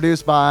executive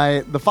produced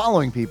by the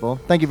following people.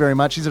 Thank you very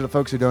much. These are the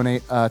folks who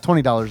donate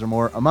 $20 or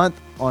more a month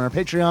on our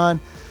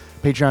Patreon,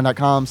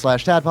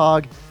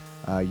 patreon.com/tadpog.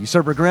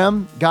 Usurper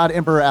Grimm, God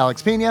Emperor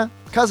Alex Pena,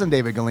 Cousin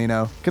David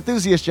Galino,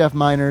 Cthusiast Jeff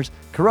Miners,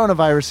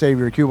 Coronavirus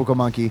Savior Cubicle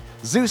Monkey,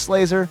 Zeus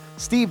Laser,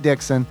 Steve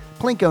Dixon,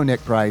 Plinko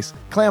Nick Price,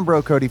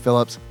 Clambro Cody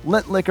Phillips,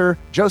 Lint Liquor,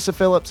 Joseph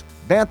Phillips,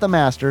 Bantha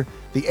Master,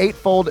 The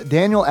Eightfold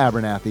Daniel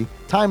Abernathy,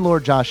 Time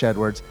Lord Josh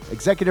Edwards,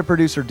 Executive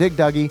Producer Dig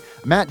Duggy,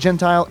 Matt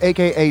Gentile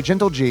aka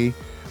Gentle G,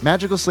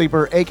 Magical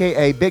Sleeper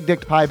aka Big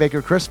Dick Pie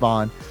Baker Chris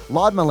Vaughn,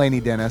 Laud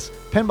Mulaney Dennis,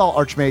 Pinball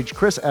Archmage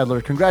Chris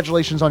Edler,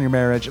 congratulations on your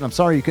marriage, and I'm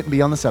sorry you couldn't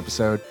be on this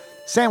episode.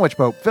 Sandwich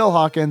Pope Phil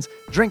Hawkins,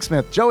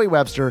 Drinksmith Joey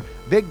Webster,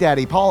 Big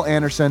Daddy Paul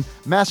Anderson,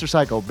 Master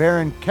Cycle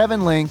Baron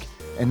Kevin Link,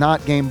 and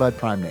not Game Bud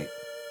Prime Nate.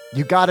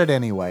 You got it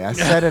anyway. I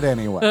said it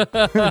anyway.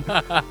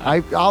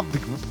 I'll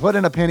put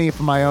in a penny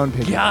for my own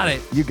penny. Got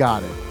it. You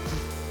got it.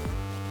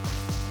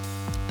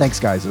 Thanks,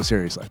 guys. Though,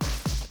 seriously.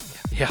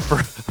 Yeah, for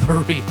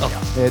real.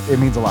 It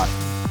means a lot.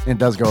 It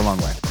does go a long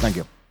way. Thank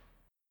you.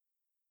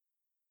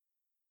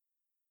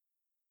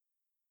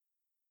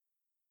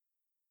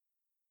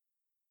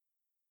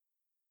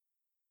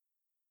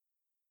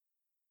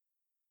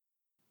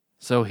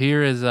 So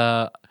here is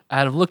out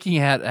of looking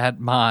at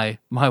my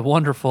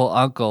wonderful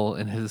uncle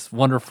and his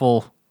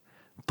wonderful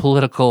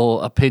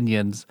political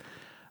opinions.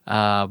 Do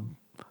I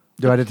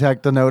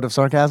detect a note of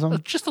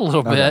sarcasm? Just a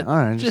little bit. All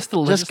right. Just a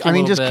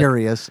little bit.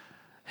 Curious.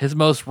 His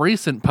most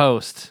recent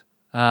post,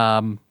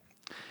 it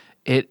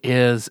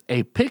is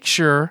a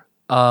picture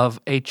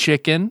of a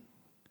chicken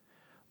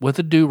with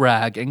a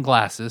do-rag and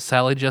glasses,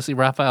 Sally Jesse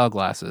Raphael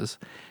glasses.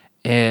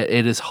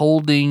 It is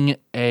holding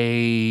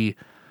a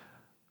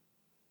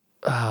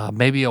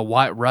maybe a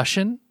White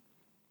Russian,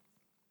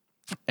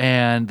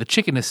 and the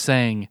chicken is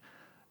saying,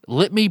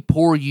 "Let me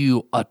pour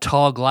you a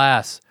tall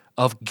glass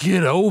of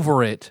get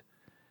over it,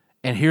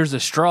 and here's a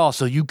straw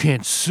so you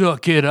can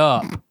suck it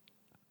up."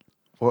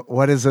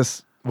 What is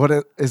this? What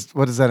is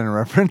that in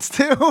reference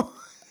to?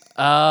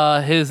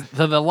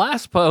 The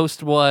last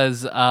post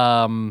was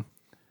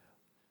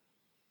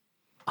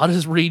I'll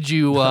just read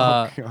you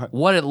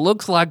what it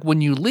looks like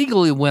when you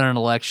legally win an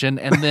election,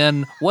 and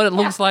then what it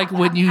looks like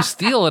when you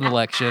steal an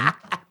election.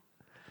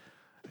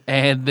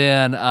 And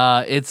then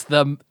it's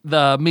the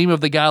meme of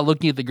the guy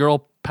looking at the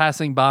girl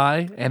passing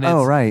by, and it's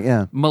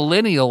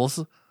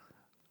millennials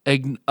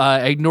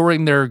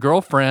ignoring their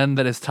girlfriend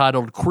that is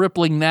titled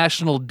 "Crippling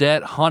National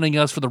Debt Haunting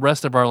Us for the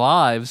Rest of Our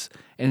Lives,"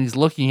 and he's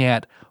looking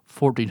at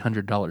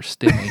 $1,400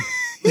 stimmy.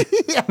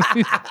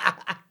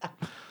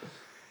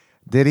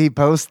 Did he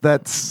post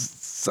that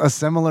a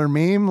similar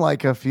meme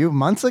like a few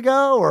months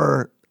ago,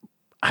 or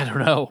I don't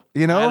know.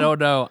 You know, I don't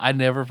know. I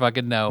never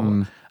fucking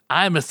know.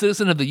 I'm a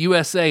citizen of the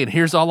USA, and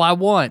here's all I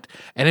want,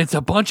 and it's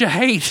a bunch of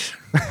hate.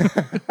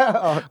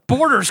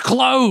 Borders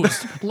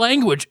closed.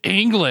 Language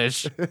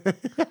English.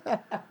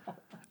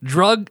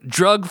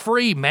 Drug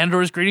free.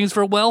 Mandatory screenings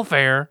for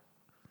welfare.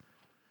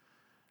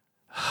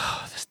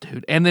 This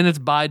dude. And then it's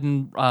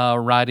Biden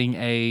riding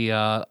a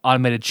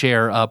automated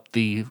chair up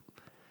the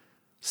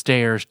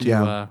stairs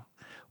to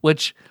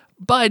which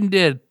Biden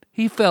did.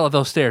 He fell at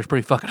those stairs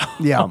pretty fucking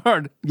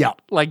hard. Yeah.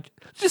 Like,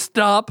 just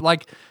stop.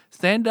 Like,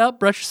 stand up,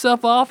 brush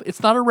yourself off.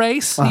 It's not a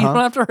race. You don't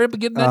have to hurry up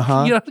and get in that,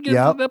 you don't have to get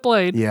into that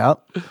plane. Yeah.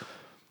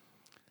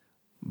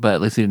 But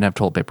at least he didn't have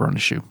toilet paper on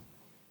his shoe.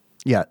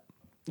 Yet.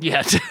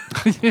 Yet.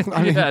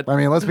 I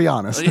mean, let's be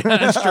honest. Yeah,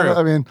 that's true.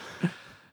 I mean,